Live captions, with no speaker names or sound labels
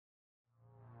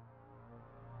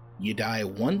You die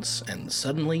once, and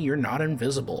suddenly you're not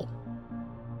invisible.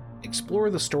 Explore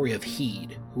the story of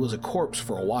Heed, who was a corpse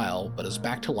for a while, but is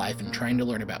back to life and trying to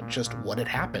learn about just what had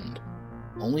happened,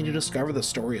 only to discover the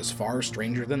story is far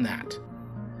stranger than that.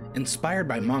 Inspired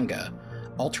by manga,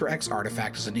 Alter X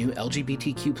Artifact is a new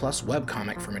LGBTQ+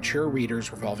 webcomic for mature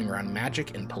readers revolving around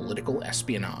magic and political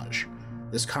espionage.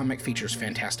 This comic features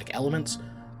fantastic elements,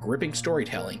 gripping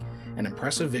storytelling, and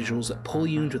impressive visuals that pull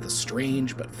you into the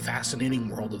strange but fascinating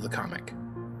world of the comic.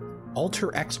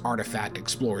 Alter X Artifact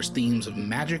explores themes of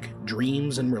magic,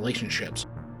 dreams, and relationships,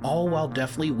 all while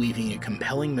deftly weaving a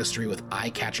compelling mystery with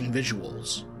eye-catching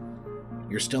visuals.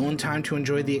 You're still in time to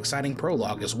enjoy the exciting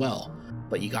prologue as well,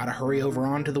 but you gotta hurry over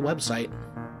on to the website.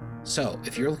 So,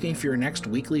 if you're looking for your next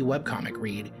weekly webcomic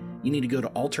read, you need to go to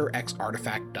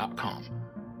alterxartifact.com.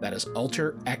 That is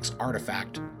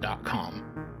alterxartifact.com.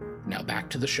 Now back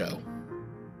to the show.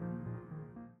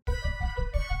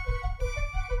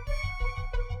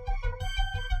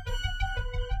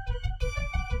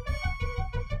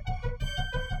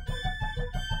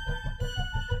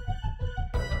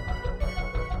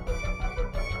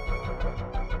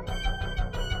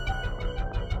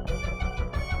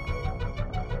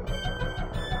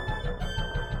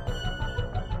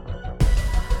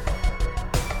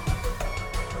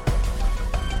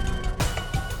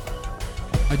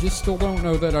 I just still don't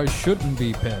know that I shouldn't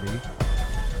be petty,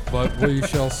 but we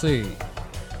shall see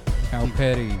how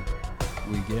petty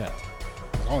we get.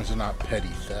 As long as it's not petty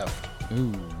theft.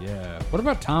 Ooh, yeah. What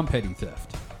about Tom Petty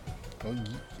theft? Well,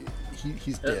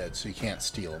 he's dead, so you can't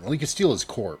steal him. Well, you can steal his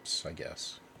corpse, I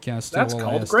guess. Can I steal That's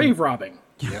called grave robbing.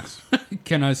 Yes.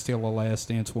 Can I steal a Last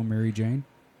Dance with Mary Jane?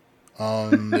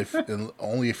 Only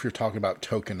if you're talking about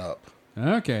token up.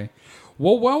 Okay.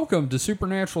 Well, welcome to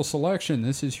Supernatural Selection.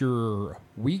 This is your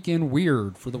Weekend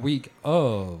Weird for the week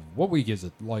of... What week is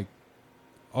it? Like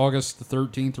August the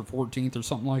 13th or 14th or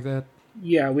something like that?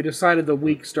 Yeah, we decided the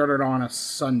week started on a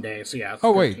Sunday, so yeah, it's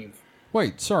Oh, 13th.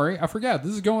 Wait, sorry, I forgot.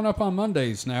 This is going up on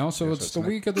Mondays now, so Yes, it's the that's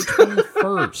week of the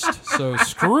 21st. So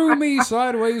screw me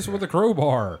sideways with a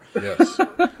crowbar. Yes.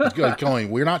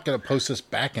 We're not going to post this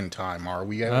back in time, are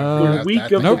we? The week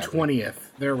of Nope. the 20th.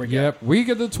 There we go. Yep, week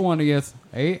of the 20th,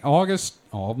 August,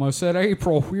 almost said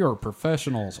April, we are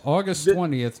professionals. August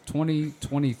 20th,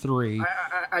 2023.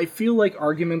 I feel like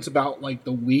arguments about like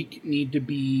the week need to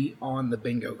be on the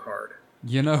bingo card.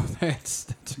 You know,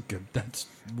 that's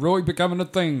really becoming a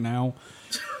thing now.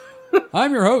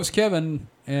 I'm your host, Kevin,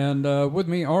 and with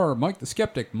me are Mike the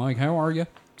Skeptic. Mike, how are you?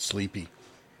 Sleepy.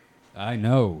 I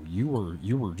know, you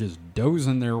were just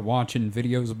dozing there watching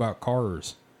videos about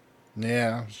cars.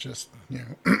 Yeah, it's just,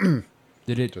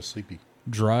 Did it just sleepy.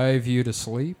 drive you to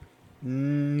sleep?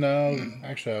 No,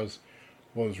 actually,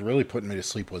 what was really putting me to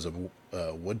sleep was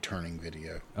a wood turning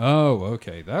video. Oh,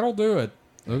 okay, that'll do it.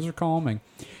 Those are calming.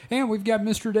 And we've got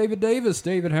Mr. David Davis.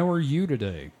 David, how are you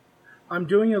today? I'm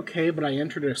doing okay, but I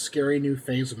entered a scary new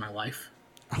phase of my life.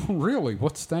 Oh, really?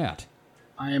 What's that?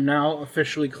 I am now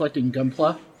officially collecting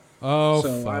Gunpla. Oh,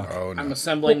 So fuck. I'm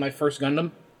assembling my first Gundam.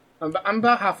 I'm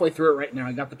about halfway through it right now.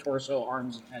 I got the torso,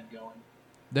 arms, and head going.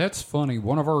 That's funny.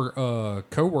 One of our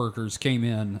coworkers came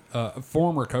in,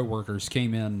 former coworkers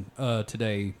came in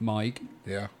today, Mike,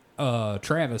 Yeah.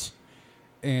 Travis,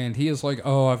 and he is like,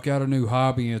 "Oh, I've got a new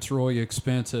hobby. And it's really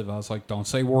expensive." I was like, "Don't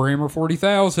say Warhammer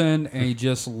 40,000." And he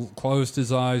just closed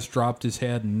his eyes, dropped his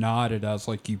head, and nodded. I was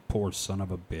like, "You poor son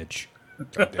of a bitch."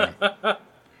 Goddamn.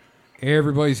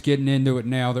 Everybody's getting into it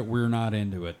now that we're not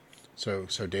into it. So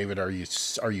David, are you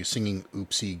singing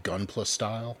Oopsie Gunpla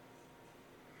style?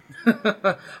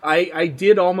 I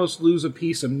did almost lose a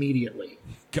piece immediately.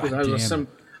 God I damn it.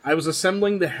 I was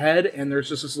assembling the head, and there's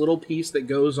just this little piece that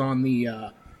goes on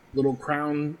the little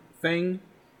crown thing,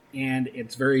 and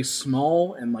it's very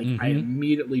small, and I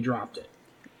immediately dropped it.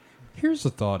 Here's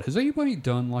a thought. Has anybody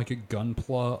done like a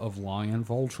Gunpla of Lion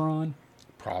Voltron?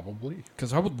 Probably.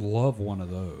 Because I would love one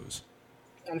of those.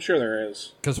 I'm sure there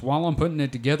is. Because while I'm putting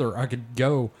it together, I could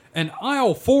go and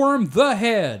I'll form the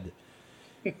head.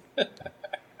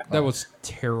 That was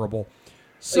terrible.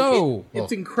 So,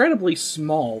 It's incredibly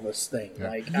small, this thing.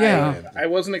 Yeah. I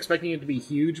wasn't expecting it to be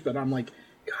huge, but I'm like,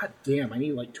 God damn, I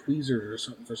need tweezers or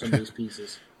something for some of these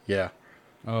pieces. Yeah.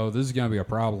 oh, this is going to be a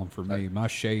problem for me. My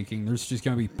shaking. There's just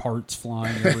going to be parts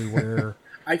flying everywhere.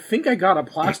 I think I got a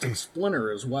plastic splinter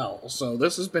as well, so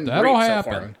this has been That'll great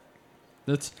happen.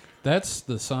 so far. That's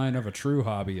the sign of a true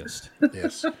hobbyist.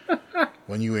 Yes.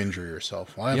 When you injure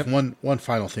yourself. Well, I have Yep. one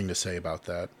final thing to say about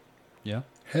that. Yeah.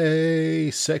 Hey,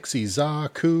 sexy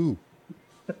Zaku.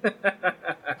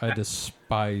 I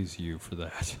despise you for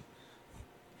that.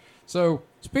 So,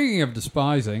 speaking of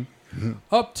despising,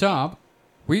 up top,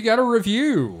 we got a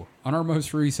review on our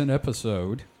most recent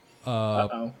episode.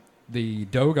 Uh-oh. The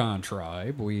Dogon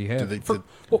tribe. We have. Did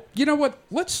Well, you know what?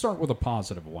 Let's start with a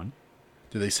positive one.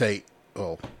 Do they say,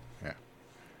 oh, yeah,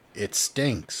 it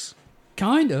stinks?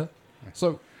 Kinda.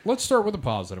 So let's start with a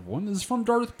positive one. This is from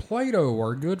Darth Plato,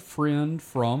 our good friend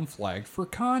from Flagged for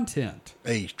Content.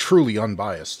 A truly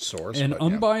unbiased source. An but, yeah.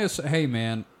 unbiased. Hey,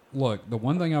 man. Look, the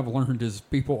one thing I've learned is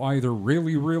people either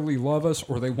really, really love us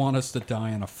or they want us to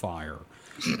die in a fire.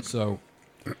 So,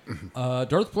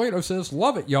 Darth Plato says,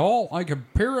 "Love it, y'all. I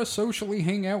could parasocially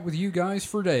hang out with you guys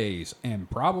for days, and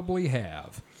probably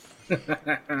have."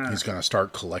 He's going to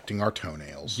start collecting our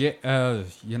toenails. Yeah,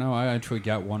 I actually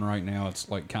got one right now. It's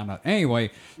like kind of...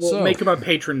 Anyway, We'll make him a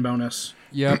patron bonus.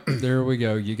 Yep, there we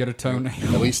go. You get a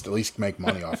toenail. At least make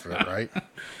money off of it, right?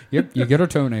 Yep, you get a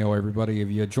toenail, everybody. If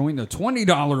you join the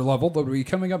 $20 level that will be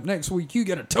coming up next week, you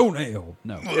get a toenail.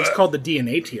 No. It's called the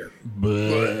DNA tier.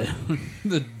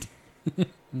 The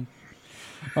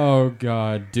oh,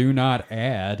 God. Do not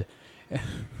add.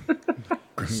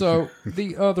 So,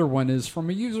 the other one is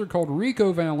from a user called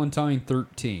Rico Valentine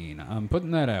 13. I'm putting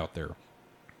that out there.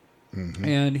 Mm-hmm.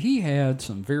 And he had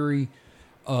some very,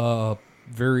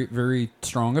 very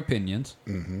strong opinions.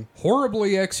 Mm-hmm.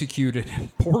 Horribly executed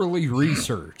and poorly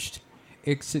researched.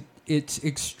 It's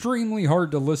extremely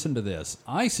hard to listen to this.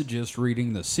 I suggest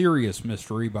reading The Serious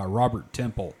Mystery by Robert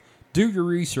Temple. Do your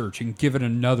research and give it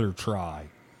another try.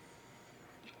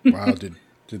 Wow, did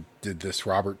this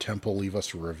Robert Temple leave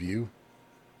us a review?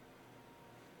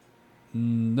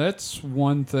 That's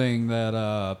one thing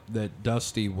that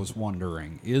Dusty was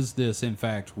wondering. Is this, in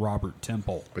fact, Robert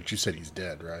Temple? But you said he's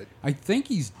dead, right? I think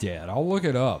he's dead. I'll look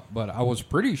it up, but I was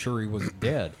pretty sure he was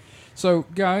dead. So,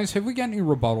 guys, have we got any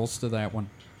rebuttals to that one?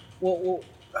 Well,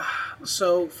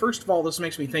 so first of all, this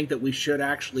makes me think that we should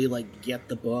actually get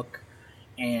the book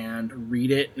and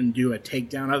read it and do a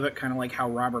takedown of it, kind of like how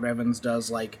Robert Evans does.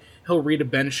 Like, he'll read a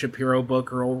Ben Shapiro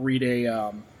book or he'll read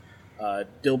a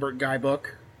Dilbert Guy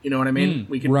book. You know what I mean?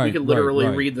 We could literally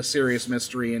read The Serious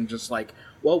Mystery and just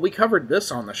we covered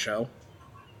this on the show.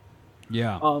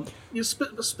 Yeah.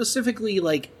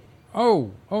 Specifically, Oh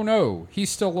no,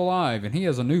 he's still alive, and he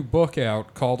has a new book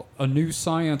out called A New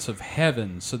Science of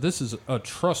Heaven, so this is a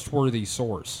trustworthy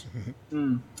source.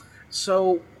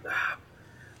 So,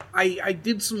 I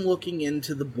did some looking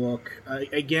into the book.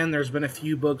 Again, there's been a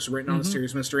few books written on The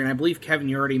Serious Mystery, and I believe, Kevin,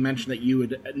 you already mentioned that you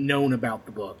had known about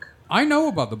the book. I know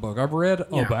about the book. I've read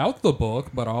about the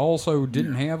book, but I also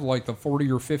didn't have the $40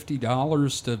 or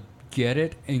 $50 to get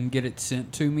it and get it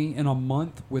sent to me in a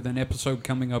month with an episode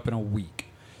coming up in a week.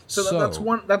 So that's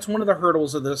one of the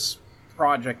hurdles of this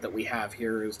project that we have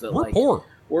here is that we're poor.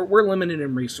 We're limited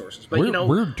in resources. But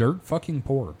we're dirt fucking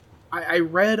poor. I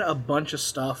read a bunch of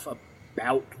stuff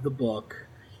about the book,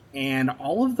 and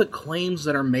all of the claims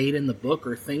that are made in the book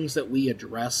are things that we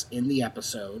address in the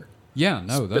episode. Yeah,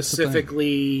 no, that's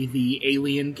specifically the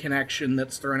alien connection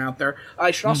that's thrown out there.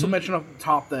 I should also mention off the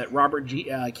top that Robert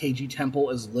K.G. Temple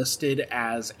is listed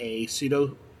as a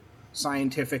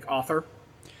pseudo-scientific author.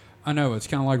 I know, it's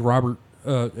kind of like Robert,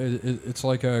 it's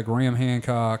like a Graham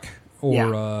Hancock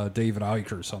or David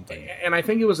Icke or something. And I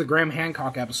think it was the Graham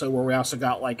Hancock episode where we also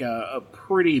got a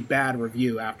pretty bad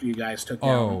review after you guys took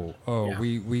down. Yeah.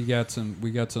 we got some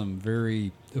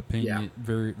very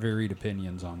very varied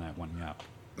opinions on that one. Yeah.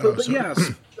 But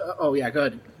yes. Go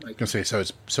ahead. I was gonna say so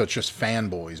it's just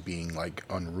fanboys being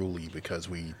unruly because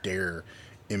we dare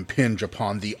impinge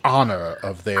upon the honor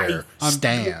of their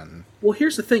stan. Well,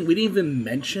 here's the thing: we didn't even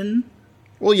mention.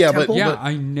 Well, yeah, Temple, but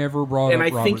I never brought and up.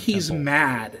 And I think Robert he's Temple.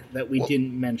 mad that we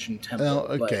didn't mention Temple. Well,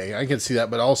 okay, I can see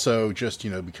that, but also just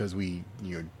because we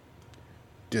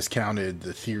discounted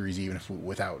the theories even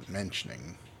without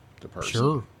mentioning the person.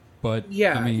 Sure, but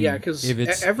because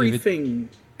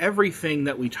everything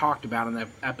that we talked about in that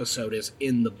episode is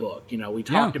in the book. We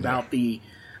talked about the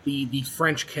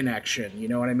French connection. You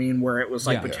know what I mean? Where it was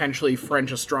potentially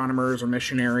French astronomers or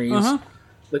missionaries.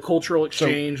 The cultural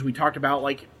exchange. We talked about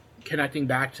connecting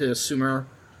back to Sumer.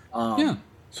 So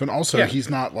and also he's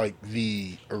not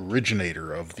the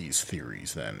originator of these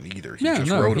theories then either. He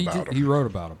wrote about them. He wrote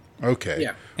about them. Okay.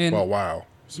 Yeah. And well, wow.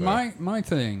 So. My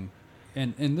thing.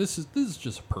 And this is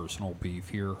just a personal beef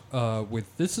here.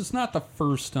 This is not the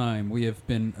first time we have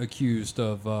been accused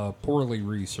of poorly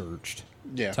researched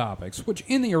topics. Which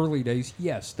in the early days,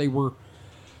 yes, they were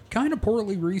kind of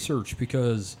poorly researched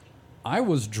because I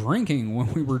was drinking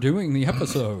when we were doing the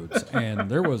episodes, and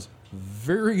there was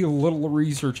very little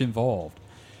research involved.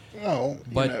 No,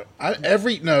 but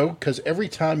because every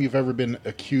time you've ever been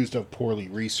accused of poorly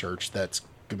researched, that's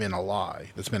been a lie.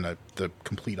 That's been the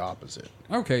complete opposite.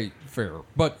 Okay, fair.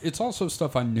 But it's also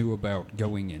stuff I knew about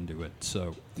going into it.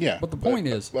 So Yeah. But the point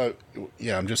is,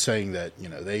 yeah, I'm just saying that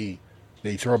they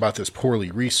throw about this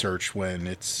poorly researched when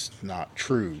it's not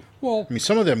true. well, I mean,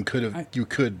 some of them you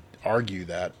could argue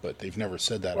that, but they've never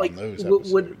said that Like, on those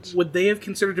episodes. would they have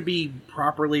considered to be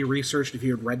properly researched if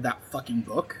you had read that fucking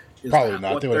book? Is Probably that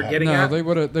not. What They they're would have- getting no,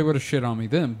 at? they would have shit on me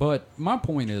then. But my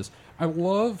point is, I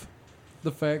love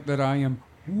the fact that I am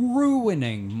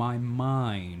ruining my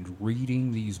mind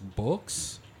reading these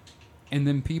books, and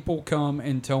then people come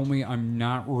and tell me I'm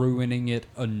not ruining it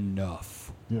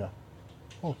enough. Yeah.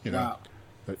 Well, Wow.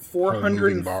 that whole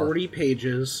moving bar. 440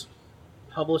 pages,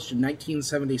 published in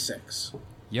 1976.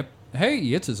 Yep. Hey,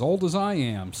 it's as old as I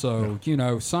am, so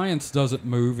science doesn't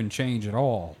move and change at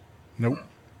all. Nope.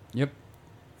 Yep.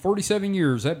 47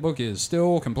 years, that book is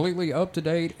still completely up to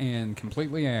date and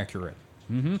completely accurate.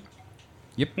 Mm-hmm.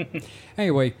 Yep.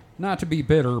 Anyway, not to be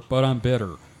bitter, but I'm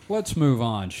bitter. Let's move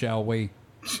on, shall we?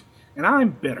 And I'm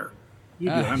bitter. You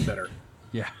do, I'm bitter.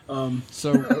 Yeah.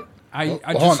 So, I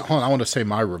Hold just... on, I want to say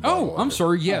my rebuttal. Oh, I'm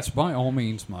sorry. Yes, by all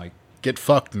means, Mike. Get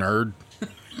fucked, nerd.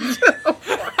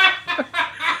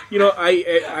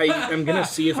 I'm gonna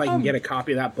see if I can get a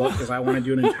copy of that book because I want to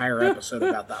do an entire episode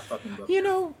about that fucking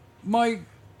book. Mike,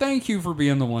 thank you for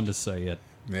being the one to say it.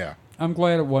 Yeah. I'm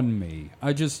glad it wasn't me.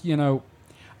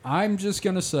 I'm just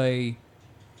going to say,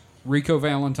 Rico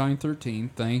Valentine 13,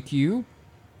 thank you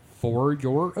for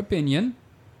your opinion.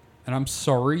 And I'm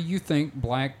sorry you think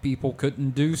black people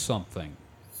couldn't do something.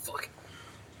 Fuck.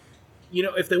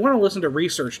 If they want to listen to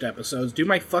researched episodes, do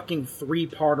my fucking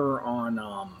 3-parter on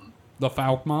The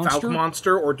Falk Monster? Falk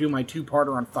Monster, or do my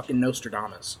 2-parter on fucking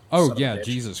Nostradamus. Oh, Son of a yeah, bitch.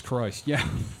 Jesus Christ. Yeah.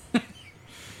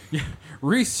 Yeah.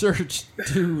 Research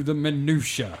to the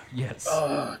minutia. Yes.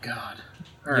 Oh, God.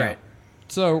 All Yeah. right.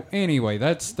 So anyway,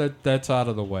 that's out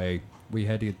of the way. We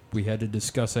had to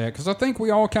discuss that because I think we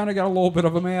all kind of got a little bit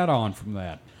of a mad on from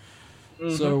that.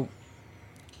 Mm-hmm. So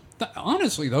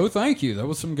honestly, though, thank you. That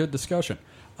was some good discussion.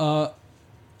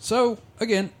 So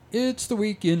again, it's the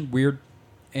weekend weird,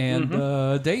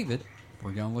 and David,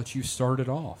 we're gonna let you start it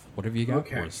off. What have you got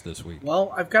for us this week?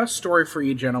 Well, I've got a story for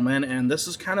you, gentlemen, and this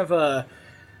is kind of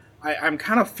I'm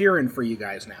kind of fearing for you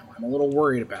guys now. I'm a little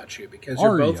worried about you because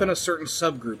you're both in a certain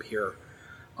subgroup here.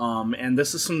 And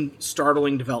this is some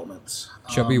startling developments.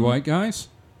 Chubby white guys?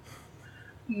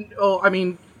 Oh, I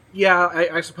mean, yeah,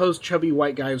 I suppose chubby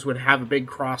white guys would have a big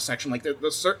cross section, like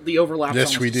the overlap.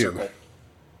 Yes, we do.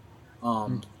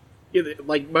 Circle.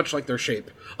 Much like their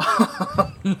shape.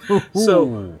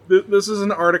 So this is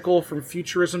an article from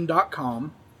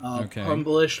Futurism.com,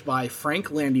 published by Frank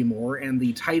Landymore, and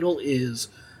the title is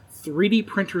 "3D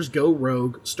Printers Go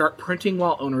Rogue: Start Printing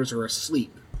While Owners Are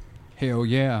Asleep." Hell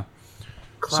yeah!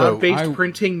 Cloud-based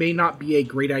printing may not be a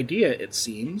great idea, it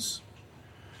seems.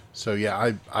 So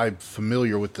yeah, I'm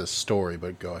familiar with this story,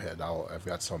 but go ahead. I've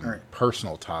got some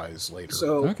personal ties later.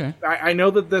 So I know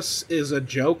that this is a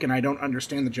joke, and I don't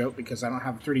understand the joke because I don't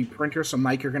have a 3D printer. So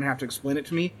Mike, you're going to have to explain it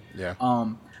to me. Yeah.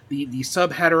 The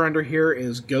subheader under here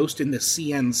is "Ghost in the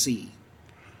CNC."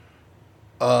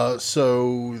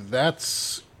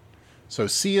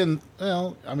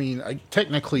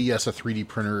 Technically, yes, a 3D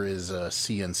printer is a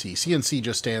CNC. CNC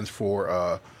just stands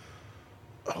for,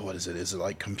 what is it? Is it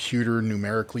like computer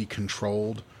numerically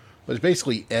controlled? But it's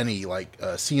basically any,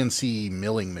 CNC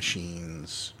milling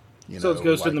machines. So it's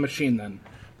Ghost in the Machine, then?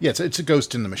 Yeah, it's a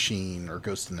Ghost in the Machine or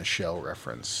Ghost in the Shell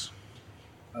reference.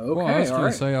 Okay, well, I was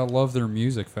going to say I love their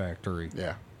music factory.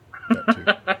 Yeah,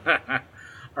 that too.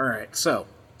 All right, so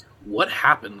what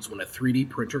happens when a 3D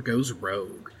printer goes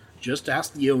rogue? Just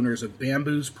ask the owners of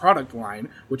Bamboo's product line,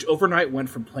 which overnight went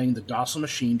from playing the docile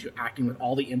machine to acting with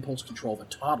all the impulse control of a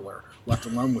toddler, left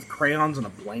alone with crayons and a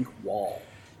blank wall.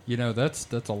 That's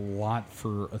a lot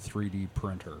for a 3D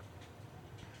printer.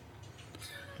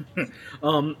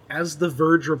 As The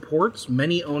Verge reports,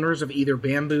 many owners of either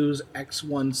Bamboo's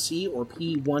X1C or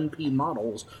P1P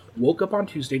models woke up on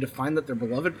Tuesday to find that their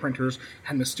beloved printers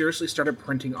had mysteriously started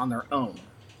printing on their own.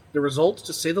 The results,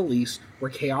 to say the least, were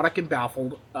chaotic and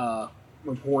baffled.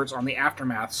 Reports on the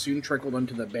aftermath soon trickled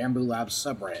into the Bamboo Labs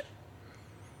subreddit.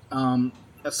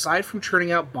 Aside from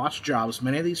churning out botched jobs,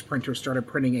 many of these printers started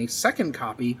printing a second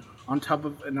copy on top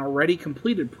of an already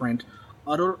completed print,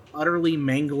 utterly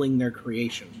mangling their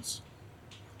creations.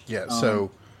 Yeah,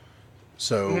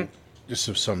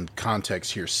 just some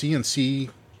context here. 3D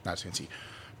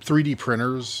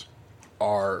printers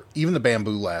are, even the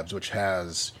Bamboo Labs, which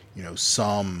has,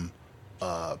 some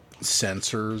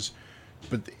sensors,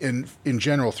 but in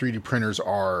general, 3D printers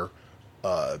are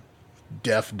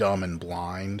deaf, dumb, and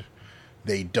blind.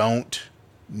 They don't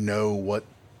know what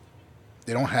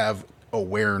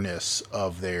awareness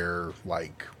of their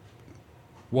like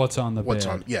What's on the what's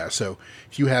bed? on. Yeah, so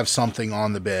if you have something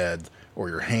on the bed or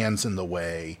your hand's in the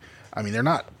way, I mean, they're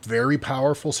not very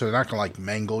powerful, so they're not going to like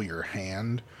mangle your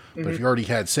hand. But if you already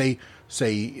had, say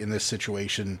in this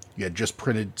situation, you had just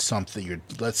printed something, you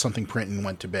let something print and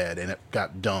went to bed, and it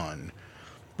got done.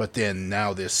 But then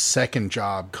now this second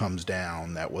job comes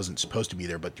down that wasn't supposed to be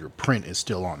there, but your print is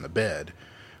still on the bed.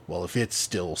 Well, if it's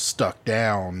still stuck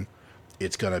down,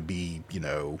 it's going to be,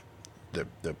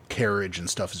 the carriage and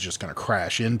stuff is just going to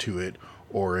crash into it.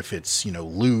 Or if it's,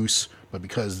 loose, but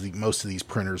because most of these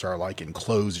printers are like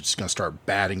enclosed, it's just going to start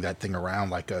batting that thing around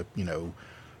like a,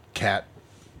 cat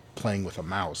playing with a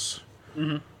mouse.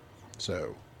 Mm-hmm.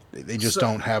 So they just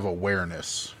don't have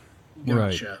awareness.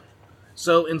 Gotcha. Right.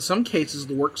 So in some cases,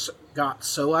 the work got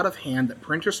so out of hand that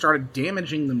printers started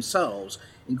damaging themselves,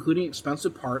 including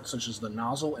expensive parts such as the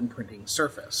nozzle and printing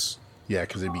surface. Yeah,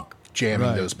 because they'd be jamming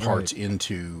Right, those parts right.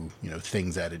 into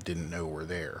things that it didn't know were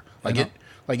there. Like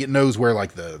And it knows where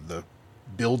like the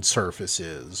build surface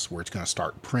is, where it's going to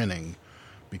start printing,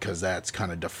 because that's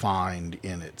kind of defined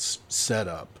in its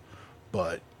setup.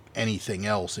 But anything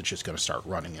else, it's just going to start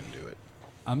running into it.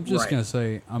 I'm just Right. going to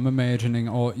say, I'm imagining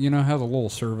all, you know how the little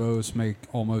servos make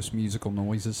almost musical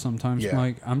noises sometimes, Yeah.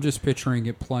 Mike? I'm just picturing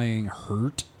it playing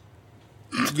Hurt.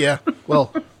 Yeah,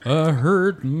 well, I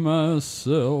hurt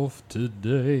myself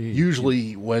today.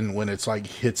 usually when it's like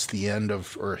hits the end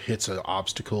of or hits an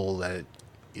obstacle that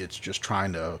it's just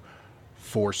trying to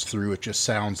force through, it just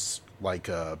sounds like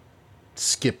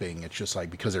skipping. It's just like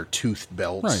because they're toothed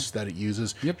belts Right. that it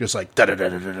uses, Yep. just like da da da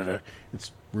da da da.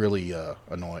 It's really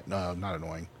annoying. Not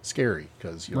annoying, scary,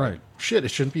 because you're like, Right. shit,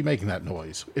 it shouldn't be making that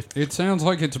noise. It sounds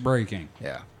like it's breaking.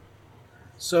 Yeah.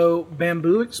 So,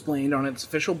 Bamboo explained on its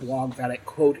official blog that it,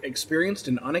 quote, experienced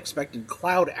an unexpected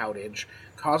cloud outage,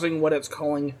 causing what it's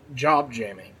calling job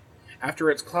jamming. After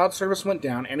its cloud service went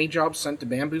down, any jobs sent to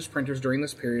Bamboo's printers during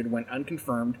this period went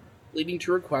unconfirmed, leading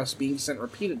to requests being sent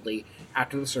repeatedly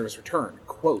after the service returned.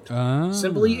 Quote,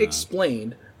 simply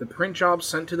explained, the print job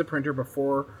sent to the printer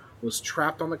before was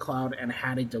trapped on the cloud and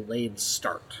had a delayed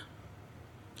start.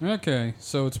 Okay,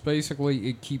 so it's basically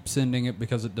it keeps sending it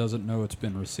because it doesn't know it's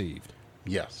been received.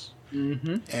 Yes.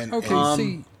 Mm-hmm. And Okay,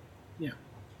 see, Yeah.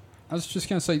 I was just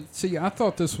going to say, see, I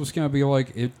thought this was going to be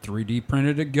like it 3D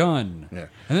printed a gun. Yeah.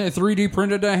 And then it 3D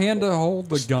printed a hand to hold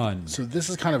the gun. so this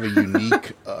is kind of a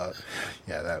unique.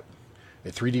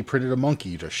 It 3D printed a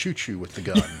monkey to shoot you with the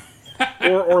gun.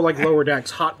 Or like Lower Decks,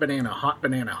 hot banana, hot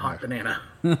banana, hot banana.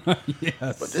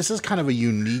 Yes. But this is kind of a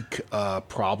unique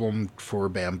problem for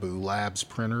Bamboo Labs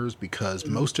printers, because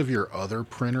most of your other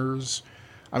printers,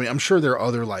 I mean, I'm sure there are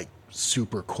other like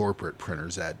super corporate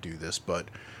printers that do this, but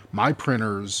my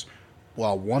printers,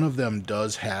 while one of them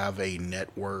does have a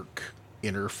network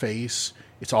interface,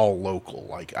 it's all local.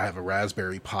 Like I have a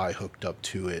Raspberry Pi hooked up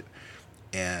to it,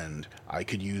 and I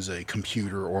could use a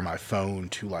computer or my phone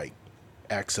to like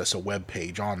access a web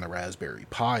page on the Raspberry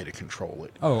Pi to control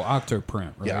it. Oh,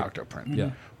 Octoprint, right? Yeah, Octoprint.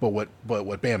 Yeah. But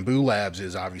what Bamboo Labs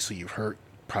is, obviously you've heard,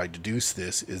 probably deduced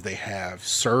this, is they have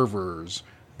servers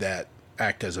that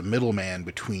act as a middleman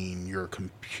between your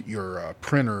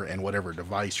printer and whatever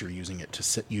device you're using it to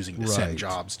send Right.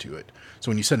 jobs to it.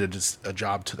 So when you send a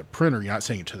job to the printer, you're not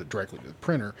sending it directly to the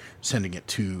printer, you're sending it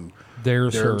to Their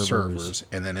their servers.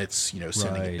 and then it's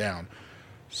sending Right. it down.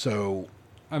 So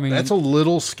I mean, that's a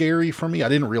little scary for me. I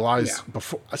didn't realize Yeah.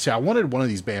 before. See, I wanted one of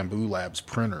these Bamboo Labs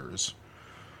printers,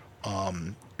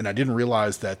 and I didn't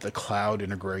realize that the cloud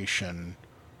integration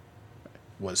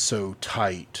was so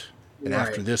tight. And Right.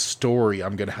 after this story,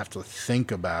 I'm gonna have to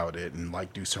think about it and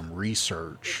like do some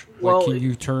research. Well, can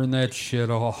you turn that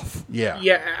shit off? Yeah,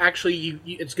 yeah, actually,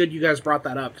 it's good you guys brought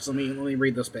that up, because let me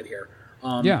read this bit here.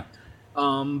 Yeah.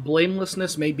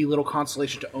 Blamelessness may be little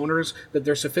consolation to owners. That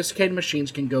their sophisticated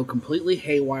machines can go completely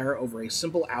haywire over a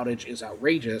simple outage is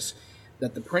outrageous.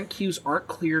 That the print queues aren't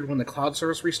cleared when the cloud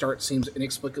service restarts seems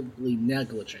inexplicably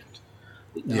negligent.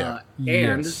 Yeah.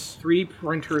 And Yes. 3D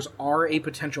printers are a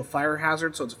potential fire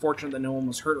hazard, so it's fortunate that no one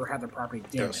was hurt or had their property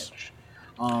Yes.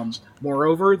 damaged.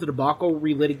 Moreover, the debacle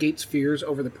relitigates fears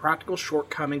over the practical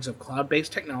shortcomings of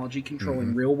cloud-based technology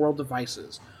controlling real-world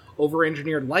devices.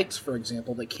 Over-engineered lights, for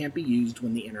example, that can't be used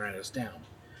when the internet is down.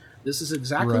 This is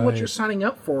exactly what Right. you're signing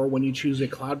up for when you choose a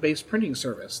cloud-based printing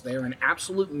service. They are an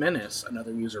absolute menace,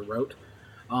 another user wrote.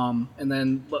 And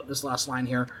then this last line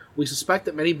here. We suspect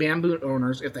that many Bamboo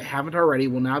owners, if they haven't already,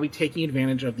 will now be taking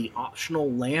advantage of the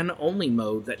optional LAN-only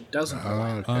mode that doesn't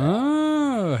allow. Okay.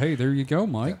 Oh, hey, there you go,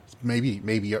 Mike. Maybe.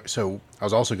 So I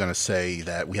was also going to say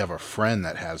that we have a friend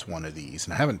that has one of these,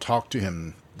 and I haven't talked to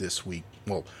him this week.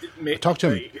 Well, I talked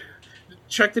to him.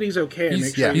 check that he's okay and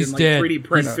make sure yeah. you He's can, dead. 3D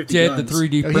print He's 50 dead. guns. The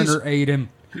 3D No, printer ate him.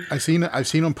 I've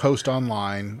seen him post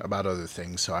online about other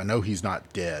things, so I know he's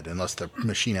not dead unless the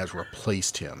machine has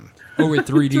replaced him. Oh, it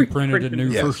 3D printed a new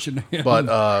Yes. version of him.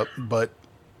 But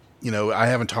you know, I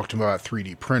haven't talked to him about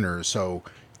 3D printers, so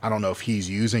I don't know if he's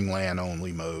using LAN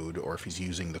only mode or if he's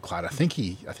using the cloud. I think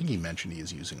he mentioned he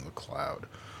is using the cloud,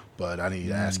 but I need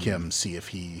to ask him, see if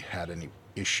he had any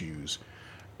issues.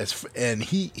 And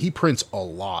he prints a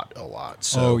lot.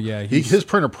 So Oh, yeah, his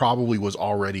printer probably was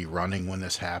already running when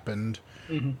this happened,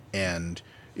 and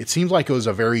it seems like it was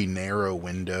a very narrow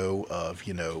window of,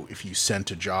 you know, if you sent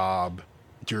a job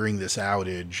during this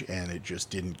outage and it just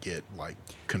didn't get like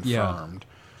confirmed.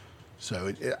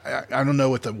 So I don't know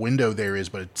what the window there is,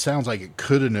 but it sounds like it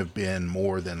couldn't have been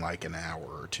more than like an hour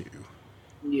or two.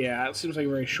 Yeah, it seems like a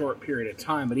very short period of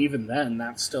time, but even then,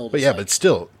 that's still. But just yeah, like, but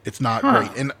still, it's not great.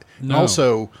 And No.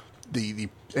 also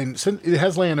and since it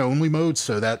has LAN only mode,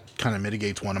 so that kind of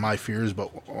mitigates one of my fears.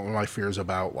 But one of my fears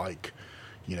about, like,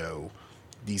 you know,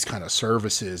 these kind of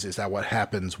services is that what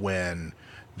happens when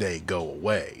they go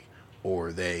away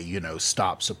or they, you know,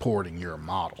 stop supporting your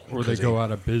model, Or they go out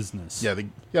of business. Yeah,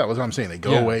 that's what I'm saying. They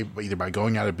go Yeah. away either by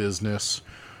going out of business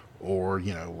or,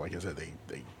 you know, like I said,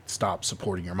 they stop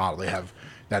supporting your model. They have,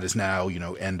 that is now, you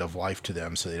know, end of life to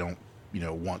them, so they don't, you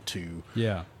know, want to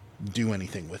Yeah. do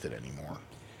anything with it anymore.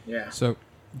 yeah. So,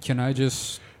 can I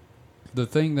just... The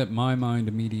thing that my mind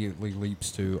immediately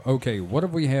leaps to, okay, what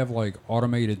if we have, like,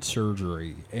 automated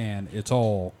surgery, and it's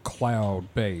all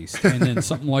cloud-based, and then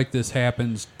something like this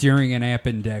happens during an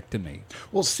appendectomy,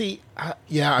 Well, see, I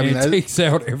mean, and it that, takes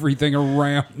out everything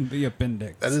around the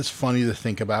appendix? that is funny to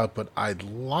think about, but I'd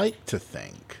like to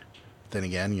think, then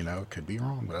again, you know, it could be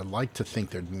wrong, but I'd like to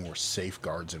think there'd be more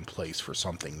safeguards in place for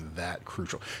something that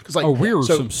crucial. Because, like, Oh, we were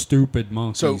so- some stupid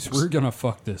monkeys. so- We're going to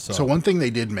fuck this up. So one thing they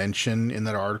did mention in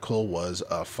that article was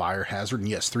a fire hazard. And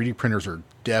yes, 3D printers are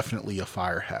definitely a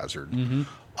fire hazard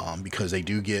because they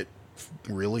do get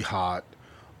really hot,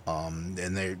 and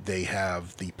they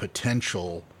have the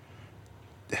potential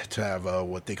to have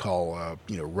what they call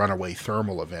you know, runaway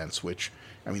thermal events. Which,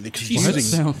 I mean, because Well, that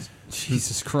using sounds,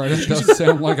 Jesus Christ, that does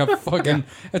sound like a fucking...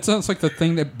 It sounds like the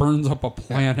thing that burns up a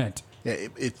planet. yeah,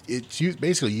 it's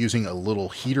basically using a little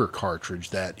heater cartridge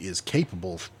that is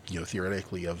capable, you know,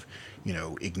 theoretically of, you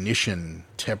know, ignition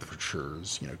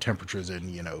temperatures, you know, temperatures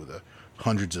in, you know, the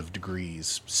hundreds of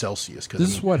degrees Celsius. Because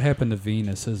This is what happened to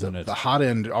Venus, isn't it? the hot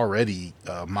end already,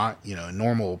 you know,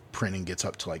 normal printing gets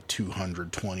up to like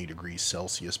 220 degrees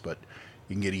Celsius, but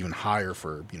you can get even higher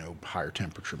for, you know, higher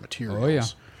temperature materials. Oh, yeah.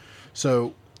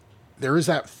 So there is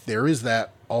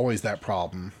that always that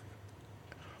problem,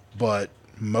 but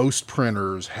most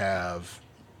printers have,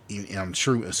 and I'm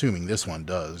sure assuming this one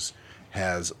does,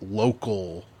 has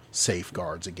local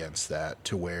safeguards against that,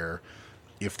 to where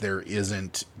if there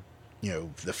isn't, you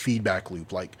know, the feedback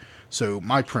loop, like, so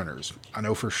my printers, I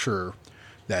know for sure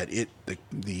that the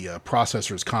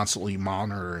processor is constantly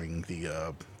monitoring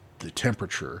the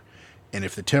temperature, and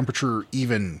if the temperature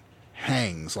even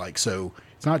hangs, like, so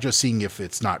it's not just seeing if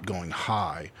it's not going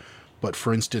high, but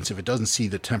for instance, if it doesn't see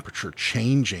the temperature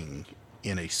changing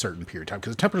in a certain period of time,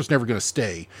 because the temperature is never going to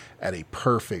stay at a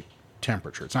perfect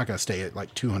temperature. It's not going to stay at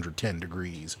like 210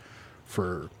 degrees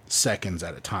for seconds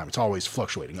at a time. It's always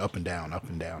fluctuating up and down, up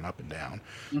and down, up and down.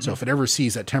 So if it ever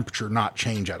sees that temperature not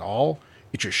change at all,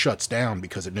 it just shuts down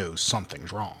because it knows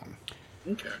something's wrong.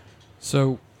 Okay.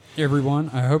 So, everyone,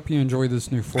 I hope you enjoy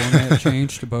this new format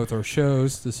change to both our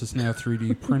shows. This is now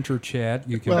 3D Printer Chat.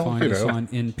 You can Well, find you us know. on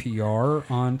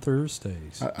NPR on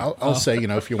Thursdays. I'll say, you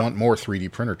know, if you want more 3D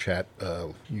printer chat,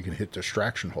 you can hit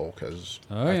Distraction Hole, because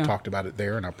Oh, I've yeah. talked about it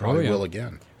there, and I probably yeah. will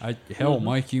again. Hell,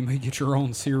 Mike, you may get your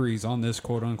own series on this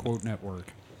quote-unquote network.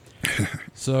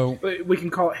 So, We can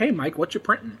call it, hey, Mike, what you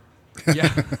printing?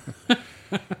 yeah.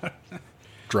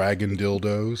 Dragon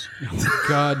dildos.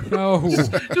 God, no.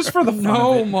 Just for the fun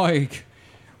No, of it. Mike.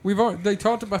 They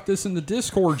talked about this in the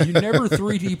Discord. You never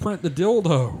 3D print the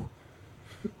dildo.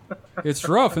 It's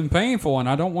rough and painful, and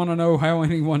I don't want to know how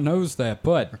anyone knows that.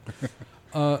 But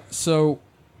so,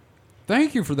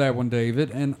 thank you for that one, David.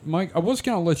 And Mike, I was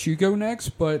going to let you go next,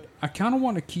 but I kind of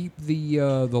want to keep the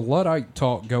Luddite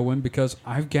talk going, because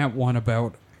I've got one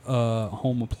about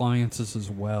home appliances as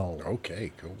well.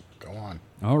 Okay, go on.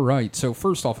 All right. So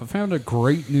first off, I found a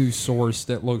great news source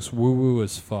that looks woo-woo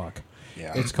as fuck.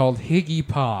 Yeah. It's called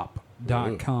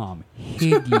HiggyPop.com.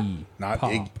 Higgy Not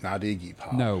Pop. not Iggy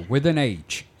Pop. No, with an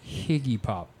H. Higgy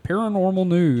Pop. Paranormal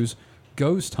news,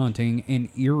 ghost hunting, and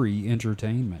eerie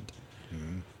entertainment.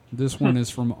 This one is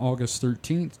from August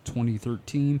 13th,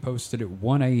 2013, posted at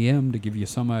 1 a.m. to give you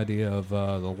some idea of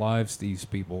the lives these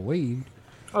people lead.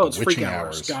 Oh, it's Witching freak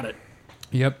hours. Got it.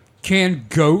 Yep. Can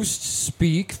ghosts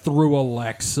speak through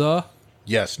Alexa?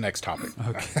 Yes, next topic.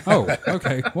 Okay. Oh,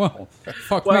 okay. Well,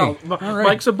 fuck Well, me. All right.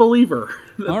 Mike's a believer.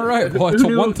 All right. Well, it's Who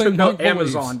a knew one it thing took Mike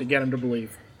believes. Amazon to get him to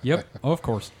believe. Yep, of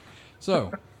course.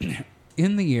 So,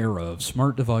 in the era of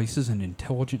smart devices and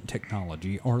intelligent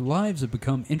technology, our lives have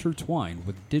become intertwined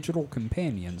with digital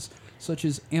companions such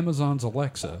as Amazon's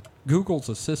Alexa, Google's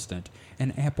Assistant,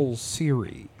 and Apple's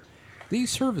Siri. These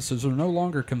services are no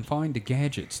longer confined to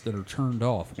gadgets that are turned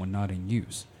off when not in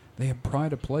use. They have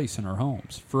pride of place in our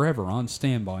homes, forever on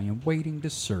standby and waiting to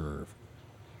serve.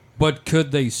 But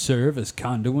could they serve as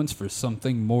conduits for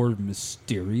something more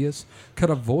mysterious? Could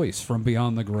a voice from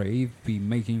beyond the grave be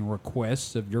making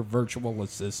requests of your virtual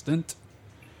assistant?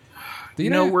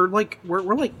 We're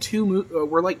like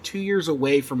 2 years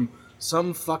away from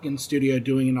some fucking studio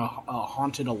doing a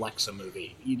haunted Alexa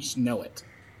movie. You just know it.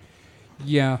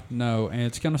 Yeah, no, and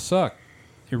it's gonna suck.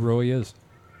 It really is.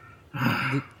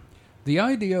 The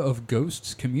idea of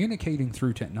ghosts communicating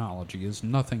through technology is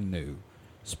nothing new.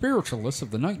 Spiritualists of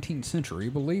the 19th century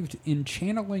believed in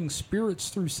channeling spirits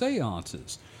through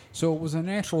seances, so it was a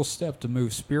natural step to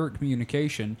move spirit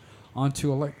communication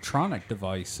onto electronic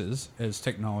devices as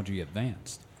technology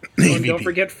advanced. Oh, and don't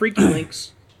forget Freaky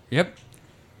Links. Yep,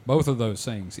 both of those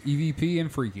things, EVP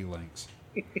and Freaky Links.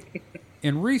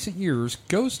 In recent years,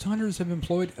 ghost hunters have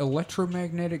employed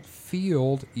electromagnetic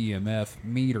field EMF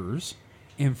meters,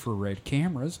 infrared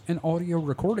cameras, and audio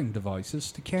recording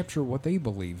devices to capture what they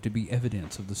believe to be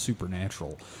evidence of the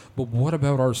supernatural. But what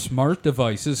about our smart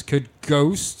devices? Could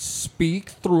ghosts speak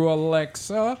through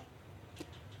Alexa?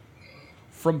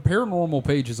 From paranormal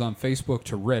pages on Facebook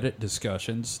to Reddit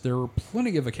discussions, there are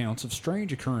plenty of accounts of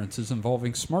strange occurrences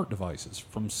involving smart devices,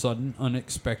 from sudden,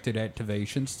 unexpected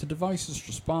activations to devices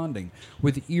responding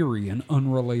with eerie and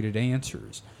unrelated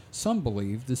answers. Some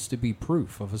believe this to be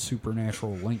proof of a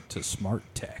supernatural link to smart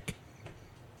tech.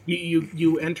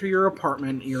 You enter your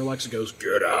apartment and your Alexa goes,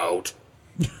 "Get out."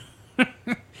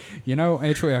 You know,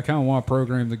 actually, I kind of want to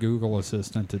program the Google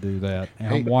Assistant to do that.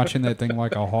 And I'm watching that thing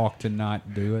like a hawk to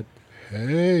not do it.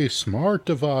 Hey, smart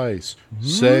device,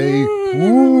 say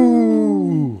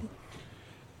woo.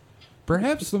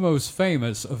 Perhaps the most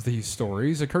famous of these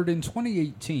stories occurred in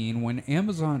 2018 when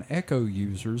Amazon Echo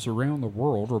users around the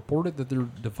world reported that their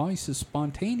devices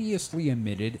spontaneously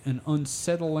emitted an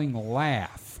unsettling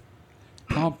laugh,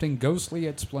 prompting ghostly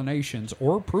explanations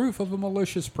or proof of a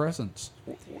malicious presence.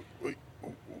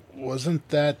 Wasn't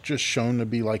that just shown to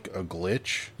be like a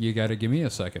glitch? You got to give me a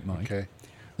second, Mike. Okay.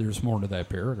 There's more to that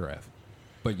paragraph.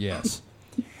 But yes.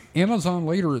 Amazon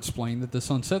later explained that this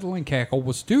unsettling cackle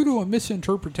was due to a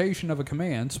misinterpretation of a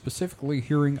command, specifically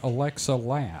hearing Alexa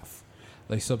laugh.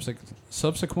 They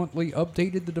subsequently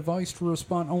updated the device to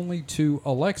respond only to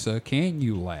Alexa, can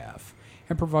you laugh?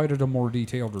 And provided a more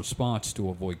detailed response to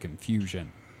avoid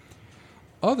confusion.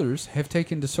 Others have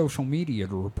taken to social media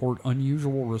to report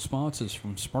unusual responses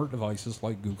from smart devices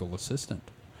like Google Assistant.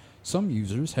 Some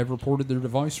users have reported their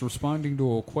device responding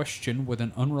to a question with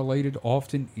an unrelated,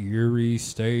 often eerie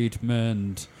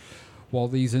statement. While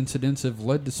these incidents have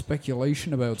led to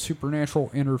speculation about supernatural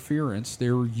interference, they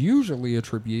are usually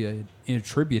attributed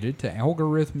to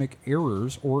algorithmic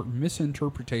errors or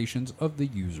misinterpretations of the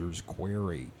user's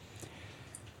query.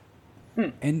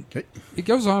 And it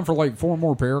goes on for like 4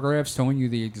 more paragraphs telling you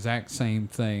the exact same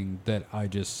thing that I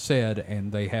just said,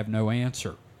 and they have no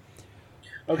answer.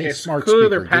 Okay, Hey, so smart clearly speaker,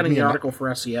 they're padding give me the a- article for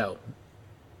SEO.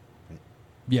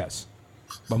 Yes.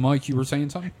 But Mike, you were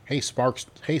saying something? Hey,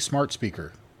 smart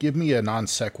speaker, give me a non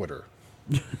sequitur.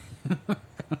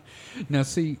 Now,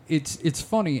 see, it's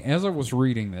funny. As I was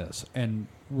reading this and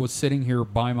was sitting here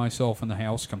by myself in the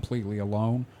house completely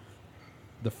alone,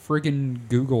 the friggin'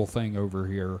 Google thing over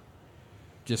here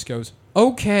just goes,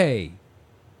 okay.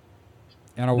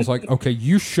 And I was like, okay,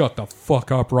 you shut the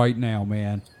fuck up right now,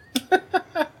 man.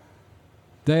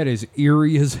 That is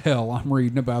eerie as hell. I'm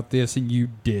reading about this and you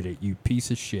did it, you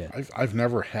piece of shit. I've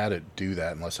never had it do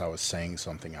that unless I was saying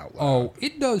something out loud. Oh,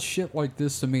 it does shit like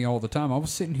this to me all the time. I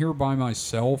was sitting here by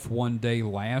myself one day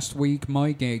last week,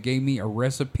 Mike, and it gave me a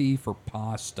recipe for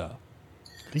pasta.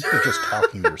 I think you're just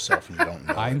talking to yourself and you don't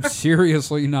know. I'm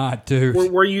seriously not, dude.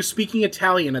 Were you speaking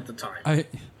Italian at the time?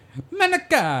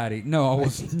 Manicotti. No, I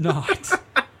was not.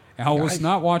 I was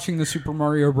not watching the Super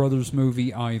Mario Brothers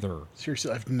movie either.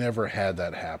 Seriously, I've never had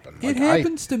that happen. It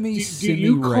happens to me Do you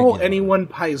semi-regularly. call anyone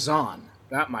paisan?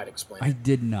 That might explain I it.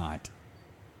 did not.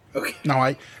 Okay. Now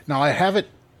I have it.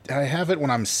 I have it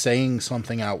when I'm saying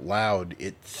something out loud.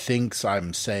 It thinks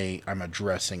I'm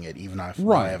addressing it, even if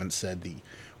Right. I haven't said the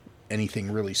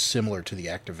anything really similar to the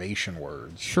activation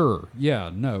words. Sure. Yeah.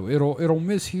 No. It'll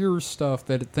mishear stuff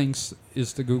that it thinks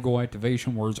is the Google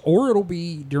activation words, or it'll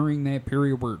be during that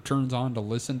period where it turns on to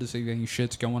listen to see if any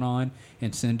shit's going on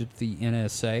and send it to the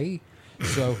NSA.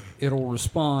 So it'll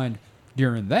respond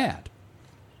during that.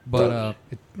 But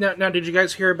now, did you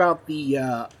guys hear about the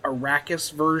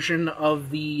Arrakis version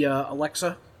of the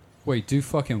Alexa? wait, do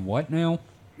fucking what now?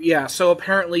 Yeah, so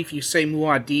apparently if you say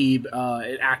Muad'Dib,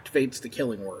 it activates the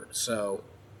killing word, so...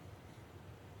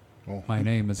 My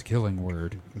name is a killing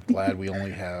word. I'm glad we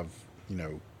only have,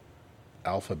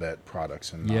 Alphabet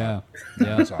products and Yeah. not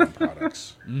Amazon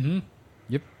products.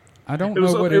 Yep. I don't It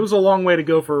was, know what it was a long way to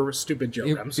go for a stupid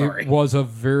joke, I'm sorry. It was a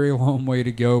very long way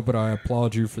to go, but I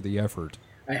applaud you for the effort.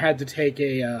 I had to take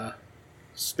a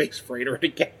space freighter to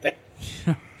get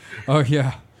there. Oh,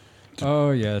 yeah.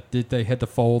 Oh, yeah. Did they had to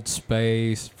fold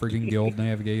space, friggin' guild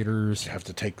navigators? You have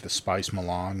to take the spice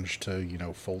melange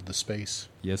to, fold the space.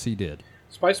 Yes, he did.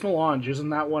 Spice Melange, isn't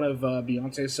that one of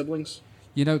Beyonce's siblings?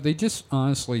 They just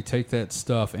honestly take that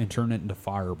stuff and turn it into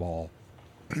Fireball.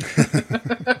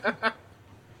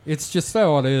 It's just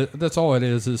all it is. That's all it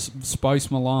is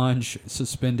spice melange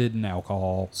suspended in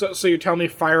alcohol. So you're telling me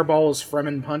Fireball is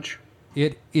Fremen Punch?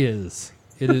 It is.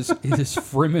 It is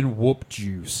Fremen whoop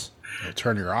juice. It'll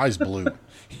turn your eyes blue.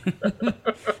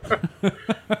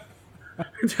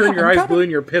 Turn your eyes blue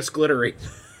and your piss glittery.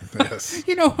 Yes.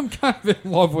 I'm kind of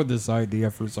in love with this idea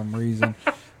for some reason.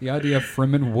 The idea of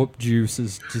Fremen whoop juice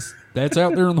is just, that's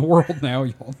out there in the world now.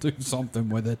 Y'all do something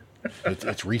with it.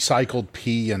 It's recycled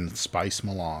pee and spice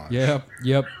melange. Yep.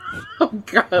 Oh,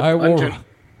 God. I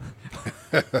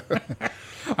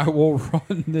will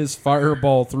run this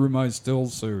Fireball through my still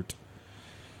suit.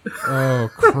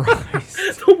 Oh,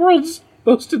 Christ. The world's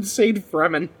most insane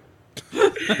Fremen.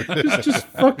 just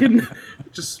fucking...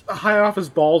 Just high off his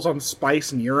balls on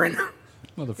spice and urine.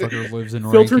 Motherfucker lives in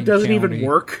Filter Rankin doesn't County. even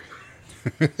work.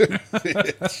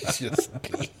 It's just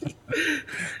pee.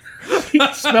 You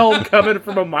can smell him coming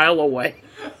from a mile away.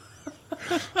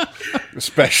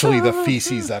 Especially the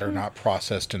feces that are not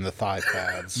processed in the thigh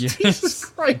pads. Jesus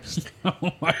Christ.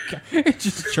 Oh my God. It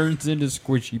just turns into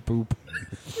squishy poop.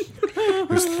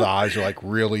 His thighs are like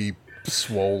really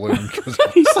swollen.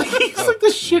 He's like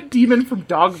the shit demon from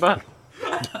Dogma.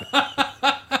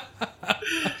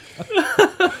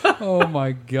 Oh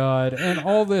my God. And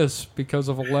all this because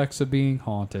of Alexa being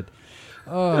haunted.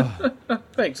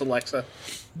 Thanks, Alexa.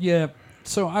 Yeah.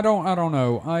 So I don't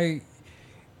know.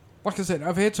 Like I said,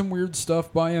 I've had some weird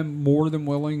stuff, but I am more than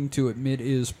willing to admit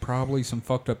is probably some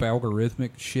fucked up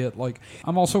algorithmic shit. Like,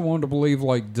 I'm also willing to believe,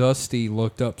 like, Dusty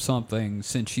looked up something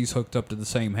since she's hooked up to the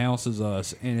same house as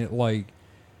us, and it, like,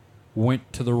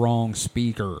 went to the wrong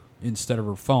speaker instead of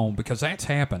her phone, because that's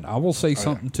happened. I will say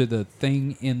something to the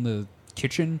thing in the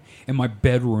kitchen, and my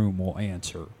bedroom will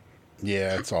answer.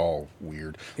 Yeah, it's all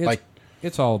weird.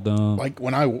 It's all dumb. Like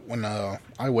when I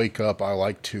wake up, I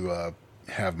like to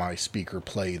have my speaker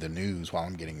play the news while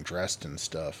I'm getting dressed and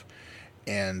stuff.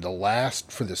 And I'd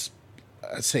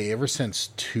say ever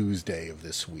since Tuesday of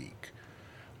this week,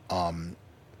 it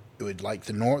would like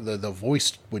the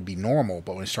voice would be normal,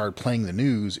 but when it started playing the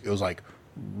news, it was like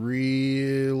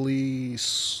really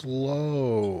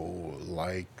slow,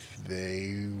 like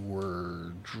they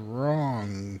were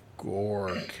drunk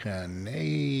or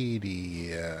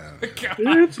Canadian.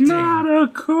 It's not a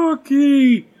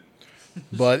cookie.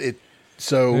 But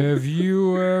have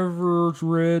you ever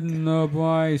ridden a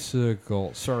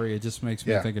bicycle? Sorry, it just makes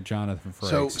me think of Jonathan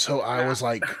Frakes. So I was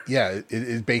like, yeah,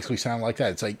 it basically sounded like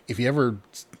that. It's like if you ever,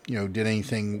 did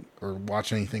anything or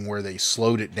watched anything where they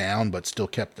slowed it down but still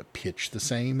kept the pitch the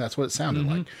same, that's what it sounded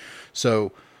like.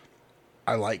 So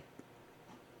I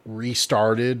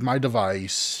restarted my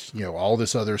device, all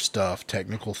this other stuff,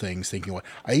 technical things, thinking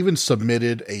I even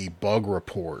submitted a bug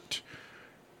report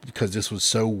because this was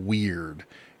so weird.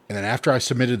 And then after I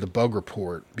submitted the bug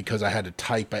report, because I had to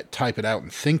type it out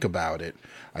and think about it,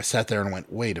 I sat there and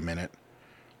went, wait a minute.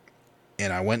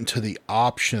 And I went into the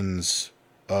options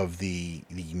of the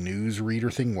news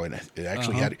reader thing when it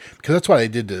actually had, because that's what I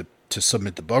did to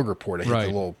submit the bug report. I hit the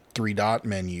little 3-dot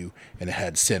menu and it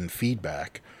had send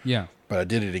feedback. Yeah. But I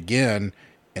did it again,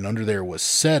 and under there was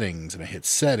settings, and I hit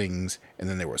settings, and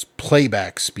then there was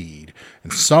playback speed.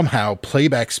 And somehow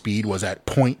playback speed was at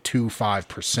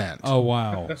 0.25%. Oh,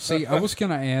 wow. See, I was going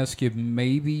to ask if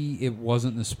maybe it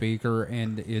wasn't the speaker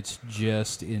and it's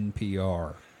just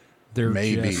NPR. They're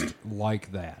just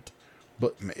like that.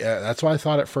 But that's what I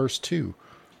thought at first, too.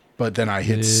 But then I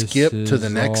hit This skip to the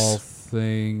is next. all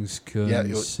things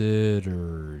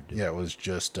considered. Yeah, it was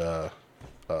just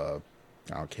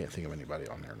I can't think of anybody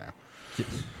on there now.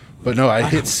 But no, I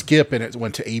hit skip and it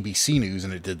went to ABC News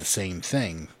and it did the same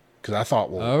thing. Because I thought,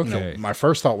 well, okay. my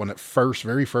first thought when it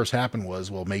very first happened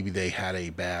was, well, maybe they had a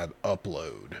bad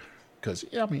upload. Because,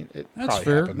 yeah, I mean, it That's probably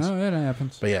fair. happens. No, it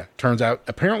happens. But yeah, turns out,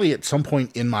 apparently at some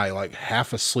point in my like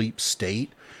half asleep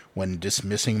state, when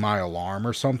dismissing my alarm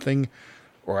or something,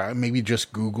 or I maybe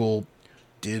just Google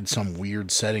did some weird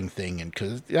setting thing, and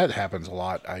because that happens a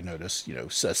lot, I notice,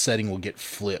 a setting will get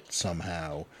flipped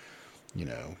somehow,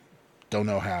 don't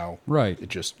know how. Right. It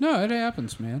just, No, it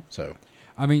happens, man. so.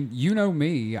 I mean, you know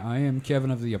me. I am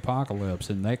Kevin of the Apocalypse,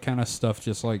 and that kind of stuff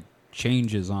just like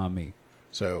changes on me.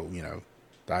 So,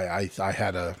 I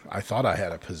thought I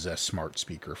had a possessed smart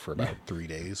speaker for about 3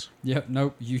 days. Yep.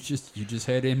 Nope. You just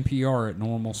had NPR at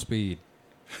normal speed.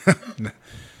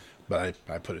 But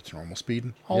I put it to normal speed,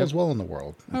 and all is well in the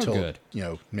world. Until,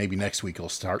 good. Maybe next week it'll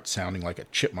start sounding like a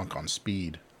chipmunk on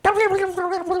speed.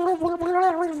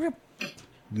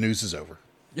 News is over.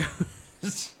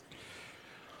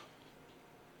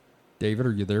 David,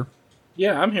 are you there?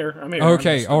 Yeah, I'm here.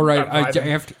 Okay, all right.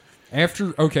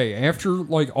 After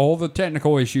like all the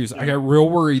technical issues, I got real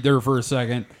worried there for a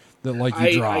second that like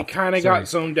you dropped. I kind of got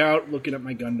zoned out looking at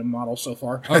my Gundam model so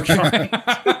far. Okay.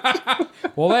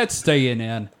 Well, that's staying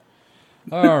in.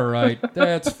 All right,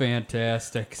 that's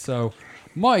fantastic. So,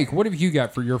 Mike, what have you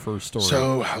got for your first story?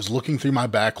 So I was looking through my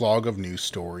backlog of news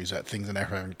stories at things I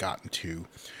never haven't gotten to.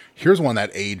 Here's one that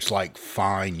aged like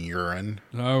fine urine.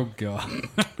 Oh, God.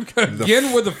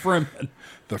 Again with the Fremen.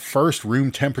 The first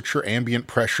room temperature ambient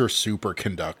pressure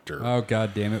superconductor. Oh,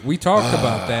 God damn it. We talked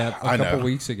about that a I couple know.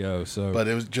 weeks ago. So, But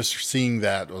it was just seeing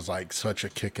that was like such a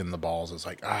kick in the balls. It's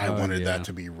like, I wanted yeah. that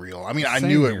to be real. I mean, I Same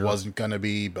knew it here. wasn't going to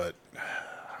be, but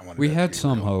I wanted we it had to be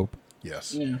some real. hope.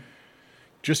 Yes. Yeah.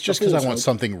 Just because I want hope.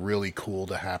 something really cool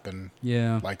to happen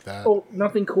Yeah. like that. Oh,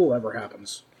 nothing cool ever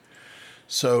happens.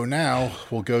 So now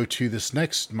we'll go to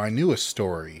my newest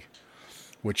story,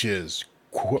 which is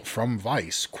from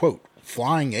Vice, quote,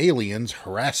 flying aliens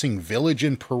harassing village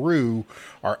in Peru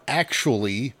are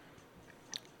actually,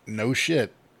 no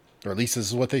shit, or at least this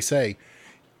is what they say,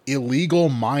 illegal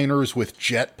miners with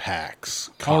jetpacks,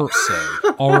 cops say.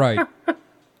 All right.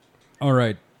 All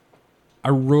right. I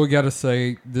really got to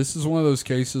say, this is one of those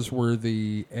cases where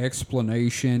the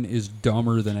explanation is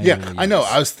dumber than aliens. Yeah, I know.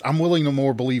 I'm willing to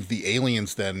more believe the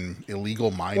aliens than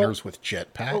illegal miners with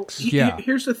jetpacks. Yeah.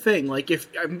 Here's the thing: like, if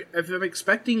I'm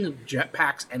expecting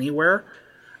jetpacks anywhere,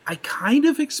 I kind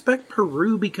of expect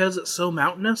Peru because it's so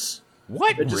mountainous.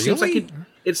 What? It just Really?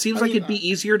 seems like it'd be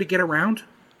easier to get around.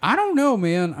 I don't know,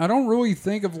 man. I don't really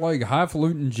think of like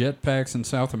highfalutin jetpacks in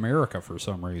South America for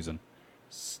some reason.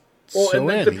 Well, So,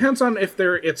 it Andy, depends on if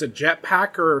it's a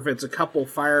jetpack or if it's a couple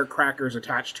firecrackers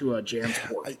attached to a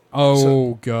JanSport.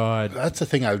 Oh, God. that's the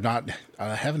thing.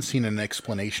 I haven't seen an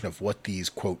explanation of what these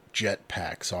quote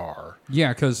jetpacks are.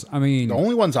 Yeah, because, I mean, The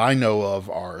only ones I know of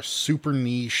are super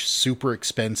niche, super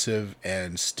expensive,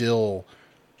 and still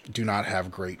do not have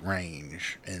great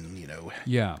range and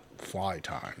yeah. fly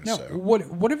time. Now, So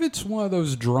what if it's one of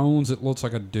those drones that looks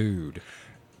like a dude?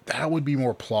 that would be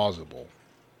more plausible.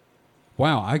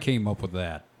 Wow, I came up with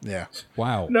that. Yeah,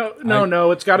 Wow.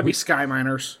 No, it's got to be sky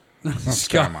miners.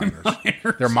 sky miners.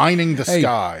 They're mining the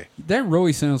sky. That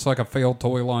really sounds like a failed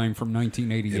toy line from It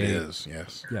 1988. is.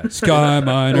 Yes. Yeah, Sky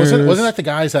Miners. Wasn't that the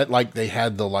guys that like they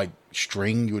had the like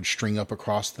string you would string up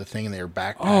across the thing and they were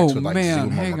backpacks Oh, would like man,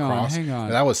 zoom hang them on, across? hang on.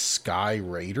 That was Sky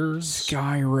Raiders.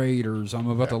 Sky Raiders. I'm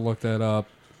about to look that up.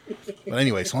 But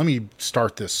anyway, so let me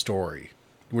start this story.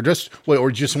 Or just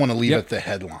want to leave Yep. it the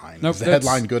headline. Nope, Is the that's-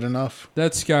 headline good enough?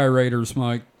 That's Sky Raiders,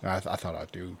 Mike. I thought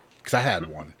I'd do because I had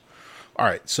one. All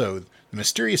right, so the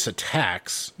mysterious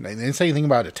attacks. They didn't say anything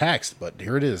about attacks, but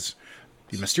here it is.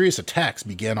 The mysterious attacks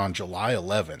began on July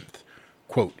 11th.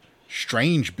 Quote,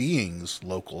 strange beings,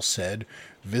 locals said,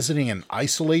 visiting an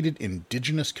isolated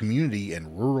indigenous community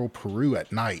in rural Peru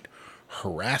at night,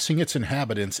 harassing its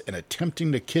inhabitants and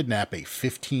attempting to kidnap a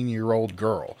 15-year-old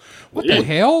girl. What the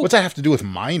hell? What's that have to do with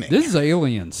mining? This is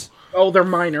aliens. Oh, they're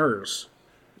miners.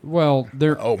 Well,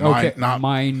 they're okay. not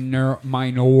minors.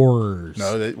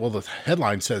 No, the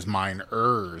headline says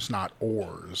miners, not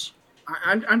ores.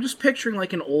 I'm just picturing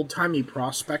like an old timey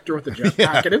prospector with a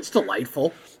jetpack, and it's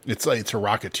delightful. It's a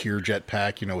rocketeer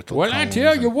jetpack, with the Well, I cones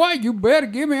tell you and- what, you better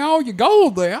give me all your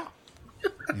gold there.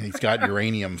 and he's got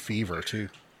uranium fever too.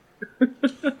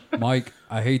 Mike,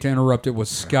 I hate to interrupt it with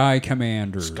Sky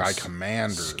Commanders. Sky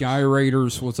Commanders. Sky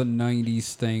Raiders was a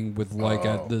 90s thing with like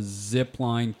the zip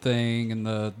line thing and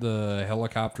the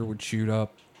helicopter would shoot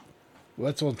up. Well,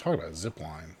 that's what I'm talking about. Zip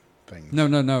line. thing. No.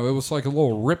 It was like a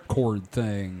little ripcord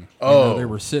thing. Oh. They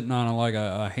were sitting on like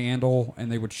a handle,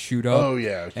 and they would shoot up. Oh,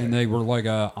 yeah. Okay. And they were like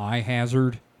a eye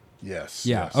hazard. Yes.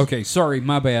 Yeah. Yes. Okay. Sorry,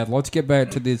 my bad. Let's get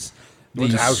back to this.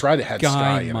 These I was right. It had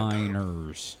sky in it.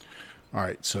 miners. All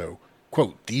right. So,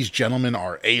 quote, these gentlemen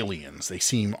are aliens. They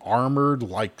seem armored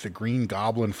like the Green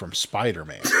Goblin from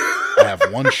Spider-Man. I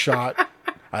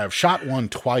have shot one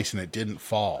twice and it didn't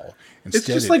fall. It's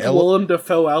just like Willem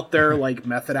Dafoe out there, like,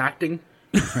 method acting.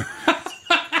 I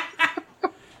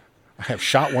have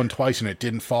shot one twice and it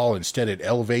didn't fall. Instead, it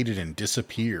elevated and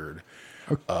disappeared.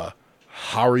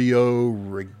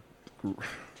 Hario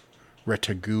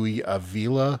Retagui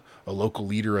Avila, a local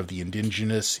leader of the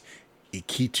indigenous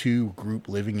Iquitu group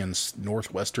living in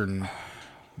northwestern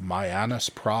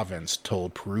Mayanas province,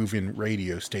 told Peruvian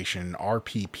radio station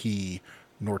RPP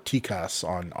Norticas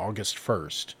on August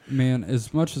 1st. Man,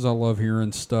 as much as I love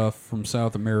hearing stuff from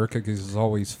South America because it's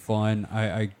always fun,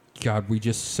 God, we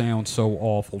just sound so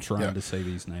awful trying to say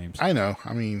these names. I know.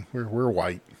 I mean, we're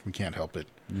white. We can't help it.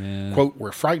 Yeah. Quote,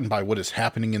 we're frightened by what is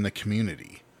happening in the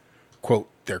community. Quote,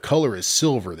 their color is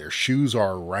silver. Their shoes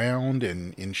are round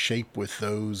and in shape with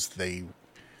those their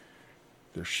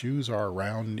shoes are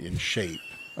round in shape.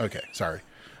 Okay, sorry.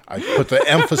 I put the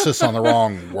emphasis on the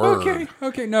wrong word.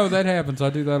 Okay. No, that happens. I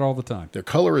do that all the time. Their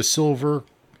color is silver.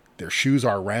 Their shoes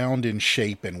are round in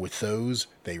shape, and with those,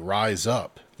 they rise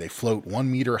up. They float 1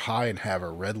 meter high and have a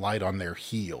red light on their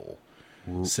heel.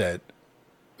 Said,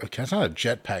 okay, that's not a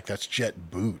jetpack. That's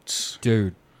jet boots.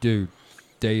 Dude,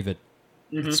 David.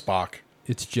 It's Spock.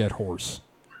 It's Jet Horse.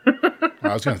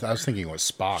 I was thinking it was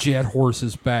Spock. Jet Horse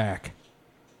is back.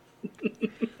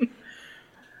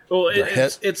 Well,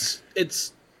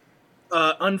 it's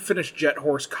unfinished Jet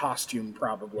Horse costume,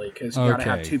 probably, because you gotta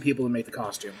have two people to make the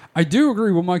costume. I do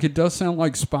agree with Mike. It does sound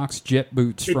like Spock's jet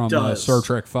boots from Star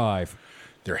Trek V.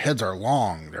 Their heads are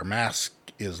long, their mask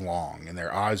is long, and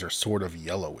their eyes are sort of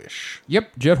yellowish.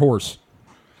 Yep, Jet Horse.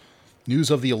 News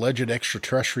of the alleged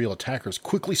extraterrestrial attackers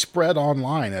quickly spread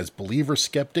online as believer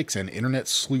skeptics and internet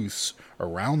sleuths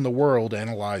around the world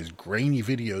analyzed grainy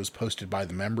videos posted by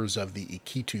the members of the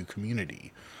Iquitu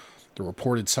community. The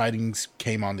reported sightings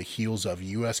came on the heels of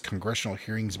U.S. congressional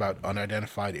hearings about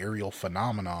unidentified aerial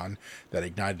phenomenon that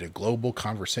ignited a global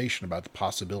conversation about the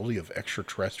possibility of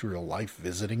extraterrestrial life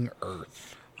visiting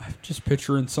Earth. I'm just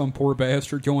picturing some poor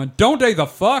bastard going, "Don't they the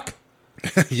fuck?"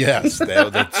 Yes,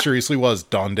 that seriously was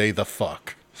Donde the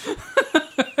fuck.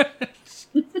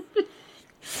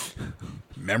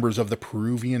 Members of the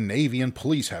Peruvian Navy and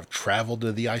police have traveled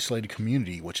to the isolated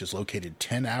community, which is located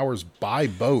 10 hours by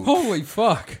boat. Holy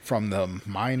fuck. From the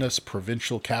Minas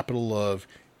provincial capital of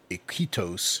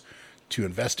Iquitos to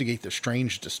investigate the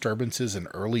strange disturbances in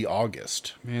early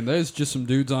August. Man, there's just some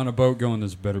dudes on a boat going,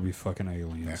 this better be fucking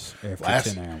aliens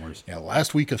after 10 hours. Yeah,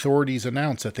 last week authorities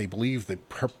announced that they believe the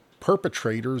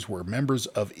perpetrators were members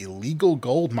of illegal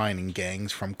gold mining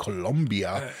gangs from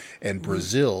Colombia and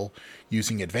Brazil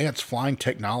using advanced flying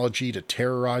technology to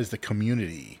terrorize the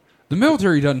community. The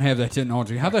military doesn't have that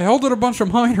technology. How the hell did a bunch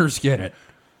of miners get it?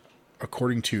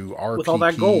 According to RPP, with all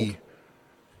that gold.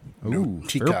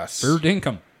 Ticas, fair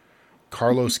dinkum.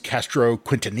 Carlos Castro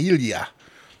Quintanilla,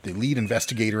 the lead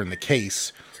investigator in the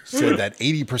case, said that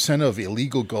 80% of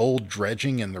illegal gold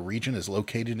dredging in the region is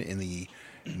located in the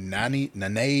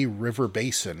Nanay River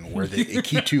Basin, where the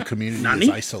Iquitu community is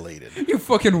isolated. You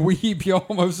fucking weeb, you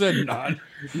almost said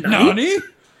Nani?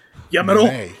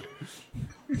 Yamaro.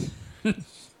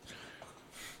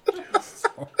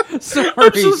 Sorry.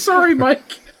 I'm so sorry,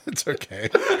 Mike. It's okay.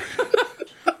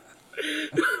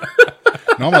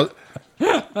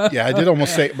 Yeah, I did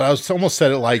almost say, but I almost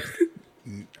said it like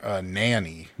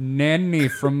Nanny. Nanny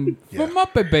from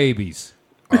Muppet Babies.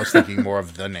 I was thinking more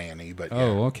of the nanny, but yeah.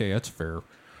 Oh, okay, that's fair.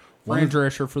 Fran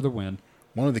Drescher for the win.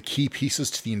 One of the key pieces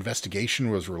to the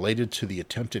investigation was related to the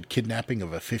attempted kidnapping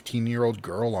of a 15-year-old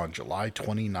girl on July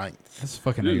 29th. That's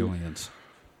fucking aliens.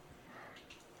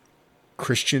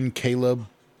 Christian Caleb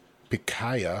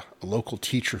Picaya, a local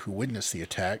teacher who witnessed the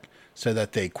attack, said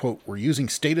that they, quote, were using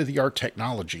state-of-the-art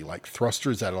technology like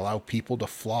thrusters that allow people to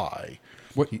fly.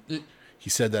 What? He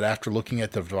said that after looking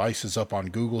at the devices up on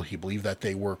Google, he believed that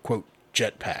they were, quote,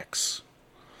 jetpacks.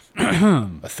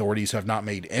 Authorities have not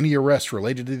made any arrests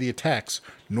related to the attacks,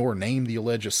 nor named the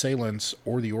alleged assailants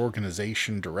or the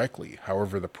organization directly.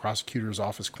 However, the prosecutor's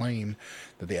office claimed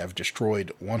that they have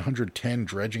destroyed 110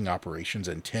 dredging operations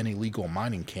and 10 illegal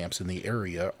mining camps in the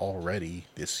area already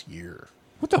this year.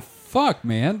 What the fuck,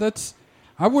 man?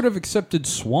 I would have accepted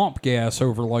swamp gas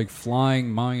over, like, flying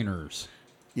miners.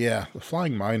 Yeah, the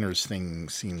flying miners thing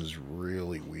seems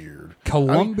really weird.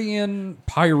 Colombian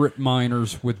pirate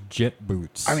miners with jet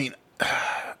boots. I mean,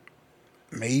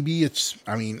 maybe it's,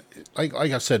 I mean, like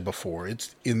I said before,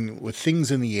 it's with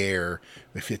things in the air.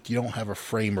 If you don't have a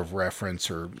frame of reference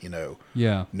or know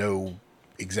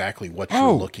exactly what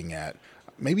you're looking at,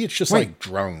 maybe it's just like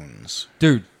drones.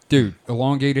 Dude,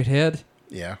 elongated head.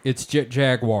 Yeah, it's Jet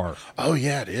Jaguar. Oh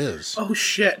yeah, it is. Oh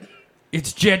shit.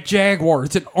 It's Jet Jaguar.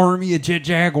 It's an army of Jet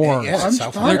Jaguars. Yeah,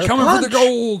 they're coming for the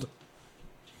gold.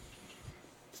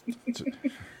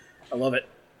 I love it.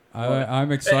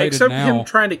 I'm excited Except now. him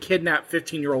trying to kidnap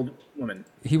 15-year-old women.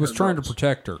 He was trying to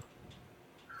protect her.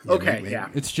 Okay, yeah.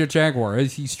 It's Jet Jaguar.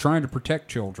 He's trying to protect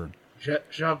children.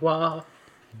 Jet Jaguar.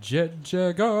 Jet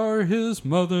Jaguar, his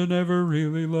mother never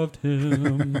really loved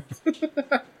him.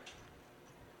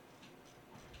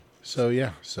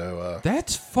 So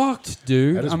that's fucked,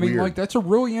 dude. That is weird. Like that's a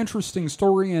really interesting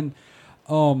story, and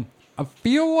I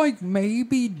feel like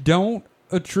maybe don't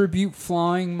attribute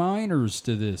flying miners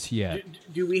to this yet.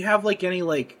 Do we have like any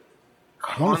like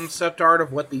concept art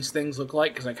of what these things look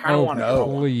like? Because I kind of want to know.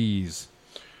 Please.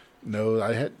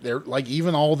 No, they're like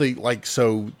even all the like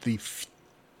so the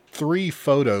 3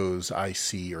 photos I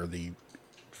see are the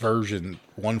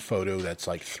one photo that's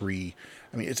like 3.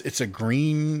 I mean, it's a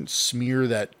green smear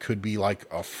that could be like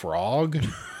a frog.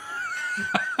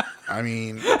 I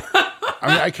mean,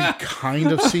 I can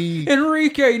kind of see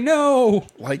Enrique. No,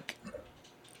 like,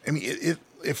 I mean,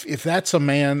 if that's a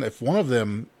man, if one of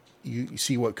them, you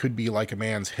see what could be like a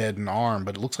man's head and arm,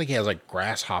 but it looks like he has like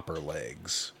grasshopper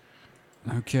legs.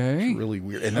 Okay, it's really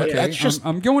weird. And that's just.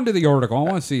 I'm going to the article. I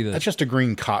want to see this. That's just a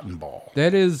green cotton ball.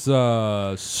 That is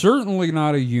certainly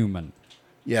not a human.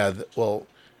 Yeah. The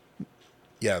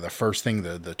first thing,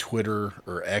 the Twitter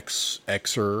or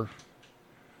Xer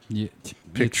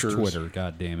pictures. It's Twitter,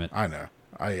 God damn it. I know.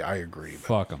 I agree.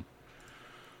 Fuck them.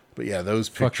 But yeah, those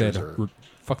pictures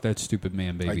fuck that stupid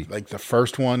man, baby. Like the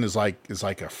first one is like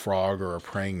a frog or a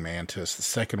praying mantis. The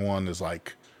second one is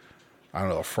like, I don't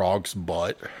know, a frog's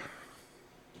butt.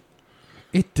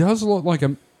 It does look like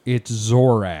it's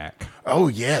Zorak. Oh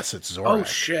yes, it's Zorak. Oh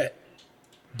shit.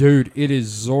 Dude, it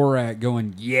is Zorak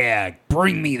going, yeah,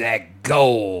 bring me that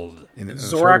gold.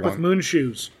 Zorak with moon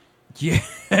shoes.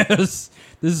 Yes.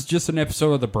 This is just an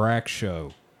episode of The Brack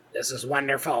Show. This is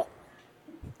wonderful.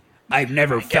 I've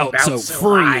never felt so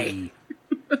free.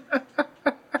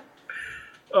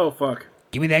 Oh, fuck.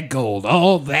 Give me that gold.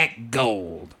 All that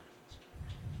gold.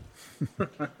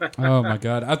 Oh, my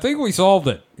God. I think we solved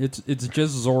it. It's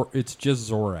just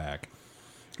Zorak.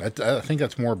 I think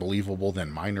that's more believable than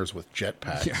miners with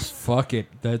jetpacks. Yeah, fuck it.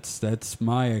 That's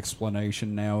my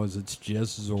explanation now. Is it's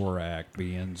just Zorak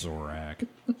being Zorak.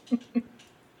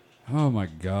 Oh my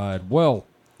God. Well,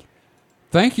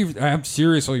 thank you. I'm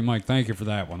seriously, Mike. Thank you for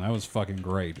that one. That was fucking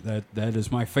great. That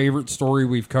is my favorite story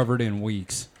we've covered in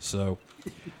weeks. So,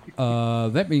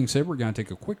 that being said, we're gonna take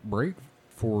a quick break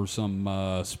for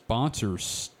some sponsor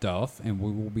stuff, and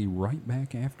we will be right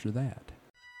back after that.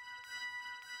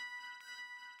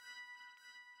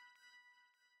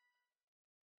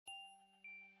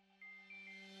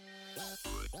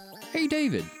 Hey,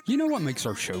 David, you know what makes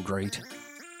our show great?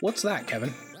 What's that,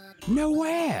 Kevin? No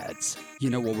ads. You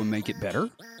know what would make it better?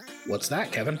 What's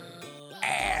that, Kevin?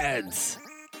 Ads.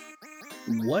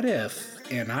 What if,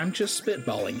 and I'm just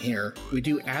spitballing here, we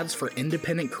do ads for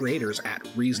independent creators at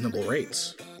reasonable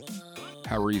rates?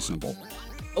 How reasonable?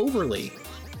 Overly.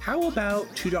 How about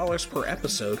 $2 per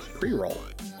episode pre-roll?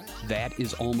 That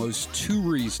is almost too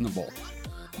reasonable.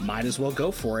 Might as well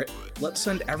go for it. Let's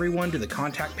send everyone to the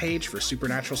contact page for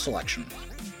Supernatural Selection.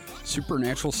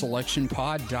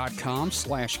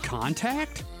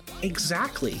 SupernaturalSelection.pod.com/contact?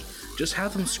 Exactly. Just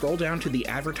have them scroll down to the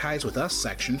Advertise With Us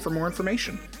section for more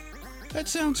information. That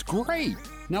sounds great.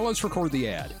 Now let's record the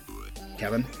ad.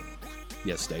 Kevin?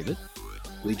 Yes, David?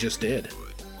 We just did.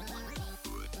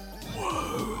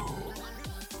 Whoa.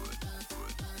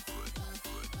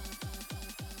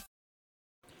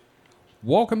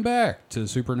 Welcome back to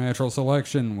Supernatural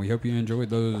Selection. We hope you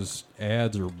enjoyed those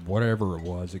ads or whatever it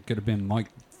was. It could have been Mike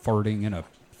farting in a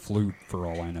flute for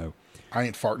all I know. I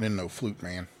ain't farting in no flute,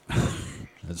 man.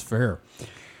 That's fair.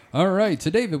 All right,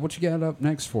 so David, what you got up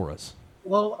next for us?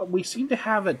 Well, we seem to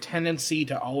have a tendency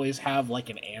to always have like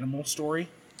an animal story.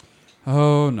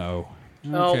 Oh, no.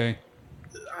 Okay.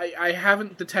 I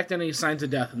haven't detected any signs of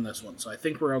death in this one, so I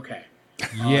think we're okay.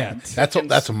 Yet.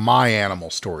 That's my animal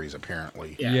stories,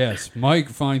 apparently. Yeah. Yes, Mike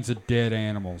finds a dead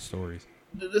animal stories.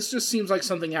 This just seems like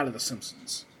something out of The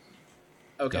Simpsons.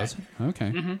 Okay. Does it?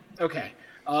 Okay. Mm-hmm. Okay.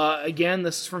 Again,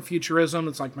 this is from Futurism.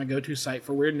 It's like my go-to site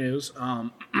for weird news.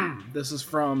 This is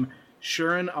from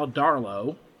Sharon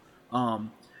Aldarlo.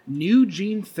 New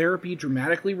gene therapy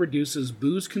dramatically reduces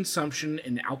booze consumption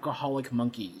in alcoholic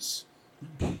monkeys.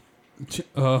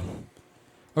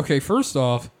 Okay, first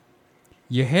off,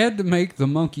 you had to make the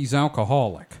monkeys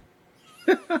alcoholic.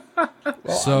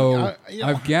 So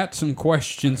I've got some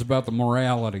questions about the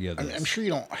morality of this. I'm sure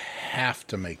you don't have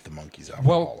to make the monkeys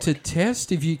alcoholic. Well, to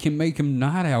test if you can make them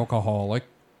not alcoholic,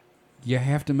 you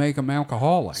have to make them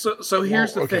alcoholic. So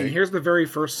here's the okay. thing. Here's the very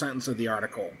first sentence of the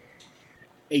article.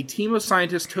 A team of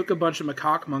scientists took a bunch of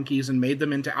macaque monkeys and made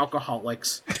them into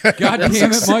alcoholics. God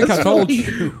damn it, Mike, I told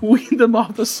you. Weaned them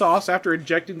off the sauce after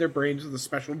injecting their brains with a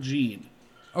special gene.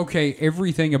 Okay,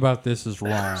 everything about this is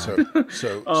wrong.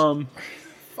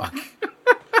 Fuck.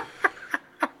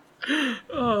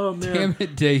 Oh man. Damn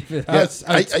it, David. Yes,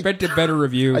 I expected better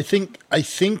review. I think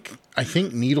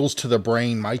needles to the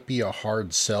brain might be a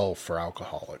hard sell for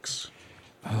alcoholics.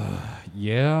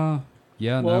 Yeah,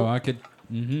 no, Well- I could...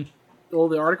 Well,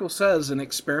 the article says an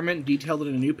experiment detailed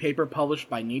in a new paper published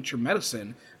by Nature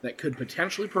Medicine that could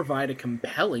potentially provide a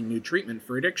compelling new treatment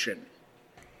for addiction.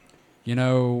 You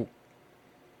know,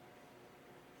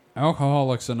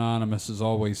 Alcoholics Anonymous has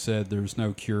always said there's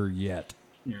no cure yet.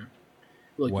 Yeah.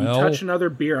 Look, Well- you touch another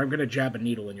beer, I'm going to jab a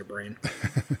needle in your brain.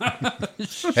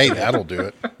 Hey, that'll do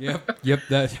it. Yep,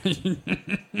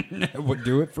 that would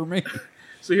do it for me.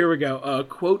 So here we go.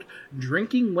 Quote,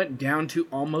 drinking went down to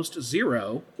almost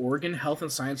zero, Oregon Health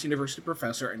and Science University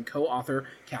professor and co-author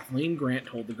Kathleen Grant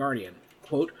told The Guardian.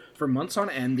 Quote, for months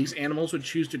on end, these animals would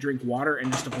choose to drink water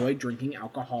and just avoid drinking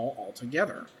alcohol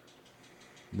altogether.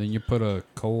 Then you put a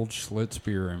cold Schlitz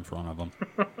beer in front of them.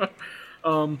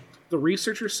 The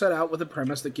researchers set out with a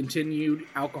premise that continued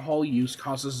alcohol use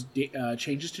causes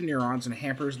changes to neurons and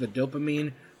hampers the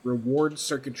dopamine reward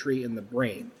circuitry in the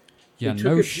brain. Yeah, took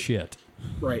no a- shit.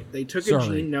 Right. They took a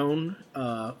Sorry. gene known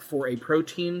for a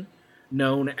protein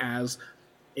known as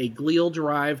a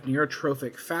glial-derived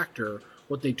neurotrophic factor,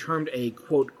 what they termed a,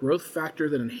 quote, growth factor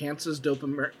that enhances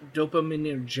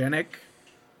dopaminergic,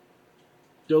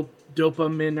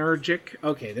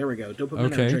 okay, there we go,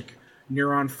 dopaminergic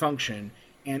neuron function,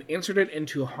 and inserted it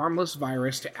into a harmless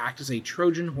virus to act as a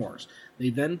Trojan horse.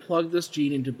 They then plugged this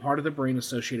gene into part of the brain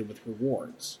associated with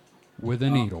rewards. With a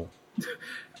needle.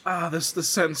 This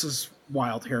sentence is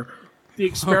wild here. The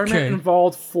experiment Okay.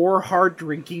 involved 4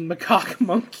 hard-drinking macaque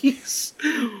monkeys,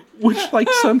 which, like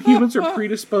some humans, are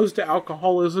predisposed to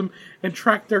alcoholism and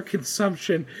track their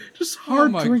consumption. Just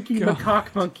hard-drinking God.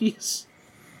 macaque monkeys.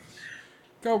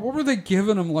 God, what were they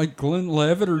giving them? Like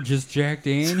Glenlivet or just Jack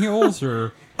Daniels?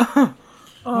 Or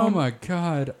oh my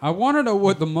God! I want to know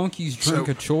what the monkeys' drink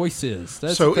of choice is.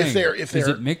 That's so the if thing. they're- Is if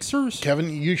they're- it mixers? Kevin,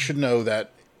 you should know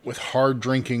that with hard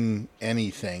drinking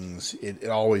anythings, it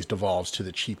always devolves to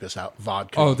the cheapest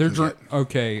vodka. Oh, you they're can get,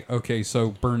 okay.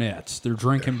 So Burnett's. They're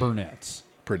drinking Burnett's.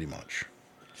 pretty much.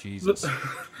 Jesus.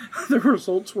 The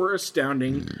results were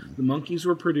astounding. The monkeys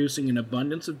were producing an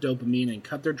abundance of dopamine and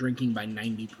cut their drinking by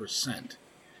 90%.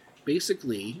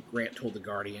 Basically, Grant told The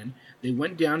Guardian, they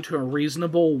went down to a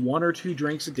reasonable 1 or 2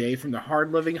 drinks a day from the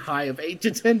hard-living high of 8 to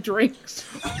 10 drinks.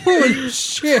 Holy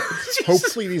shit!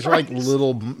 Hopefully, these are like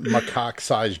little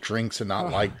macaque-sized drinks and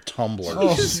not like tumblers.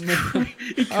 Oh, man.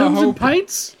 It comes in hope-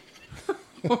 pints?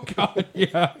 Oh God,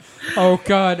 yeah. Oh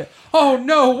God. Oh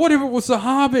no! What if it was the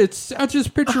Hobbits? I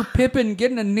just picture Pippin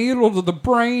getting a needle to the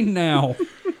brain now.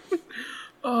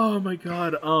 Oh my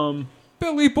god.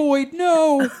 Billy Boyd,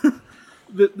 no.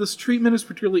 This treatment is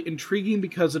particularly intriguing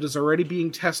because it is already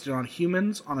being tested on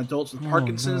humans, on adults with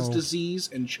Parkinson's no. disease,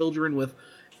 and children with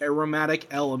aromatic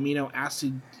L-amino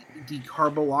acid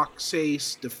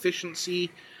decarboxylase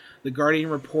deficiency. The Guardian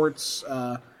reports,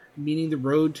 meaning the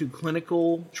road to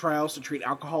clinical trials to treat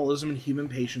alcoholism in human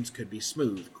patients could be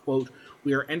smooth. Quote,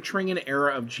 we are entering an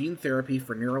era of gene therapy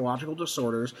for neurological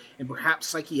disorders and perhaps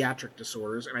psychiatric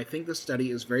disorders, and I think this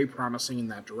study is very promising in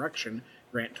that direction,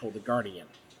 Grant told The Guardian.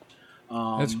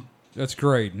 That's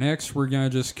great. Next, we're gonna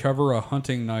just cover a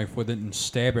hunting knife with it and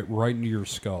stab it right into your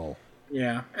skull.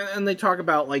 Yeah, and they talk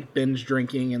about like binge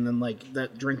drinking, and then like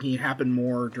that drinking happened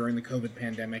more during the COVID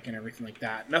pandemic and everything like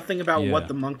that. Nothing about Yeah. what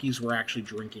the monkeys were actually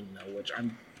drinking though, which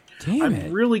I'm Damn it!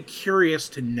 really curious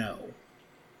to know.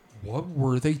 What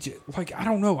were they like? I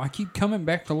don't know. I keep coming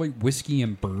back to like whiskey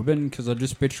and bourbon because I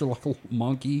just picture like a little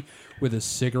monkey with a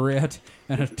cigarette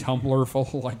and a tumbler full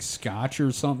of like scotch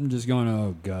or something, just going,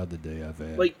 "Oh God, the day I've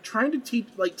had." Like trying to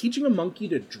teaching a monkey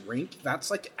to drink. That's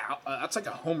like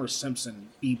a Homer Simpson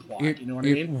B plot. You know what I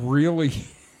it mean? really.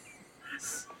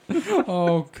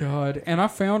 Oh God! And I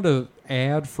found a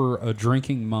ad for a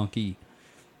drinking monkey,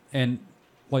 and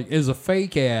like is a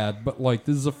fake ad, but like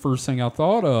this is the first thing I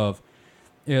thought of.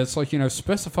 Yeah, it's like,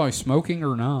 specify smoking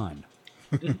or non.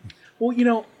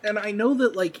 Well, and I know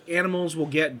that like animals will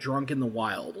get drunk in the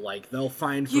wild, like they'll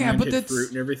find Yeah, but fermented fruit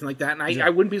and everything like that. And I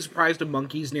wouldn't be surprised if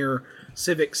monkeys near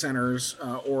civic centers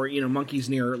or monkeys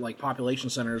near like population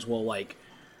centers will like,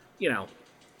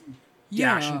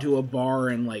 dash into a bar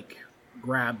and like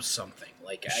grab something.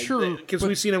 Like, Sure, because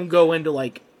we've seen them go into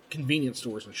like convenience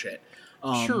stores and shit.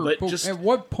 Sure, but but just at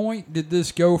what point did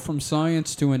this go from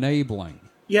science to enabling?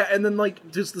 yeah, and then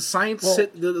like, does the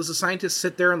scientist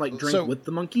sit there and like drink with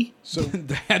the monkey? So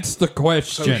That's the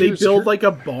question. So They Here's- build like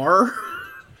a bar.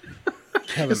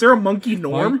 Kevin, Is there a monkey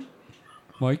norm?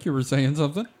 Mike, you were saying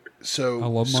something? so I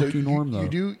love Monkey you, Norm, though.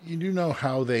 You do know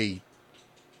how they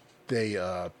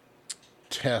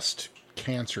test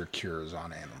cancer cures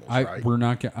on animals, right? We're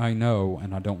not. I know,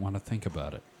 and I don't want to think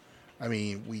about it. I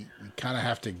mean, we kind of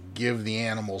have to give the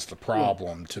animals the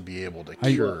problem to be able to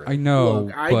I cure I it. know,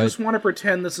 Look, I but just want to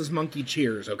pretend this is Monkey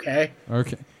Cheers, okay?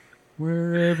 okay.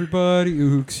 Where everybody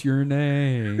ooks your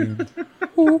name.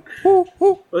 Ooh, ooh,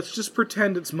 ooh. Let's just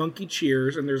pretend it's Monkey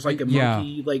Cheers and there's like a Yeah.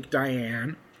 monkey like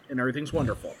Diane and everything's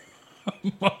wonderful.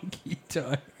 Monkey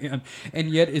Diane, and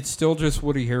yet it's still just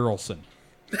Woody Harrelson.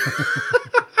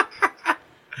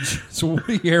 It's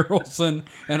Woody Harrelson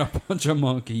and a bunch of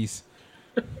monkeys.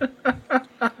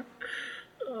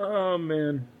 Oh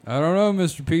man. I don't know,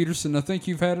 Mr. Peterson. I think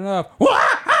you've had enough.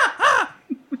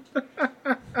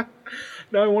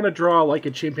 Now I want to draw like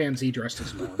a chimpanzee dressed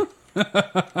as one.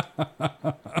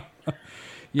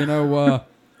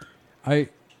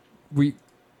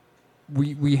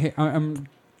 I'm.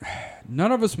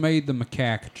 None of us made the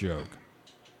macaque joke.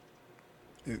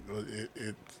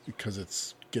 It because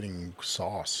it's getting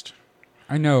sauced.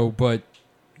 I know, but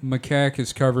macaque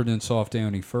is covered in soft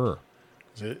downy fur.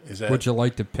 Is that Would you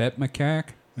like to pet macaque?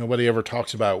 nobody ever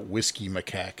talks about whiskey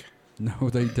macaque? No,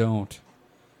 they don't.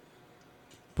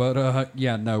 But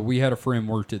yeah, no, we had a friend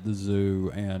worked at the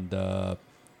zoo, and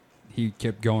he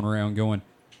kept going around going,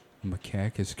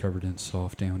 "Macaque is covered in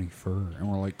soft downy fur,"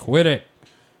 and we're like, "Quit it!"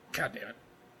 God damn it.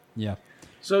 Yeah,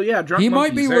 So yeah, drunk he monkeys,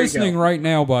 might be there you listening go. right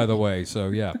now, by the way. So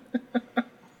yeah,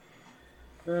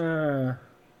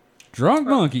 drunk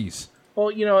monkeys. Well,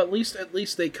 at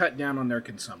least they cut down on their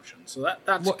consumption, so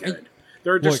that's Look, good.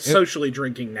 They're just look, socially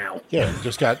drinking now. Yeah,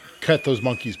 just cut those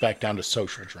monkeys back down to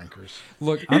social drinkers.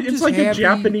 Look, I'm It's just like a happy,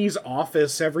 Japanese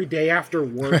office every day after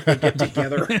work. They get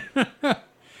together.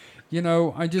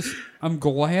 I'm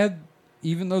glad,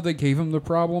 even though they gave him the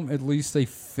problem, at least they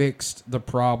fixed the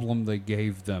problem they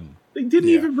gave them. They didn't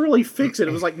Yeah. even really fix it.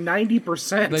 It was like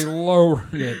 90%. They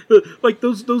lowered it. Like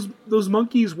those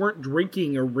monkeys weren't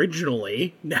drinking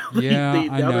originally. Now Yeah, I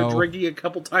now they're know. drinking a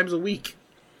couple times a week.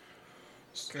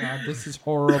 God, this is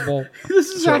horrible. This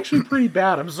is actually pretty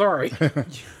bad. I'm sorry.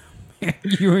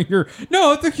 You and your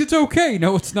no, I think it's okay.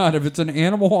 No, it's not. If it's an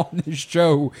animal on this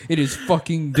show, it is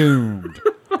fucking doomed.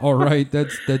 All right,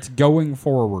 that's going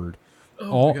forward.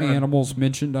 All God. animals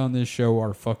mentioned on this show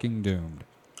are fucking doomed.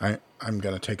 I'm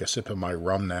gonna take a sip of my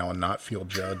rum now and not feel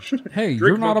judged. Hey,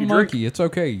 you're not a monkey, monkey. drink. It's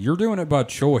okay. You're doing it by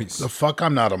choice. The fuck,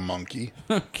 I'm not a monkey.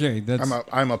 Okay, that's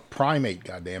I'm a primate.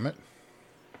 Goddammit.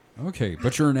 okay.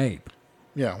 But you're an ape.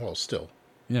 Yeah, well, still,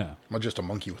 Yeah, I'm just a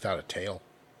monkey without a tail.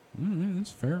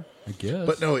 that's fair, I guess.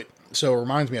 But no, it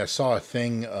reminds me. I saw a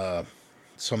thing,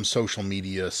 some social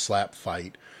media slap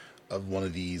fight of one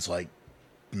of these like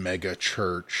mega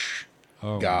church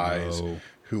Oh, guys no.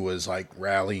 who was like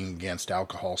rallying against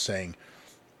alcohol, saying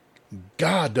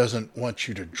God doesn't want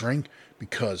you to drink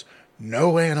because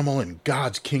no animal in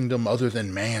God's kingdom other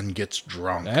than man gets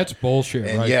drunk. That's bullshit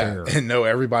And right there. and no,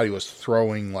 everybody was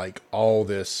throwing like all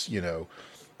this,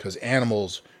 because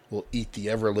animals will eat the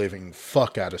ever living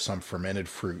fuck out of some fermented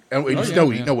fruit. And man.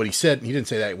 what he said. He didn't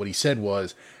say that. What he said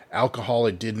was alcohol.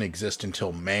 It didn't exist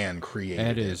until man created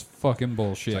That it. is fucking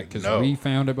bullshit like, because no. we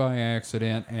found it by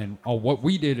accident, and what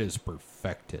we did is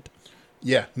perfect it.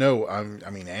 Yeah, no. I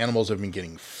mean, animals have been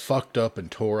getting fucked up and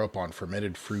tore up on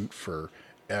fermented fruit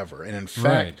forever. And in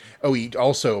fact, he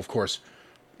also, of course,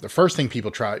 the first thing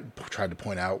people tried to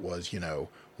point out was, well,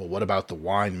 what about the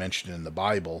wine mentioned in the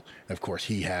Bible? And of course,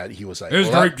 he was like, It's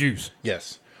well, grape juice.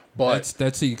 Yes, but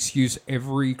That's the excuse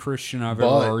every Christian I've ever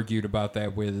argued about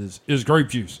that with is grape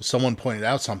juice. someone pointed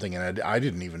out something, and I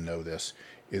didn't even know this,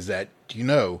 is that, do you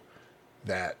know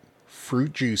that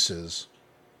fruit juices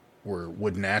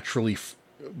would naturally,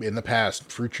 in the past,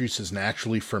 fruit juices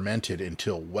naturally fermented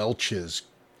until Welch's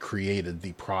created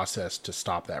the process to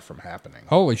stop that from happening.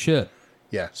 Holy shit.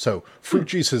 Yeah, so fruit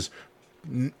juices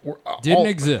Didn't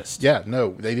exist. Yeah,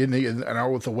 no, they didn't.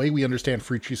 And with the way we understand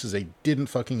fruit juices, they didn't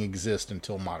fucking exist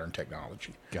until modern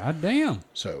technology. God damn.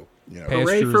 So,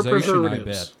 Hooray for Pasteurization, I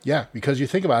preservatives. bet. yeah, because you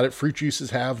think about it, fruit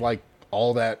juices have like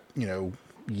all that,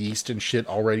 yeast and shit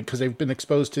already because they've been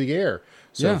exposed to the air.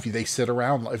 So Yeah. if they sit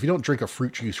around, if you don't drink a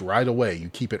fruit juice right away, you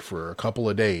keep it for a couple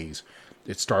of days,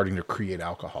 it's starting to create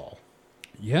alcohol.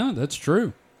 Yeah, that's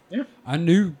true. Yeah. I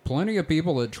knew plenty of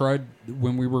people that tried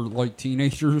when we were like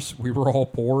teenagers. We were all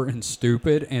poor and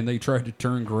stupid, and they tried to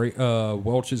turn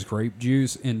Welch's grape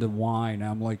juice into wine.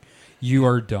 I'm like, you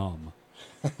are dumb.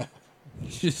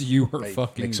 Just you are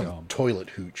fucking Make some dumb. toilet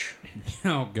hooch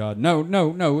Oh God, no!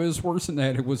 It was worse than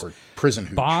that. It was or prison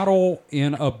hooch. bottle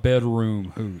in a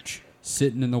bedroom hooch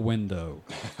sitting in the window.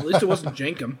 At least it wasn't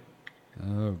Jenkum.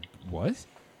 What?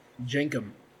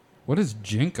 Jenkum. What is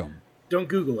jinkum? Don't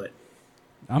Google it.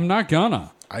 I'm not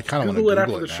gonna. I kind of want to Google it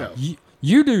Google after it the now. show.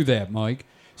 You do that, Mike.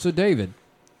 So, David,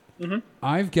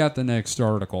 I've got the next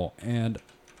article, and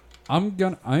I'm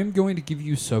going to give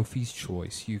you Sophie's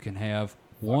choice. You can have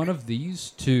one of these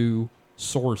two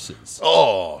sources.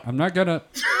 Oh, I'm not gonna.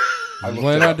 I'm looked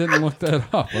glad it I up. didn't look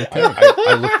that up. Okay.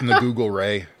 I looked in the Google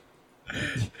Ray.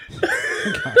 God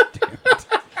damn it.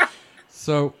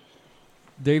 So,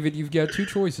 David, you've got two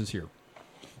choices here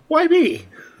Why me?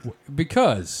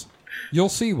 because you'll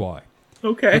see why. The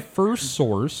Okay. first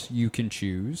source you can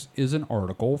choose is an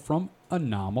article from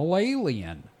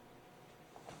Anomalalian.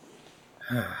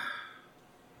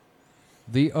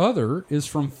 The other is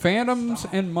from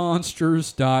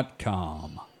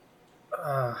phantomsandmonsters.com.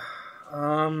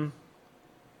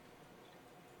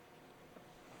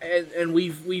 And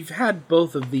we've had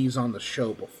both of these on the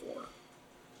show before.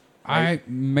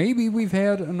 Maybe we've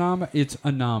had it's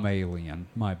Anomalalian,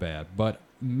 my bad. But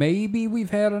maybe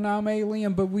we've had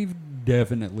Anomalalian, but we've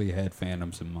definitely had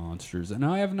Phantoms and Monsters, and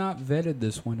I have not vetted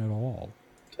this one at all.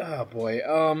 Oh boy.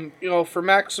 For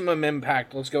maximum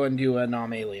impact, let's go and do a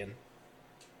Anomalalian.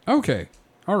 Okay.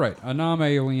 All right.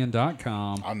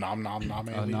 Anomalalian.com. Nom nom nom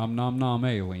alien. Nom nom nom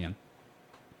alien.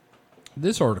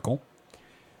 This article.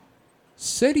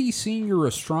 SETI senior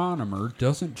astronomer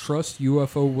doesn't trust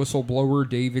UFO whistleblower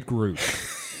David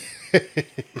Grush.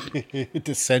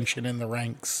 Dissension in the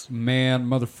ranks. Man,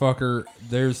 motherfucker,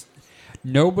 there's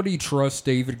nobody trusts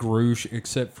David Grush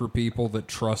except for people that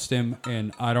trust him,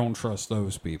 and I don't trust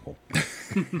those people.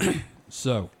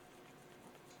 So,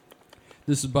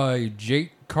 this is by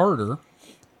Jake Carter.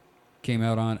 Came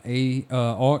out on I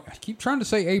keep trying to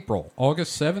say April,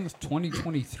 August 7th,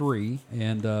 2023,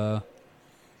 and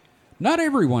not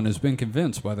everyone has been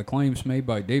convinced by the claims made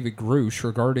by David Grush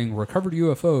regarding recovered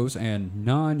UFOs and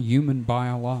non-human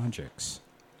biologics,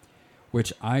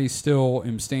 which I still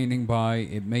am standing by.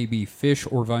 It may be fish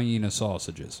or Vienna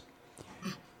sausages.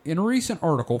 In a recent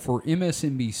article for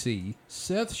MSNBC,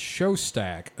 Seth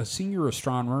Shostak, a senior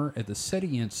astronomer at the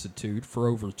SETI Institute for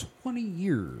over 20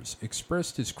 years,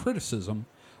 expressed his criticism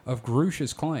of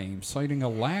Grush's claims, citing a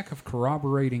lack of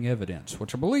corroborating evidence,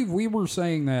 which I believe we were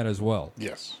saying that as well.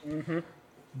 Yes.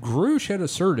 Grush had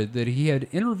asserted that he had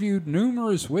interviewed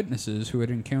numerous witnesses who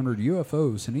had encountered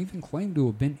UFOs and even claimed to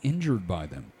have been injured by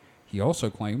them. He also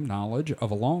claimed knowledge of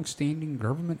a long-standing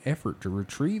government effort to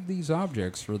retrieve these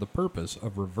objects for the purpose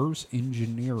of reverse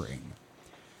engineering.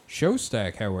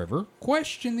 Shostak, however,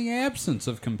 questioned the absence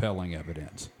of compelling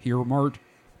evidence. He remarked,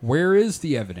 "Where is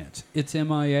the evidence? It's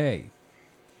MIA."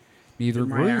 Neither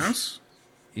My Grush... ass?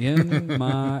 In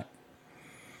my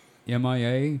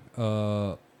MIA,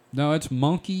 no, it's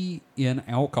monkey in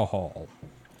alcohol.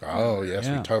 Oh, yes.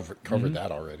 Yeah. We covered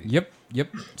that already. Yep,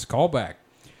 it's a callback.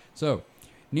 So,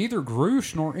 neither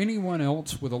Grush nor anyone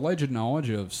else with alleged knowledge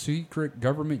of secret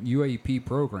government UAP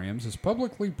programs has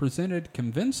publicly presented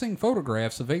convincing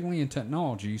photographs of alien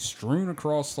technology strewn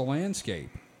across the landscape,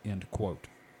 end quote.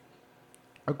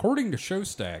 According to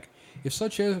Shostak, if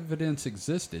such evidence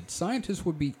existed, scientists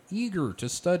would be eager to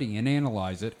study and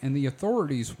analyze it, and the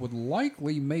authorities would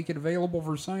likely make it available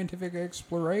for scientific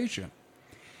exploration.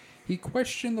 He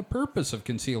questioned the purpose of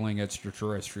concealing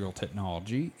extraterrestrial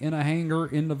technology in a hangar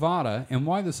in Nevada and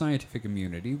why the scientific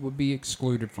community would be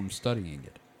excluded from studying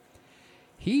it.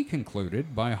 He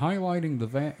concluded by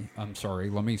highlighting I'm sorry,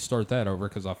 let me start that over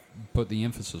because I put the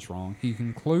emphasis wrong. He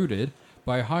concluded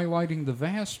by highlighting the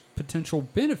vast potential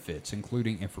benefits,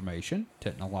 including information,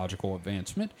 technological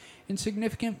advancement, and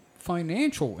significant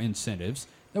financial incentives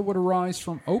that would arise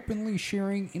from openly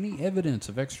sharing any evidence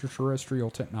of extraterrestrial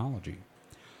technology.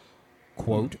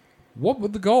 Quote, what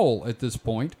would the goal at this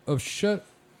point of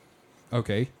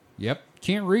Okay, yep,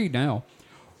 can't read now.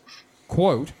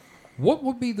 Quote, what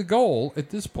would be the goal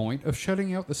at this point of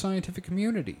shutting out the scientific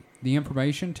community? The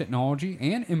information, technology,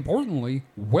 and, importantly,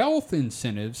 wealth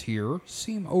incentives here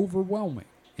seem overwhelming,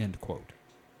 end quote.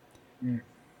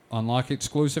 Unlock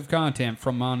exclusive content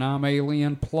from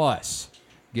Anomalalian Plus.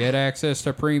 Get access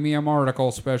to premium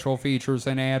articles, special features,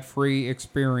 and ad-free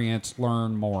experience.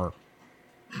 Learn more.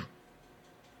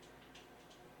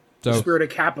 The So, spirit of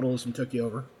capitalism took you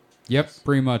over. yep,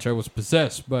 pretty much. I was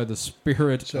possessed by the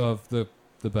spirit of the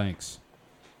banks.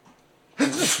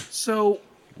 So,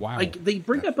 Wow. like, they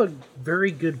bring up a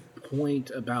very good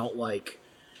point about, like,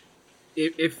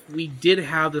 if we did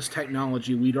have this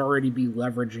technology, we'd already be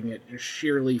leveraging it just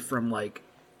sheerly from, like,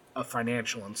 a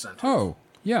financial incentive. Oh,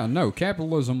 yeah, no,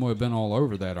 capitalism would have been all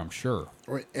over that, I'm sure.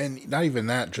 Right, and not even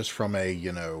that, just from a,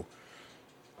 you know,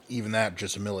 even that,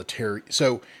 just a military.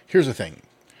 So here's the thing.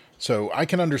 So I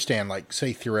can understand, like,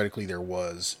 say theoretically there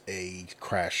was a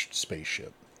crashed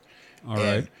spaceship. All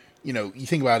right. You know, you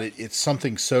think about it, it's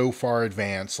something so far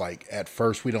advanced, like, at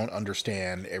first we don't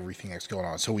understand everything that's going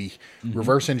on. So we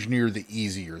reverse engineer the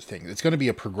easier things. It's going to be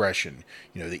a progression.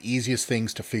 You know, the easiest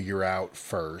things to figure out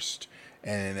first.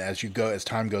 And as you go, as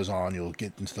time goes on, you'll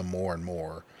get into the more and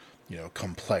more, you know,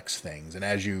 complex things. And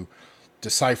as you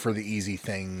decipher the easy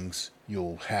things,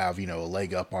 you'll have, you know, a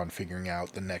leg up on figuring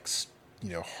out the next,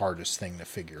 you know, hardest thing to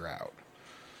figure out.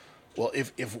 Well,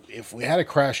 if we had a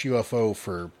crashed UFO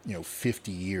for, you know, 50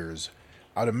 years,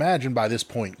 I'd imagine by this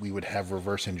point we would have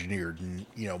reverse engineered,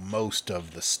 you know, most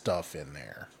of the stuff in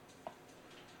there.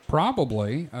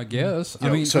 Probably, I guess. I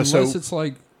know, mean, so- unless so- it's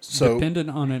like so- dependent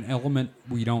on an element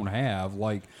we don't have,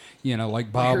 like, you know,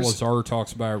 like Bob Here's- Lazar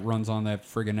talks about, it runs on that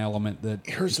friggin' element that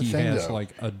Here's the he thing, has though.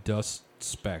 like a dust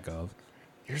speck of.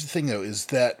 Here's the thing, though, is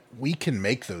that we can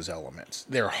make those elements.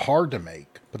 They're hard to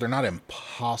make, but they're not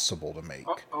impossible to make.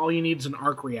 All you need is an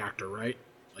arc reactor, right?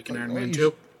 Like an Iron Man you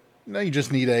 2? No, you just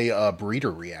need a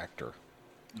breeder reactor.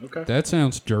 Okay. That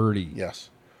sounds dirty. Yes,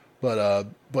 but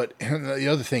the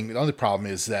other thing, the other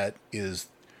problem is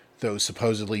those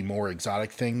supposedly more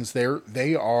exotic things.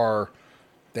 They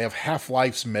have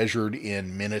half-lives measured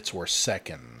in minutes or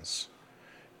seconds,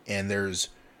 and there's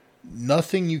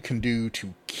nothing you can do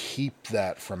to keep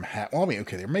that from well, I mean,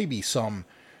 okay, there may be some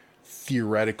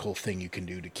theoretical thing you can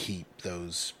do to keep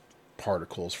those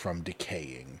particles from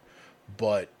decaying,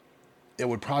 but it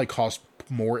would probably cost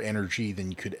more energy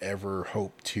than you could ever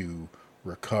hope to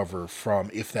recover from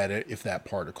if that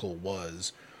particle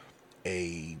was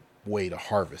a way to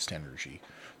harvest energy.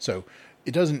 So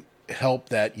it doesn't help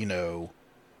that, you know,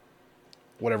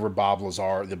 whatever the Bob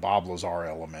Lazar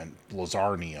element,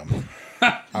 Lazarnium.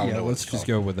 I don't Yeah, know what let's it's just called.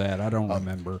 go with that. I don't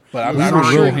remember. But we I'm were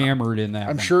sure- real hammered in that.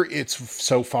 I'm one. sure it's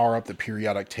so far up the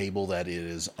periodic table that it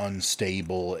is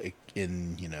unstable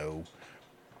in, you know,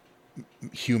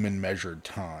 human measured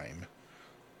time.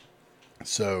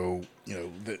 So, you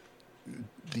know,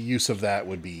 the use of that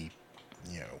would be,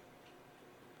 you know,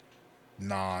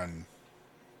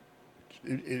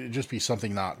 it'd just be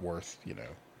something not worth, you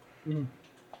know,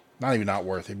 not even not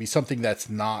worth. It'd be something that's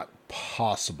not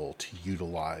possible to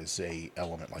utilize a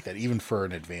element like that, even for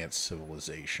an advanced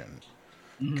civilization,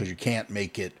 because you can't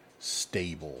make it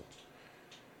stable.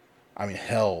 I mean,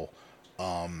 hell,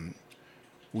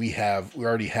 we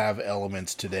already have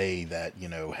elements today that, you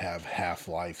know, have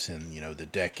half-lives in, you know, the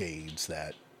decades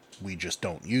that we just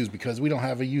don't use because we don't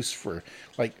have a use for,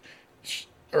 like,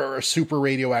 or a super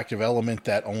radioactive element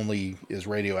that only is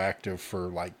radioactive for,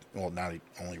 like, well, not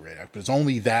only radioactive, but it's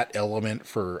only that element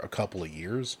for a couple of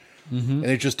years. And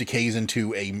it just decays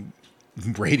into a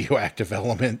radioactive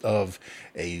element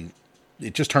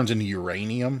it just turns into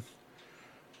uranium.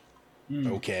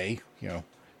 Okay, you know,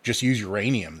 just use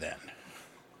uranium then.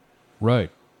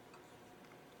 Right.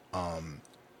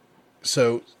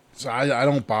 So I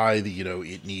don't buy the, you know,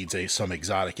 it needs some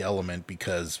exotic element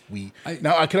because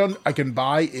I can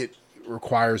buy it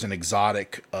requires an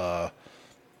exotic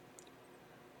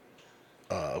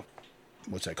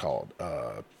what's that called,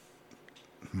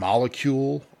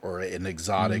 molecule or an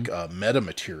exotic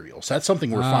metamaterial. So that's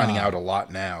something we're finding out a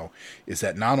lot now, is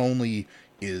that not only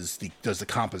does the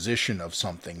composition of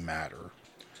something matter,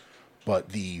 but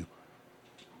the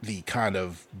kind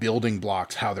of building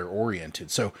blocks, how they're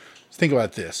oriented. So think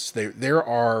about this. There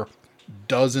are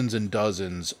dozens and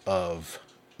dozens of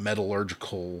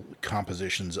metallurgical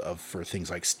compositions for things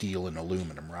like steel and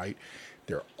aluminum, right?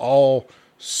 They're all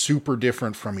super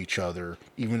different from each other,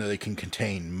 even though they can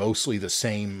contain mostly the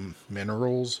same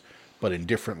minerals, but in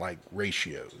different, like,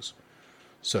 ratios.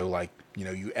 So, like, you know,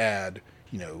 you add,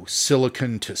 you know,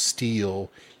 silicon to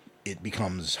steel, it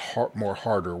becomes more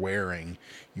harder wearing.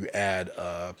 You add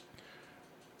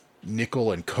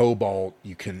nickel and cobalt,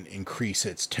 you can increase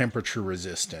its temperature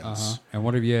resistance. And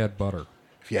what if you add butter?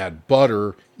 If you add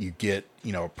butter, you get,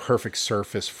 you know, a perfect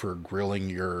surface for grilling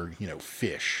your, you know,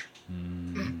 fish.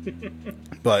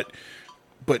 But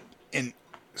and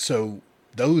so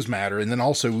those matter. And then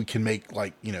also we can make,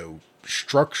 like, you know,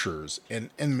 structures, and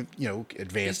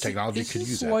advanced technology could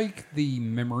use that. Like the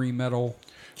memory metal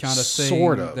kind of thing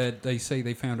Sort of. that they say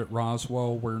they found at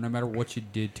Roswell, where no matter what you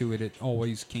did to it, it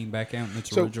always came back out in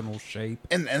its original shape.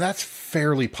 And that's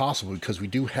fairly possible because we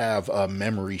do have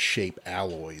memory shape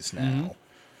alloys now.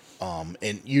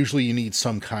 And usually you need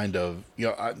some kind of,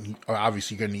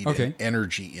 obviously you're going to need an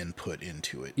energy input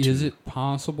into it. Is it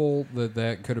possible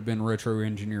that could have been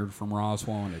retro-engineered from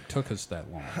Roswell and it took us that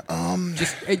long?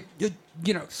 Just,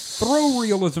 throw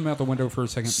realism out the window for a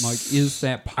second, Mike. Is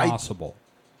that possible?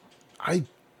 I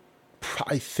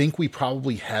think we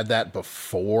probably had that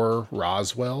before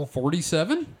Roswell.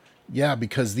 47? Yeah,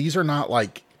 because these are not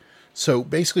like... So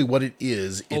basically what it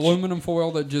is... Aluminum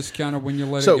foil that just kind of, when you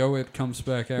let it go, it comes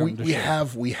back out. We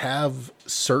have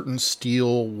certain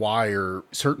steel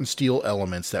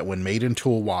elements that when made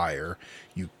into a wire,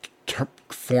 you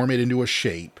form it into a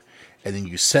shape, and then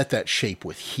you set that shape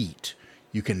with heat.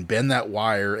 You can bend that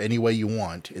wire any way you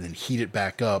want, and then heat it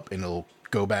back up, and it'll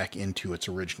go back into its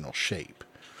original shape.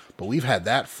 But we've had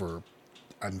that for,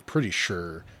 I'm pretty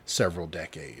sure, several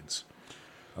decades.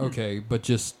 Okay, but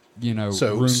just...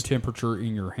 room temperature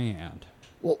in your hand.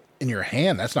 Well, in your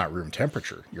hand, that's not room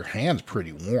temperature. Your hand's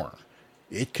pretty warm.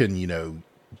 It can,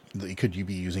 could you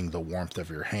be using the warmth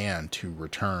of your hand to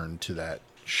return to that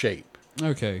shape?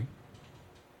 Okay.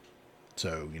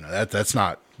 So, that's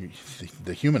not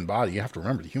the human body. You have to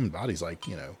remember the human body's like,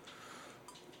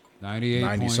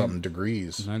 90 something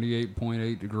degrees.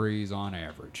 98.8 degrees on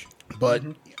average. But,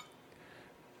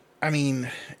 I mean,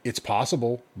 it's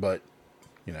possible, but,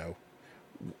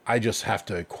 I just have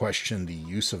to question the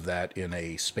use of that in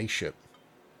a spaceship.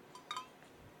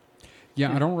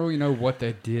 Yeah, I don't really know what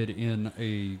that did in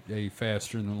a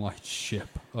faster than light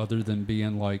ship, other than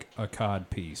being like a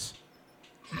cod piece.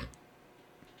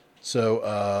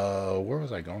 So, where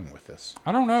was I going with this?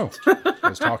 I don't know. I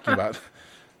was talking about.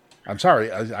 I'm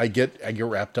sorry. I get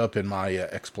wrapped up in my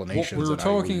explanations. Well,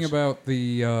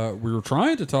 we were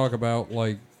trying to talk about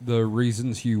like the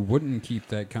reasons you wouldn't keep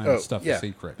that kind of stuff a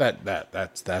secret.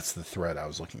 That's the thread I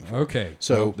was looking for. Okay,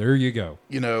 so there you go.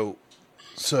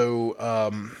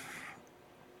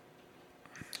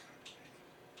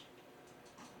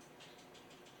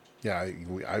 Yeah,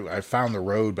 I found the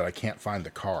road, but I can't find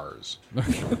the cars.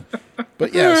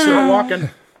 But yeah, so walking.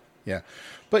 Yeah,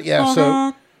 but yeah,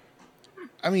 so.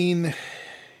 I mean,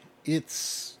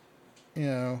 it's,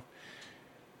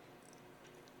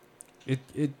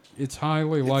 It's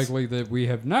highly likely that we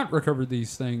have not recovered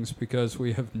these things because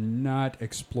we have not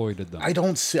exploited them. I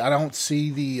don't see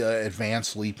the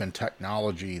advanced leap in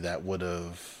technology that would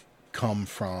have come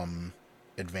from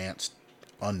advanced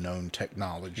unknown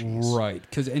technologies. Right.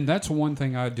 And that's one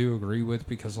thing I do agree with,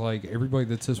 because like everybody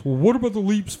that says, well, what about the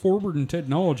leaps forward in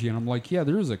technology? And I'm like, yeah,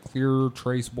 there is a clear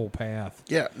traceable path.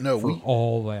 Yeah, no, for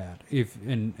all that.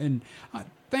 And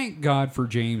thank God for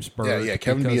James Burke. Yeah,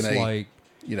 Kevin because, being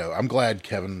I'm glad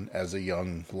Kevin, as a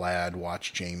young lad,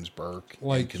 watched James Burke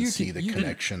and can see the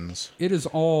connections. It is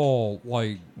all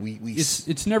like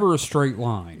it's never a straight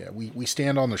line. Yeah, we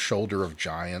stand on the shoulder of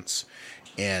giants,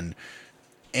 and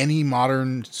any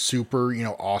modern super,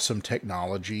 awesome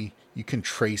technology, you can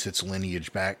trace its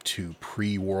lineage back to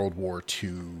pre-World War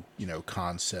II,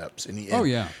 concepts. And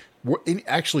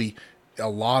actually, a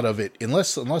lot of it,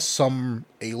 unless some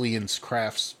aliens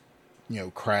crafts,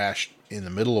 crashed in the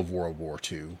middle of World War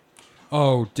II.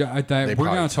 Oh, we're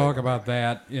going to talk about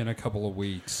that in a couple of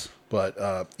weeks.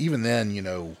 But even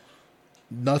then,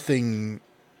 nothing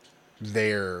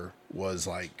there was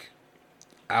like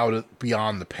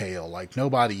beyond the pale. Like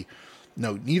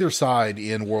neither side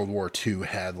in World War II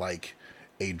had like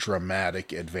a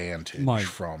dramatic advantage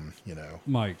from,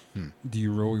 Mike, do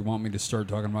you really want me to start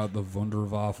talking about the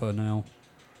Wunderwaffe now?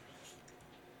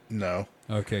 No.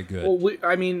 Okay, good. Well,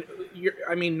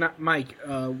 not Mike.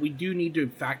 We do need to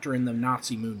factor in the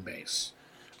Nazi moon base.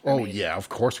 Yeah, of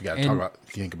course we got to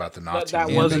think about the Nazi.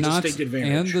 That was a distinct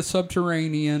advantage. And the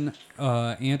subterranean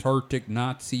Antarctic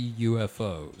Nazi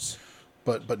UFOs.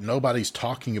 But nobody's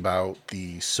talking about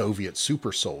the Soviet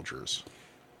super soldiers.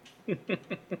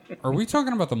 Are we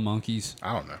talking about the monkeys?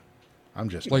 I don't know. I'm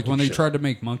just like when they tried to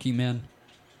make monkey men.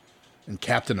 And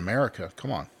Captain America.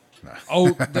 Come on.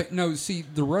 No. No. See,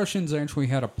 the Russians actually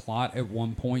had a plot at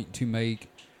one point to make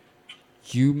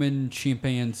human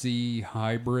chimpanzee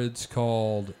hybrids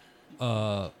called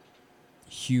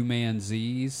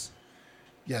humanzees.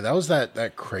 Yeah, that was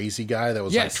that crazy guy that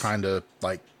was like trying to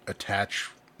like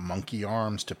attach monkey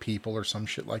arms to people or some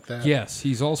shit like that. Yes,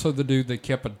 he's also the dude that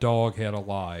kept a dog head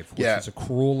alive, which is the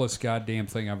cruelest goddamn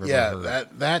thing I've ever heard.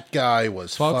 That guy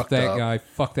was fucked that up. guy.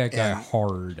 Fuck that guy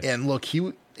hard. And look,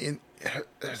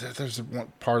 there's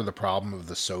one part of the problem of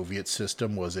the Soviet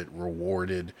system was it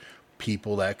rewarded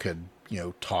people that could,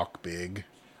 talk big.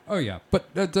 Oh yeah, but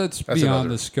that's beyond another-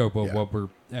 the scope of yeah. what we're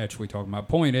actually talking about.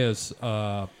 Point is,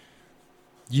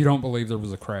 you don't believe there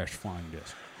was a crashed flying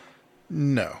disc.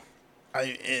 No.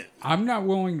 I'm not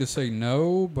willing to say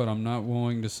no, but I'm not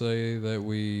willing to say that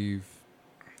we've.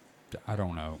 I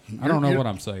don't know. I don't know what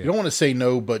I'm saying. You don't want to say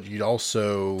no, but you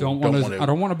also don't want to. I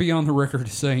don't want to be on the record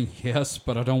saying yes,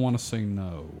 but I don't want to say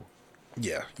no.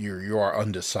 Yeah, you are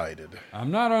undecided.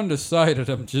 I'm not undecided.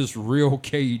 I'm just real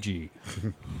cagey.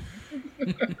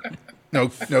 No,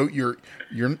 you're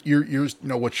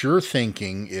no. What you're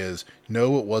thinking is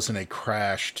no. It wasn't a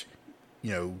crashed,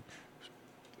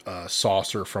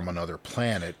 saucer from another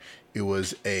planet. It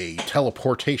was a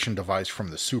teleportation device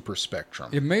from the super spectrum,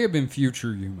 It may have been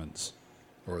future humans.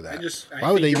 or that.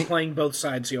 I think you're playing both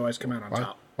sides, so you always come out on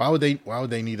top. Why would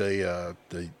they need a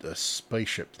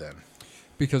spaceship then?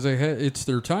 Because it's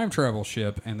their time travel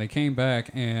ship, and they came back,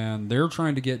 and they're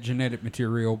trying to get genetic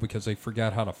material because they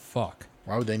forgot how to fuck.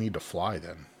 Why would they need to fly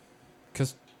then?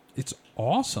 Because it's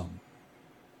awesome.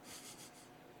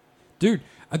 Dude,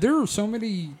 there are so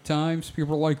many times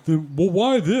people are like, well,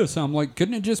 why this? I'm like,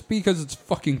 couldn't it just be because it's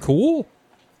fucking cool?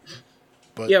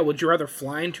 But Yeah, would you rather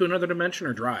fly into another dimension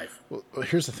or drive? well,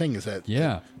 here's the thing: is that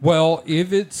Yeah. Well,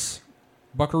 if it's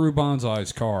Buckaroo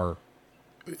Banzai's car,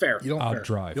 Fair. you don't I'll fair.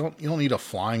 drive. you don't need a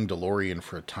flying DeLorean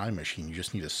for a time machine. You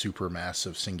just need a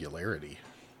supermassive singularity.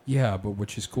 Yeah, but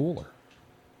which is cooler?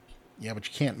 Yeah, but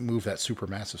you can't move that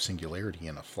supermassive singularity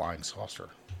in a flying saucer.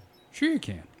 Sure you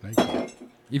can. No, you can't.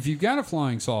 If you've got a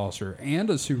flying saucer and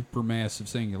a supermassive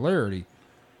singularity,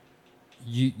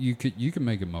 you can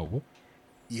make it mobile.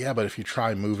 Yeah, but if you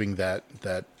try moving that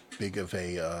big of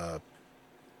a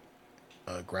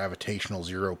gravitational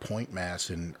 0 point mass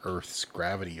in Earth's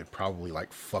gravity, you'd probably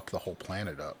fuck the whole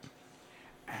planet up.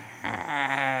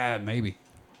 Maybe.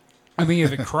 I mean,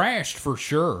 if it crashed, for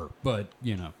sure. But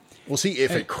Well, see,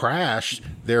 if it crashed,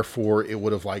 therefore it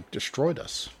would have destroyed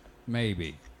us.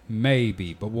 maybe.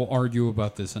 But we'll argue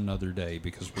about this another day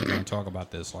because we're going to talk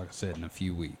about this, like I said, in a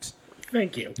few weeks.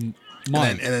 Thank you.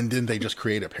 Mike. And then didn't they just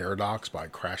create a paradox by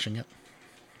crashing it?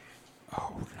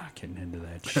 Oh, we're not getting into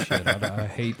that shit. I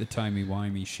hate the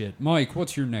timey-wimey shit. Mike,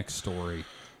 what's your next story?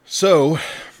 So,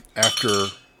 after...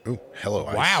 Oh, hello,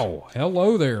 Ice. Wow.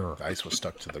 Hello there. Ice was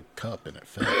stuck to the cup and it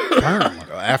fell. Apparently.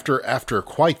 After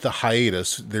quite the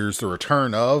hiatus, there's the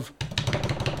return of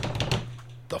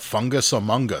the fungus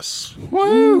among us.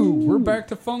 Woo! We're back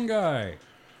to fungi.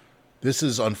 This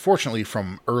is unfortunately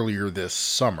from earlier this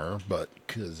summer, but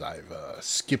because I've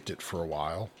skipped it for a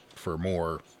while for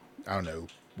more, I don't know,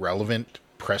 relevant,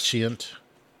 prescient,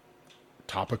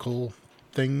 topical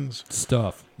things.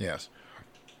 Stuff. Yes.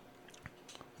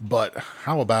 But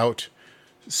how about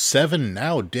 7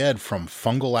 now dead from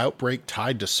fungal outbreak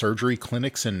tied to surgery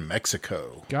clinics in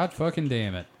Mexico? God fucking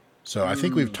damn it. So I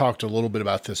think we've talked a little bit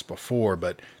about this before,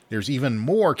 but there's even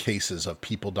more cases of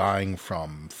people dying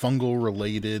from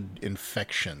fungal-related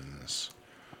infections.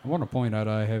 I want to point out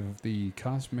I have the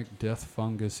Cosmic Death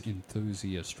Fungus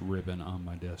Enthusiast ribbon on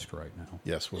my desk right now.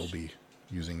 Yes, we'll be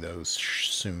using those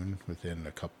soon, within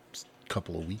a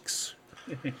couple of weeks.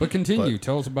 But continue. But-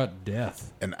 Tell us about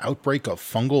death. An outbreak of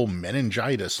fungal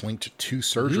meningitis linked to 2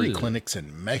 surgery Ew. clinics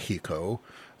in Mexico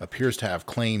appears to have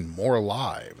claimed more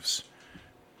lives.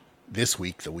 This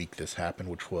week, the week this happened,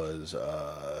 which was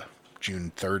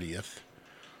June 30th,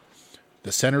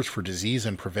 the Centers for Disease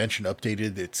and Prevention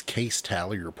updated its case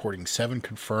tally, reporting 7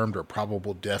 confirmed or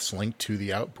probable deaths linked to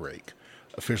the outbreak.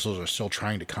 Officials are still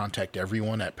trying to contact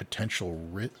everyone at potential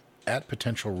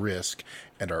risk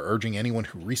and are urging anyone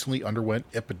who recently underwent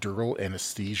epidural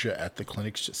anesthesia at the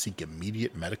clinics to seek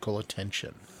immediate medical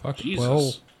attention. Fuck. Jesus.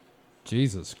 Well,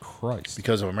 Jesus Christ.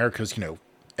 Because of America's,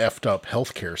 effed up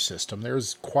healthcare system,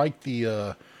 there's quite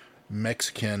the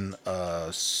Mexican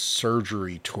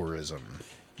surgery tourism.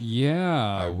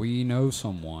 Yeah, we know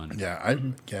someone. Yeah,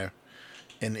 yeah,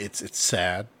 and it's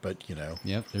sad, but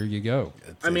Yep, there you go.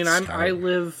 it's, I mean, it's I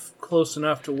live close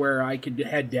enough to where I could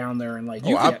head down there and Oh, I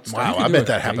get stuff. can do bet a that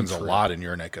day happens a trip. lot in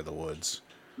your neck of the woods.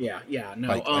 Yeah,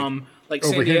 no. Like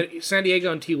San over here? San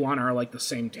Diego and Tijuana are like the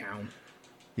same town.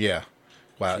 Yeah.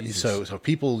 Wow. Jesus. So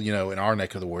people, in our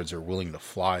neck of the woods are willing to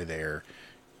fly there.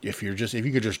 If you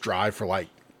could just drive for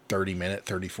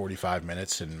 45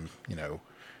 minutes and,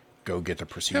 go get the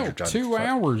procedure Hell, done. 2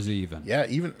 hours even. Yeah.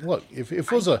 Even look, if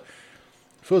it was a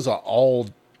all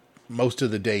most of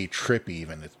the day trip,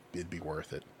 even it'd be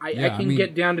worth it. I Yeah, can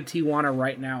get down to Tijuana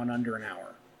right now in under an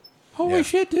hour. Holy Yeah.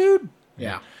 shit, dude.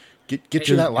 Yeah. Get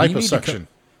you that You need to liposuction.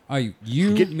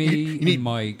 You, Get- me, you need- and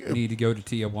Mike need to go to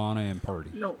Tijuana and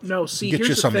party. No. See, Get you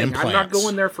here's the some thing. I'm not implants.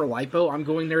 going there for lipo. I'm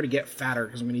going there to get fatter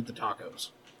because I'm gonna eat the tacos.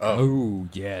 Oh,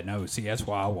 yeah, no. See, that's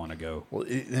why I want to go. Well,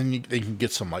 then they can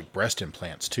get some like breast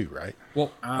implants too, right?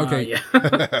 Well, okay, Yeah.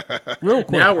 real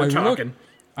quick. Now we're I look- talking.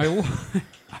 I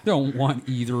don't want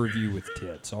either of you with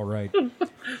tits, all right? Well,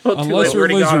 too Unless late, we they're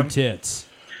already got lizard 'em. tits.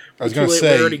 I was Too gonna late,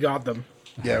 say, we already got them.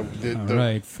 yeah, All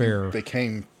right, fair.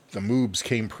 the moobs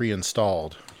came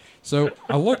pre-installed. So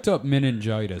I looked up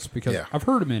meningitis because Yeah. I've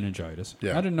heard of meningitis.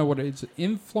 Yeah. I didn't know what it is.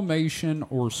 Inflammation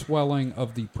or swelling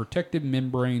of the protective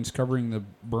membranes covering the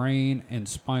brain and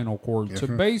spinal cord. So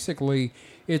basically,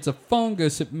 it's a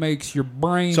fungus that makes your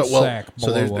brain sac blow up.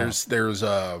 there's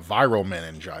viral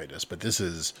meningitis, but this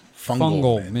is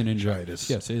fungal,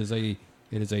 meningitis. Yes, it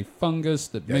is a fungus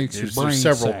that Yeah, makes your there's brain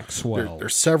several, sac swell.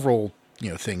 there's several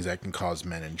things that can cause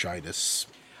meningitis.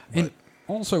 And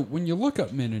also, when you look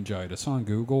up meningitis on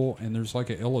Google and there's like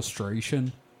an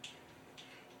illustration,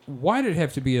 why did it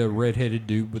have to be a redheaded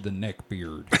dude with a neck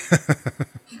beard?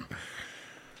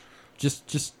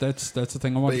 just that's the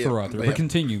thing I want to throw out there. But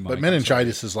continue, Mike. But I'm sorry.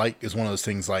 meningitis is one of those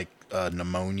things like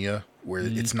pneumonia, where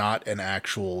it's not an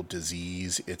actual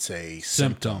disease; it's a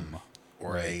symptom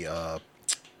or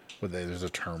there's a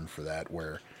term for that,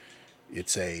 where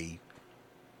it's a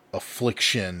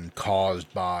affliction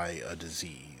caused by a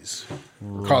disease,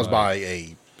 caused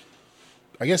by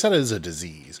I guess that is a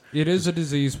disease. It is a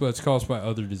disease, but it's caused by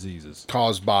other diseases.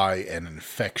 Caused by an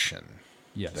infection.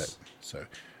 Yes. So,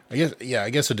 I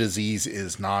guess a disease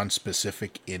is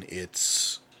non-specific in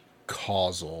its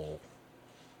causal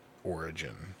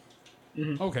origin.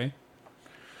 Okay.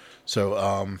 So,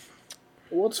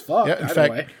 Well, it's fucked. yeah, in either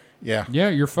fact, way. yeah. Yeah,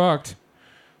 you're fucked.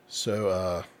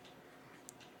 So,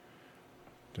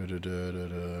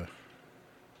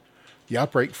 the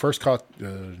outbreak first caught.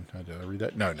 Did I read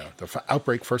that? No. The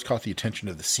outbreak first caught the attention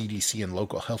of the CDC and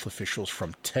local health officials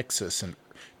from Texas in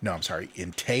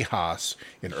Tejas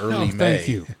in early No, May. thank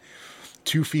you.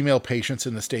 2 female patients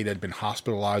in the state had been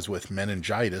hospitalized with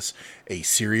meningitis, a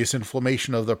serious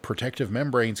inflammation of the protective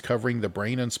membranes covering the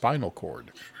brain and spinal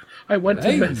cord. I went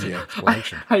to Hey. That's the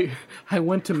explanation. I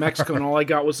went to Mexico and all I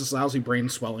got was this lousy brain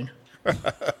swelling.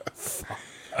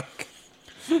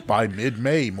 By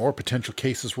mid-May, more potential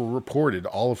cases were reported,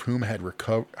 all of whom had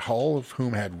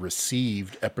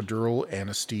received epidural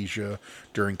anesthesia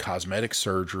during cosmetic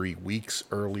surgery weeks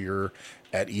earlier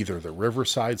at either the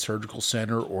Riverside Surgical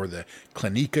Center or the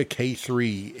Clinica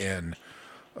K3 in,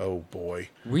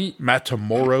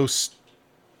 Matamoros,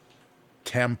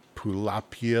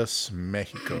 Tamaulipas,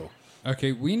 Mexico.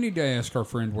 Okay, we need to ask our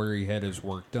friend where he had his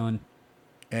work done.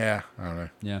 Yeah, I don't know.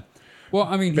 Yeah. Well,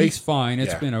 I mean, he's fine.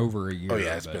 It's been over a year. Oh,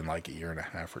 yeah, it's but- been like a year and a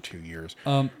half or 2 years.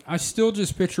 I still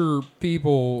just picture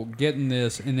people getting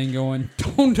this and then going,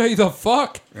 "Don't they the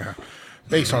fuck?"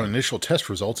 Based on initial test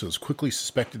results, it was quickly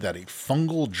suspected that a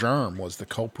fungal germ was the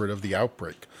culprit of the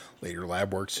outbreak. Later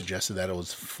lab work suggested that it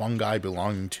was fungi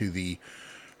belonging to the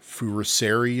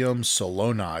Fusarium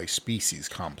solani species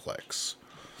complex.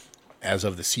 As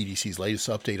of the CDC's latest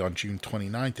update on June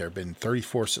 29th, there have been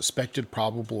 34 suspected,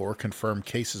 probable, or confirmed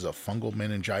cases of fungal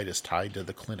meningitis tied to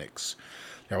the clinics.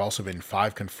 There have also been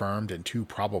 5 confirmed and 2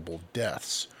 probable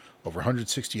deaths. Over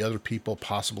 160 other people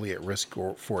possibly at risk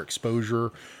for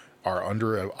exposure are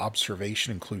under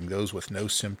observation, including those with no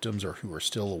symptoms or who are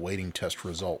still awaiting test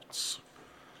results.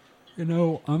 You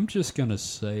know, I'm just going to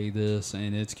say this,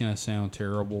 and it's going to sound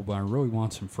terrible, but I really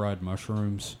want some fried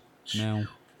mushrooms now.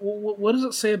 Well, what does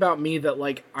it say about me that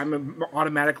like I'm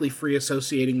automatically free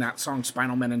associating that song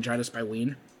 "Spinal Meningitis" by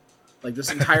Ween? Like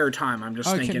this entire time, I'm just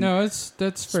Okay, thinking, no,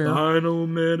 that's fair. "Spinal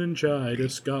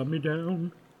meningitis got me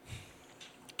down."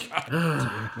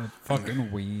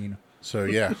 Fucking ween. So,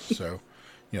 yeah,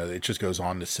 it just goes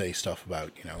on to say stuff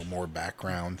about, more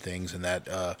background things and that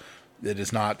it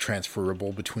is not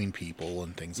transferable between people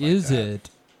and things like that. Is it,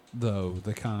 though,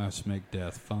 the cosmic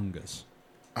death fungus?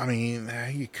 I mean,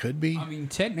 it could be. I mean,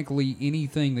 technically,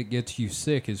 anything that gets you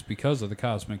sick is because of the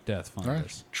cosmic death fungus.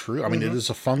 That's true. I mean, it is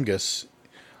a fungus.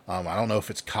 I don't know if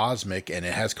it's cosmic, and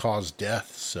it has caused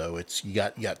death. So it's you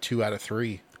got 2 out of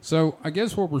 3. So I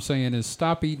guess what we're saying is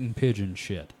stop eating pigeon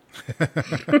shit.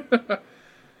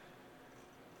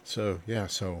 So yeah,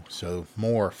 so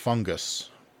more fungus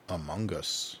among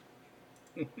us.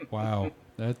 Wow,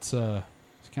 that's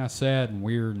it's kind of sad and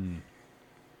weird, and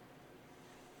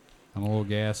I'm a little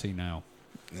gassy now.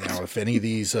 Now, if any of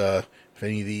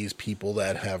these people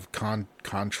that have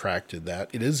contracted that,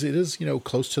 it is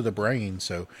close to the brain.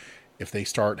 So if they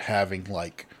start having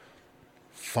like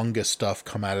fungus stuff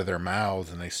come out of their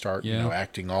mouths and they start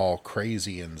acting all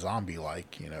crazy and zombie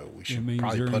like, we It should means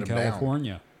probably you're put in them down.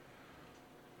 California.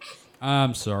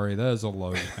 I'm sorry. That is a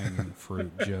low-hanging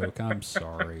fruit joke. I'm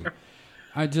sorry.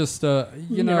 I just,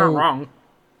 You're not wrong.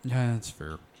 Yeah, that's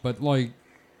fair. But, like,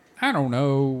 I don't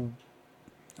know.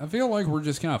 I feel like we're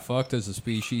just kind of fucked as a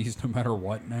species no matter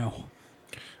what now.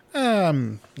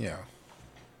 Yeah.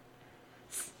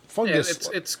 Fungus.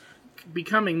 It's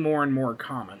becoming more and more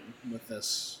common with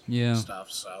this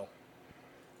stuff, so.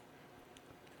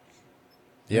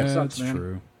 Yeah, that's man.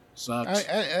 true. Sucks.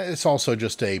 It's also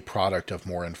just a product of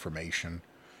more information.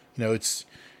 It's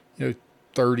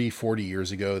 30, 40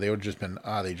 years ago, they would have just been,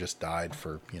 they just died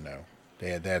for, they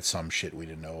had some shit we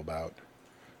didn't know about.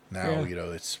 Now,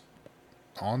 it's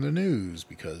on the news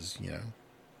because,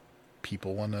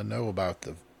 people want to know about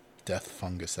the death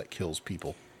fungus that kills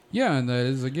people. Yeah, and that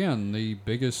is, again, the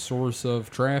biggest source of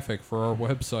traffic for our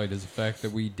website is the fact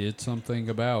that we did something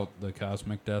about the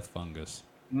cosmic death fungus.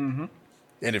 Mm-hmm.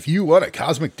 And if you want a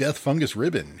cosmic death fungus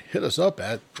ribbon, hit us up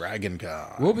at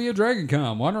DragonCon. We'll be at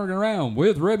DragonCon wandering around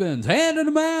with ribbons, handing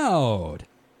them out.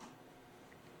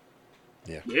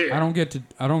 Yeah. I don't get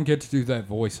to do that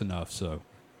voice enough, so.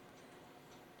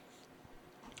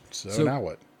 So now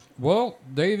what? Well,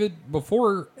 David,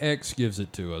 before X gives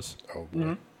it to us, Oh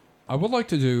boy. I would like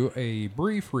to do a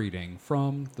brief reading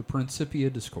from the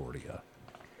Principia Discordia.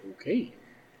 Okay.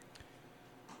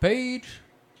 Page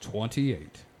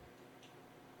 28.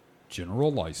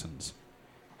 General License.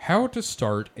 How to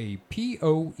start a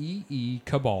POEE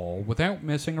cabal without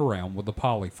messing around with the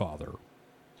Polyfather.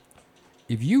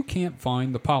 If you can't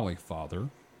find the Polyfather,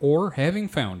 or having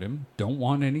found him, don't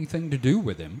want anything to do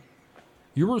with him,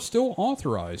 you are still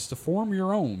authorized to form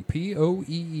your own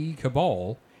POEE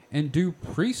cabal and do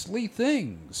priestly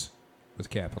things, with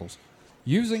capitals,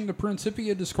 using the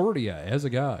Principia Discordia as a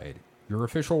guide. Your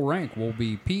official rank will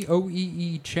be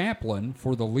POEE Chaplain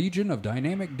for the Legion of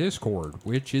Dynamic Discord,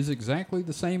 which is exactly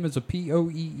the same as a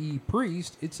POEE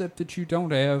Priest, except that you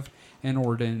don't have an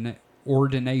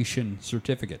ordination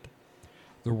certificate.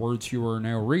 The words you are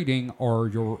now reading are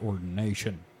your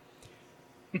ordination.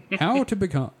 How to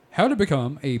become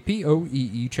a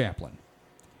POEE Chaplain.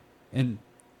 And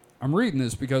I'm reading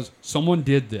this because someone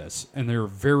did this, and they're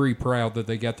very proud that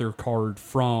they got their card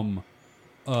from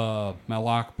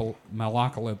Malacalypse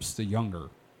the Younger.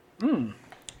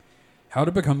 How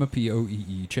to become a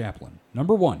POEE chaplain.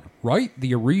 Number 1, write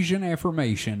the Aresian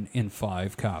affirmation in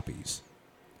 5 copies.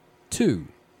 2,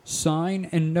 sign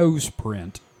and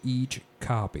noseprint each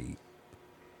copy.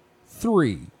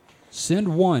 3,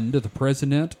 send one to the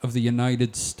President of the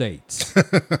United States.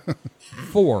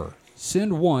 4,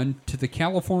 send one to the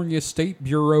California State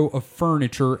Bureau of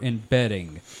Furniture and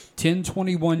Bedding,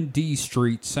 1021 D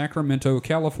Street, Sacramento,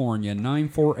 California,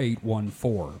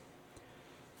 94814.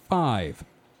 5,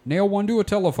 nail one to a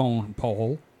telephone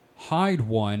pole, hide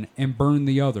one, and burn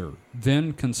the other.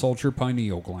 Then consult your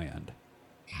pineal gland.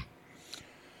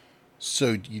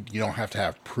 So you don't have to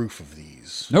have proof of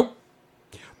these. Nope.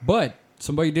 But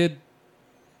somebody did,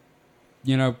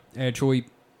 actually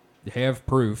have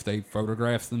proof. They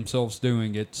photographed themselves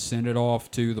doing it, sent it off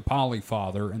to the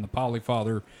Polyfather, and the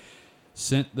Polyfather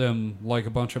sent them like a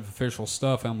bunch of official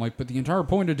stuff. I'm like, but the entire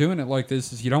point of doing it like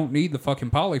this is you don't need the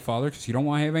fucking Polyfather because you don't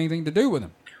want to have anything to do with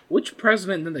him. Which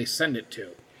president did they send it to?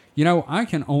 I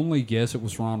can only guess it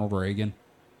was Ronald Reagan.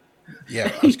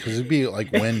 Yeah, because it'd be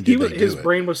like, when did they do his it?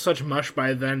 brain was such mush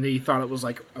by then that he thought it was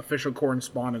like official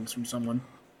correspondence from someone.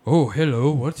 Oh, hello,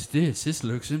 what's this? This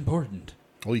looks important.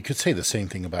 Well, you could say the same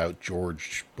thing about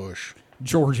George Bush.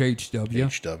 George H.W.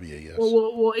 H.W., yes.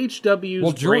 Well,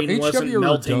 HW's brain wasn't HW or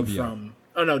melting W? from...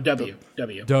 Oh, no, W.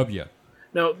 W.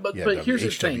 No, but here's the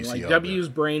thing. Like, HWCW. W's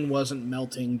brain wasn't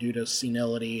melting due to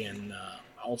senility and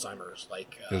Alzheimer's.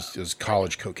 Like, It was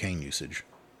college cocaine usage.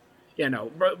 yeah,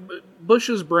 no.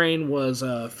 Bush's brain was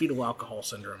fetal alcohol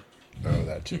syndrome. Oh,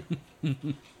 that too.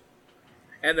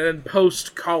 And then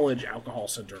post-college alcohol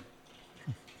syndrome.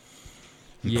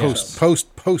 Yes.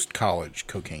 Post college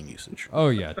cocaine usage. Oh,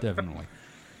 yeah, definitely.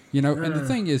 And the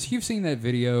thing is, you've seen that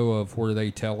video of where they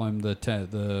tell him that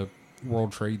the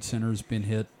World Trade Center's been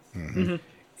hit. Mm-hmm.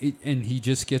 And he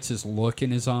just gets his look in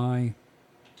his eye.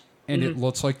 And it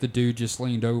looks like the dude just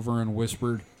leaned over and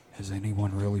whispered, has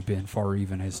anyone really been far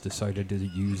even has decided to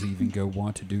use even go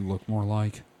want to do look more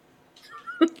like?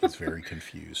 He's very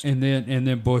confused. And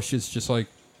then Bush is just like,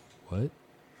 what?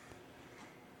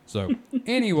 So,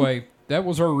 anyway, that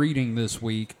was our reading this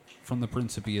week from the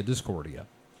Principia Discordia.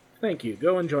 Thank you.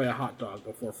 Go enjoy a hot dog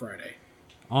before Friday.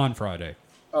 On Friday.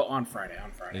 Oh, on Friday.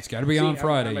 It's got to be on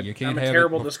Friday. You can't I'm a have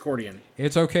terrible it. Discordian.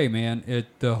 It's okay, man.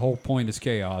 The whole point is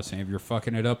chaos, and if you're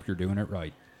fucking it up, you're doing it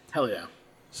right. Hell yeah.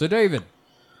 So, David,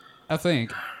 I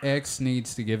think X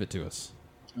needs to give it to us.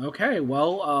 Okay,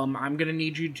 well, I'm going to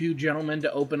need you two gentlemen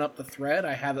to open up the thread.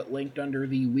 I have it linked under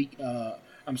the Week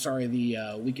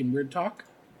in Weird Talk.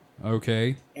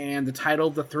 Okay. And the title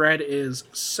of the thread is,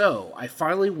 So, I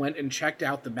finally went and checked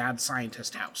out the Mad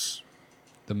Scientist house.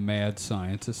 The Mad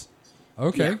Scientist.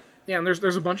 Okay. Yeah, and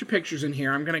there's a bunch of pictures in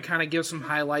here. I'm going to kind of give some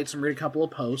highlights and read a couple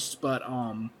of posts, but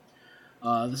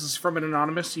this is from an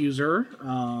anonymous user.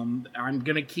 I'm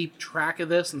going to keep track of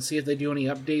this and see if they do any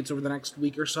updates over the next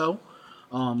week or so.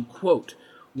 Quote,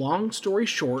 long story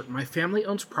short, my family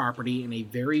owns property in a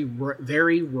very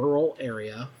rural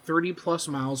area, 30 plus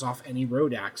miles off any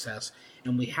road access,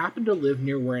 and we happen to live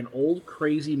near where an old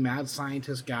crazy mad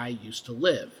scientist guy used to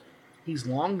live. He's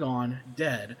long gone,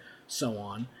 dead, so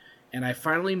on, and I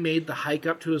finally made the hike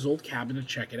up to his old cabin to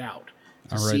check it out,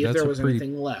 to see if there was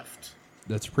anything left.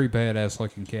 That's a pretty badass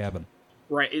looking cabin.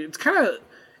 Right,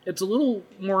 it's a little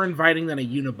more inviting than a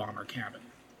Unabomber cabin.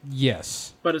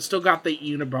 Yes. But it's still got the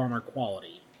Unabomber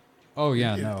quality. Oh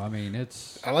yeah, no, I mean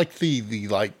it's. I like the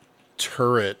like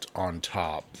turret on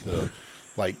top, the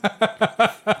like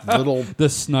little the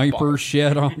sniper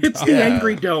shed on It's top. the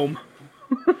Angry Dome.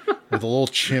 with a little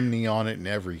chimney on it and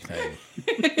everything.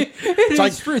 It's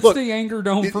like, look, the Anger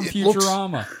Dome from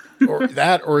Futurama.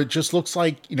 Or it just looks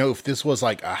like, if this was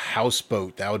like a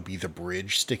houseboat, that would be the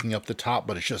bridge sticking up the top,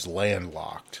 but it's just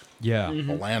landlocked. Yeah.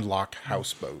 A landlocked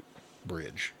houseboat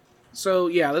bridge. So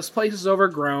yeah, this place is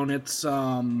overgrown. It's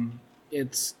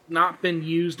not been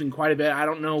used in quite a bit. I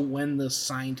don't know when the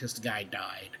scientist guy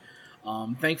died.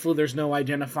 Thankfully, there's no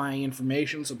identifying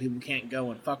information, so people can't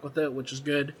go and fuck with it, which is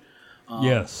good.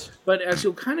 Yes. But as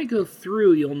you'll kind of go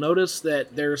through, you'll notice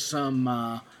that there's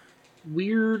some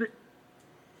weird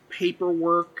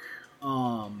paperwork.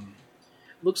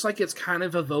 Looks like it's kind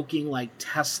of evoking like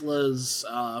Tesla's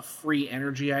free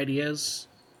energy ideas.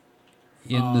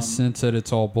 In the sense that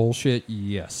it's all bullshit,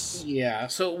 yes. Yeah,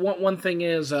 so one thing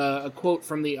is a quote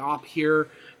from the op here.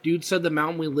 Dude said the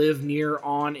mountain we live near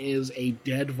on is a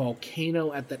dead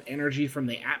volcano, at that energy from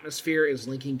the atmosphere is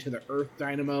linking to the Earth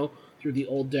dynamo through the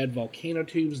old dead volcano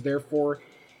tubes. Therefore,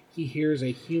 he hears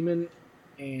a human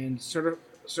and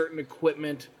certain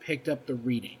equipment picked up the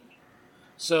reading.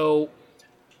 So,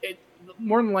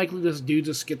 more than likely this dude's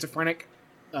a schizophrenic,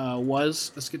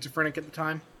 was a schizophrenic at the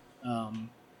time.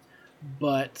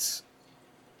 But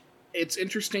it's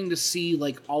interesting to see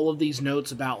like all of these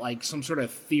notes about like some sort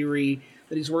of theory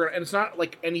that he's working, and it's not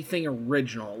like anything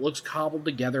original. It looks cobbled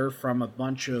together from a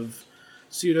bunch of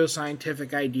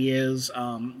pseudoscientific ideas.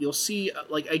 You'll see,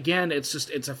 like, again,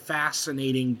 it's a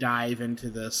fascinating dive into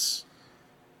this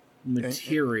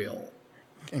material.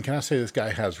 And can I say this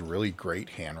guy has really great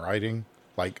handwriting?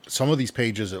 Like some of these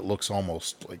pages, it looks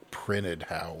almost like printed.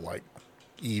 How like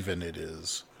even it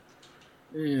is.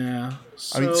 Yeah.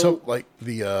 So like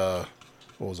the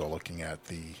what was I looking at?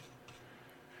 The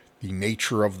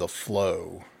nature of the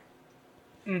flow.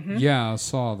 Mm-hmm. Yeah, I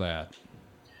saw that.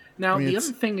 Now, the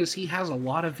other thing is he has a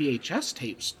lot of VHS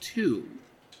tapes, too.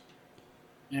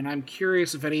 And I'm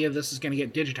curious if any of this is going to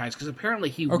get digitized, because apparently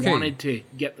he wanted to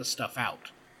get the stuff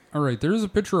out. All right, there's a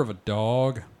picture of a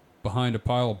dog behind a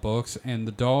pile of books, and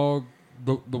the dog,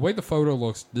 the way the photo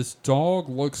looks, this dog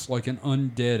looks like an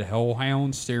undead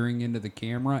hellhound staring into the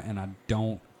camera, and I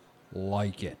don't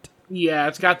like it. Yeah,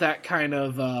 it's got that kind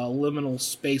of liminal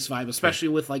space vibe, especially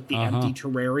with like the empty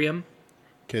terrarium.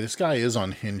 Okay, this guy is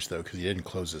unhinged though because he didn't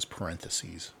close his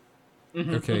parentheses.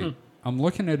 Mm-hmm, Okay, I'm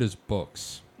looking at his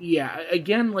books. Yeah,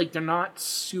 again, like they're not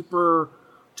super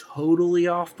totally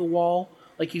off the wall.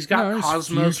 Like he's got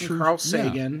Cosmos and Carl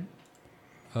Sagan.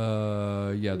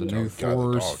 Yeah, the New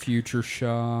Force, Future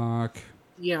Shock.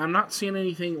 Yeah, I'm not seeing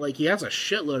anything like he has a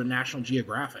shitload of National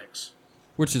Geographics,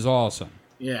 which is awesome.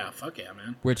 Yeah, fuck yeah,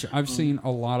 man. Which I've seen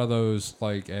a lot of those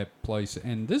like at places,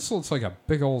 and this looks like a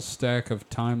big old stack of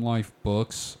Time Life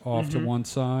books off to one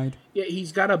side. Yeah,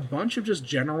 he's got a bunch of just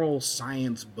general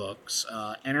science books,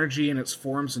 energy and its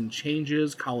forms and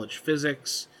changes, college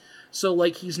physics. So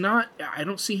like I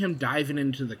don't see him diving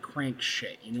into the crank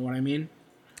shit. You know what I mean?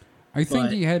 I think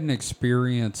he had an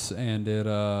experience, and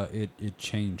it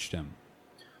changed him.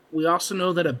 We also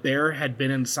know that a bear had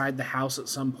been inside the house at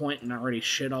some point and already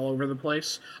shit all over the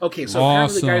place. Okay, so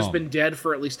apparently the guy's been dead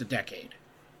for at least a decade.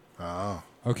 Oh.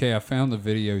 Okay, I found the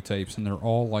videotapes, and they're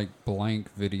all like blank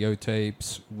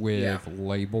videotapes with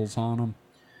labels on them.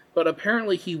 But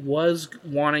apparently he was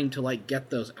wanting to like get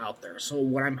those out there. So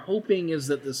what I'm hoping is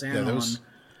that this Anon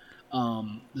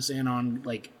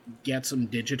like gets them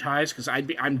digitized, because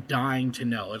I'm dying to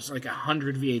know. It's like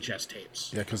 100 VHS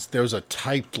tapes. Yeah, because there's a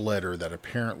typed letter that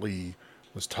apparently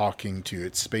was talking to.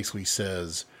 It basically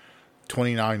says,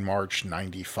 29 March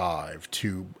 95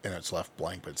 to, and it's left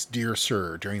blank, but it's Dear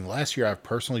Sir, during the last year I've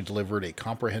personally delivered a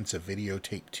comprehensive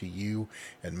videotape to you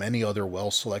and many other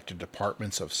well-selected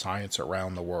departments of science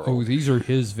around the world. Oh, these are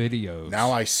his videos.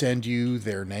 Now I send you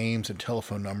their names and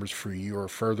telephone numbers for your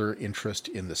further interest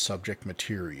in the subject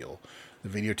material. The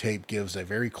videotape gives a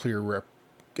very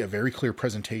clear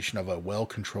presentation of a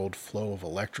well-controlled flow of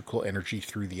electrical energy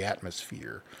through the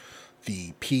atmosphere.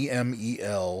 The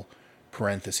PMEL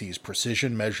parentheses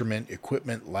precision measurement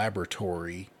equipment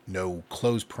laboratory, no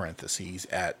close parentheses,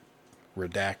 at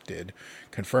redacted,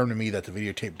 confirmed to me that the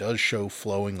videotape does show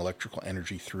flowing electrical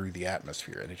energy through the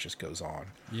atmosphere, and it just goes on.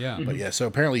 Yeah. But yeah, so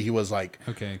apparently he was like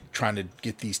Okay. trying to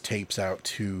get these tapes out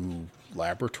to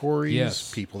laboratories,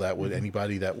 Yes. people that would,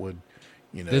 anybody that would,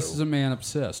 This is a man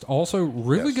obsessed. Also,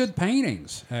 really Yes. good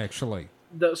paintings, actually.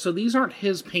 So these aren't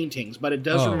his paintings, but it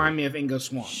does Oh. remind me of Ingo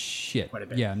Swann. Shit. Quite a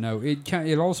bit. Yeah, no,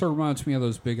 it also reminds me of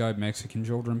those big-eyed Mexican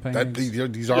children that paintings.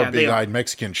 these Yeah, are they big-eyed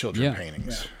Mexican children Yeah.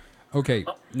 paintings. Okay,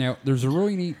 now there's a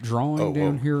really neat drawing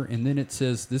down oh. here, and then it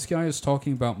says this guy is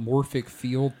talking about morphic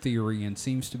field theory and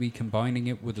seems to be combining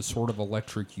it with a sort of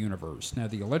electric universe. Now,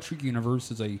 the electric universe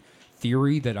is a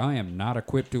theory that I am not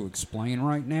equipped to explain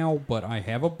right now, but I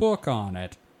have a book on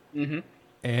it,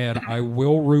 and I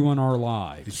will ruin our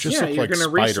lives. It's just yeah, look you're like going to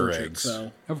spider research eggs. it.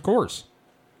 So Of course.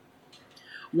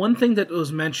 one thing that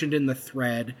was mentioned in the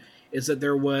thread is that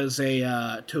there was a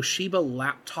Toshiba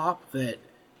laptop that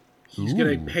he's going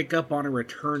Ooh. to pick up on a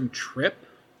return trip,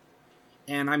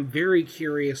 and I'm very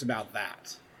curious about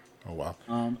that. Oh wow!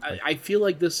 I feel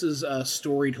like this is a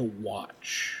story to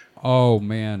watch. Oh,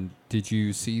 man, did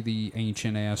you see the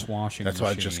ancient-ass washing That's what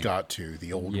I machine? just got to,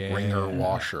 the old Yeah. ringer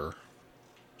washer.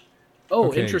 Oh,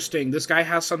 Okay. interesting. This guy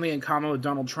has something in common with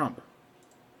Donald Trump.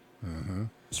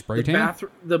 Spray tan?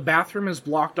 The bathroom is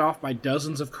blocked off by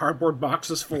dozens of cardboard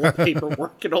boxes full of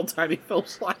paperwork and old-timey film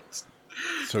slides.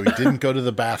 So he didn't go to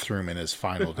the bathroom in his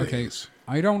final Okay, days.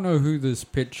 I don't know who this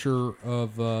picture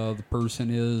of the person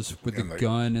is with the And the-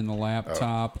 gun and the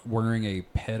laptop wearing a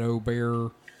pedo bear.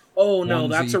 Oh, no, Onesie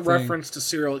that's a thing. reference to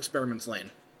Serial Experiments Lane.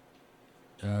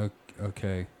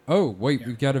 Okay. Oh, wait,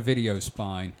 we've got a video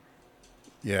spine.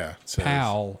 Yeah. it says-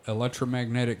 PAL,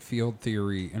 Electromagnetic Field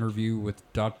Theory, interview with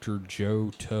Dr.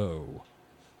 Joe Toe.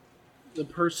 The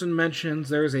person mentions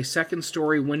there is a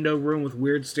second-story window room with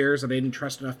weird stairs that I didn't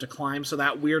trust enough to climb, so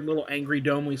that weird little angry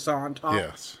dome we saw on top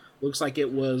Yes. looks like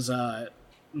it was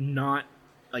not...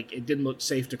 Like, it didn't look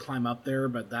safe to climb up there,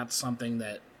 but that's something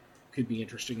that could be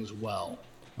interesting as well.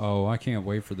 Oh, I can't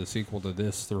wait for the sequel to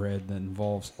this thread that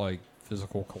involves, like,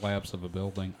 physical collapse of a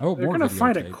building. Oh, They're more going to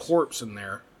find a videotapes. corpse in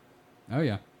there. Oh,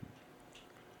 yeah.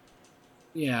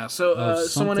 Yeah, so Oh,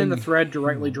 someone in the something- thread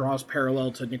directly draws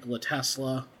parallel to Nikola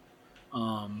Tesla.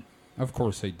 Of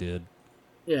course they did.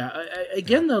 Yeah,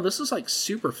 again, though, this is, like,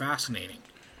 super fascinating.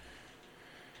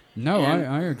 No, And-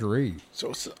 I agree. So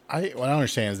what I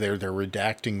understand is they're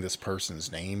redacting this person's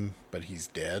name, but he's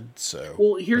dead. So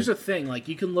Well, here's the thing. Like,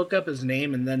 you can look up his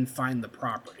name and then find the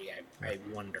property, I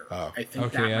wonder. I think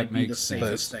Okay, that that might be the makes sense.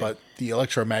 safest but, thing. but the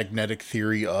electromagnetic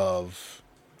theory of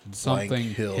Something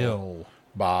blank Hill.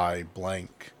 by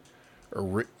blank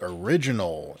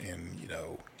original in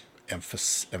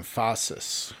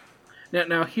emphasis.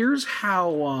 Now here's how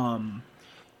long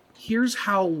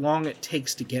it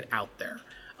takes to get out there.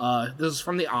 This is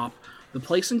from the op. The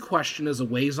place in question is a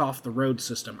ways off the road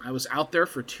system. I was out there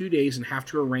for 2 days and have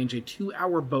to arrange a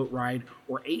 2-hour boat ride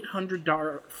or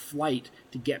 $800 flight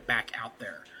to get back out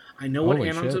there. I know what Holy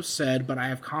Anons shit. have said, but I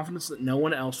have confidence that no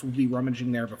one else will be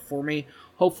rummaging there before me.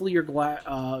 Hopefully you're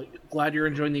glad you're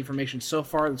enjoying the information so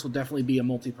far. This will definitely be a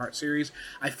multi-part series.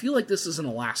 I feel like this is in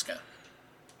Alaska.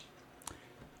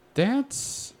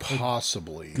 That's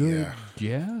Possibly, good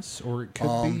yeah. guess, or it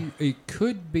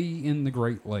could be in the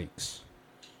Great Lakes.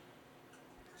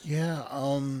 Yeah,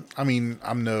 I mean,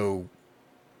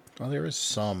 well, there is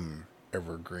some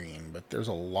evergreen, but there's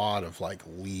a lot of like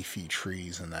leafy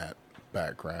trees in that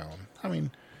background. I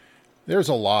mean, there's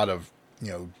a lot of,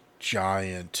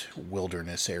 giant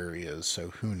wilderness areas, so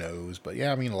who knows? But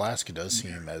yeah, I mean, Alaska does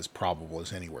seem as probable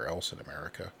as anywhere else in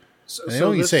America. So, And they so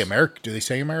don't even this- say America. Do they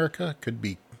say America? Could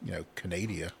be,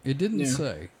 Canada. It didn't Yeah.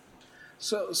 say.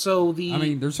 So the I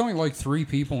mean, there's only like 3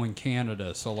 people in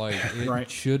Canada, so like it Right.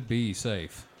 should be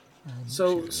safe.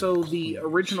 So the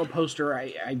original poster,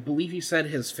 I believe he said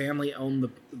his family owned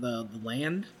the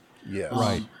land. Yes.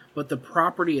 Right. But the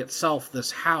property itself, this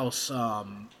house,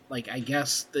 I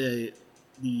guess the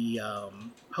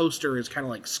poster is kind of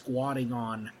like squatting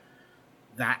on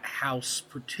that house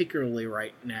particularly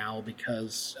right now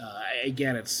because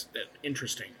again, it's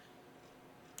interesting.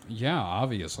 Yeah,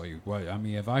 obviously. What I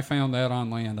mean, if I found that on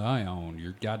land I own,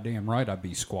 you're goddamn right I'd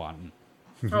be squatting.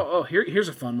 Here's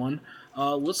a fun one.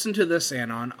 Listen to this,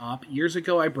 Anon Op. Years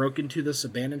ago, I broke into this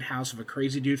abandoned house of a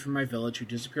crazy dude from my village who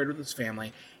disappeared with his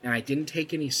family, and I didn't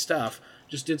take any stuff,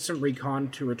 just did some recon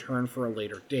to return for a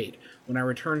later date. When I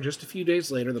returned just a few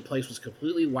days later, the place was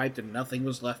completely wiped and nothing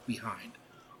was left behind.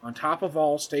 On top of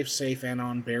all, stay safe,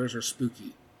 Anon. Bears are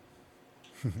spooky.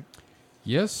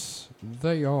 Yes,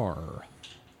 they are.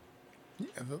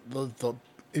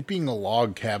 It being a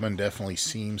log cabin definitely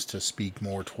seems to speak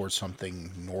more towards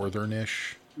something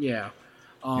northernish. Yeah.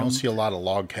 You don't see a lot of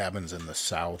log cabins in the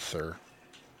south, or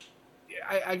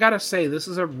I gotta say, this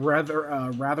is a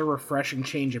rather refreshing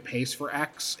change of pace for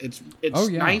X. It's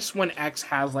nice when X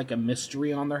has like a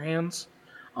mystery on their hands.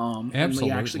 Absolutely. And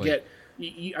you actually get.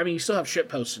 I mean, you still have shit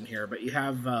posts in here, but you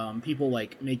have people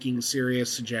like making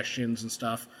serious suggestions and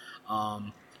stuff.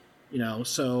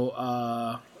 So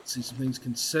let's see some things to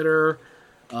consider.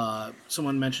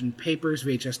 Someone mentioned papers,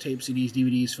 VHS tape, CDs,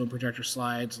 DVDs, film projector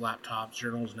slides, laptops,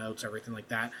 journals, notes, everything like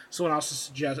that. Someone also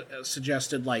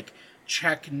suggested like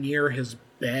check near his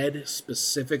bed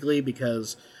specifically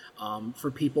because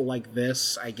for people like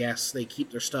this, I guess they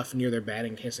keep their stuff near their bed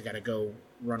in case they got to go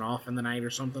run off in the night or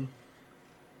something.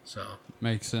 So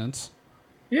makes sense.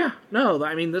 Yeah, no,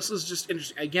 I mean this is just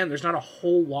interesting. Again, there's not a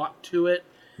whole lot to it.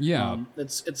 Yeah,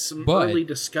 it's some early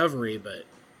discovery, but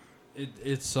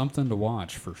it's something to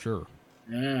watch for sure.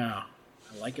 Yeah,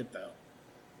 I like it though.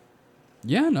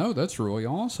 Yeah, no, that's really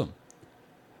awesome.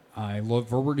 I look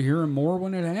forward to hearing more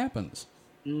when it happens.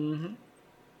 Mm-hmm.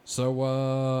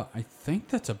 So, I think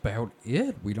that's about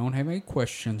it. We don't have any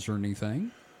questions or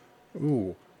anything.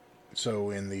 Ooh. So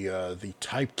in the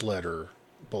typed letter,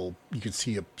 well, you can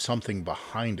see something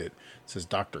behind it. It says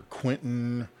Dr.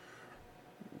 Quentin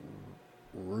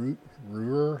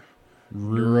Ruhr,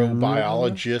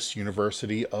 neurobiologist,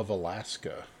 University of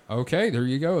Alaska. Okay, there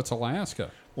you go. It's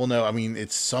Alaska. Well, no, I mean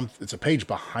it's a page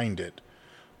behind it,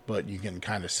 but you can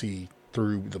kind of see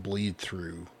through the bleed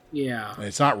through. Yeah. And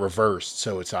it's not reversed,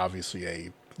 so it's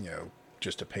obviously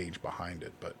just a page behind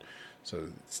it. But so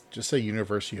it's just say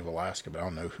University of Alaska, but I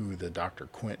don't know who the Dr.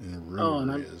 Quentin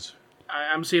Ruhr is.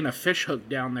 I'm seeing a fish hook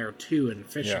down there too and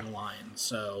fishing line.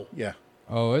 So yeah.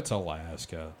 Oh, it's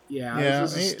Alaska. Yeah,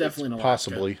 this is definitely an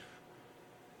Alaska. Possibly.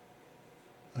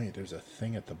 Wait, there's a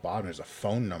thing at the bottom. There's a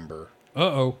phone number.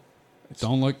 Uh-oh.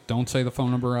 Don't say the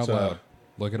phone number out loud.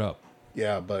 Look it up.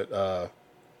 Yeah, but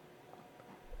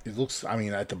it looks, I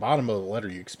mean, at the bottom of the letter,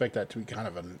 you expect that to be kind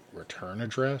of a return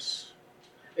address.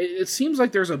 It seems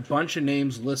like there's a bunch of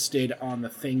names listed on the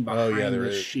thing behind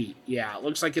this sheet. Yeah, it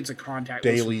looks like it's a contact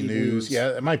Daily list. News. Yeah,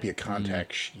 it might be a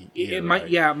contact sheet. It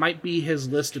might be his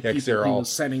list of people he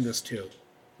was sending this to.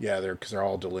 Yeah, because they're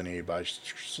all delineated by,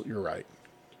 you're right.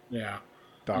 Yeah.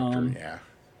 Doctor, yeah.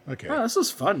 Okay. Oh, this is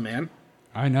fun, man.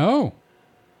 I know.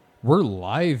 We're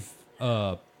live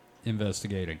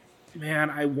investigating. Man,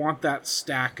 I want that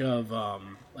stack of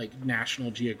like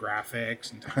National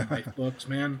Geographics and Time Life books,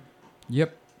 man.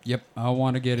 Yep. I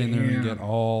want to get in there and get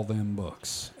all them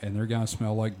books. And they're going to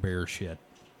smell like bear shit.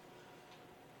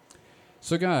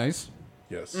 So, guys.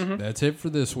 Yes. That's it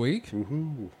for this week.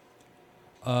 Woohoo.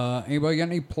 Anybody got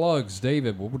any plugs?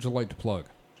 David, what would you like to plug?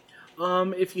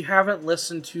 If you haven't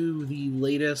listened to the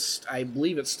latest, I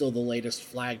believe it's still the latest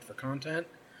Flagged for Content,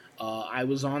 I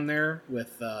was on there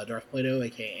with Darth Plato,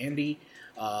 aka Andy.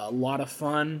 A lot of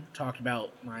fun. Talked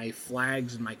about my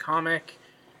flags and my comic,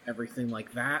 everything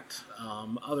like that.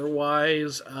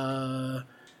 Otherwise, I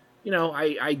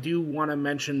do want to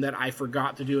mention that I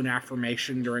forgot to do an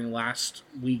affirmation during last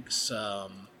week's,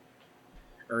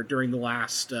 during the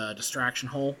last distraction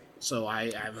hole. So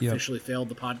I've officially failed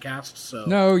the podcast. So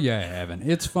no, you haven't.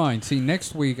 It's fine. See,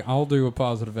 next week I'll do a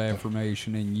positive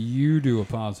affirmation and you do a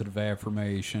positive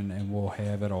affirmation, and we'll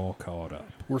have it all caught up.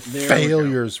 We're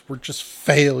failures. We're just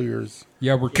failures.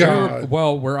 Yeah, we're terrible.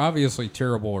 Well, we're obviously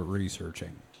terrible at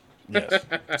researching. Yes.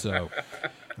 So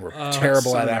we're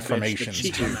terrible at affirmations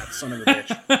too. That son of a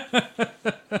bitch.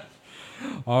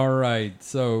 All right,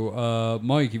 so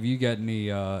Mike, have you got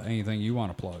anything you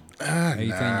want to plug?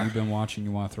 Anything you've been watching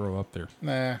you want to throw up there?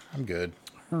 Nah, I'm good.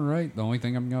 All right, the only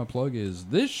thing I'm going to plug is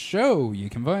this show. You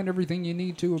can find everything you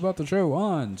need to about the show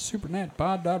on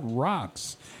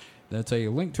supernetpod.rocks. That's a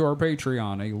link to our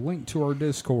Patreon, a link to our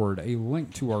Discord, a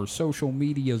link to our social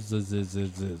medias,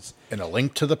 and a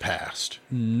link to the past.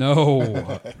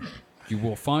 No, you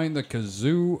will find the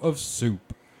kazoo of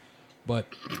soup. But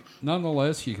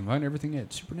nonetheless, you can find everything at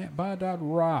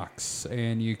supernetpod.rocks,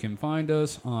 and you can find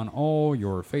us on all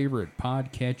your favorite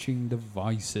podcatching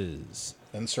devices.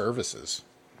 And services.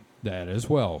 That as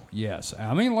well, yes.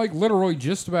 I mean, like, literally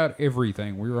just about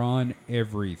everything. We were on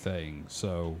everything.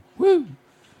 So, woo!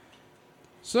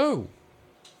 So,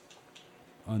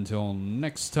 until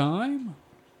next time,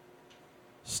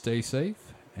 stay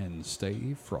safe and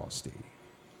stay frosty.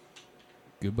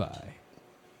 Goodbye.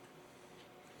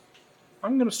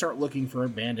 I'm gonna start looking for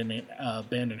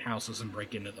abandoned houses and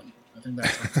break into them. I think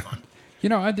that sounds fun. You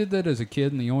know, I did that as a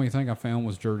kid, and the only thing I found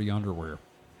was dirty underwear.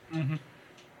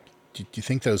 Do you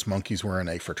think those monkeys were in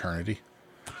a fraternity?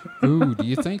 Ooh, do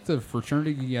you think the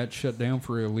fraternity got shut down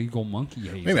for illegal monkey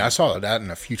hazing? Maybe I saw that in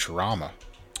a Futurama.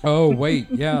 Oh, wait.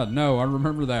 Yeah, no, I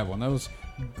remember that one. That was...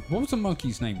 What was the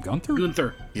monkey's name? Gunther?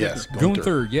 Gunther. Yes,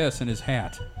 Gunther, yes, and his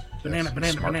hat. Banana,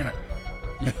 banana, Smart banana.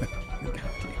 guy.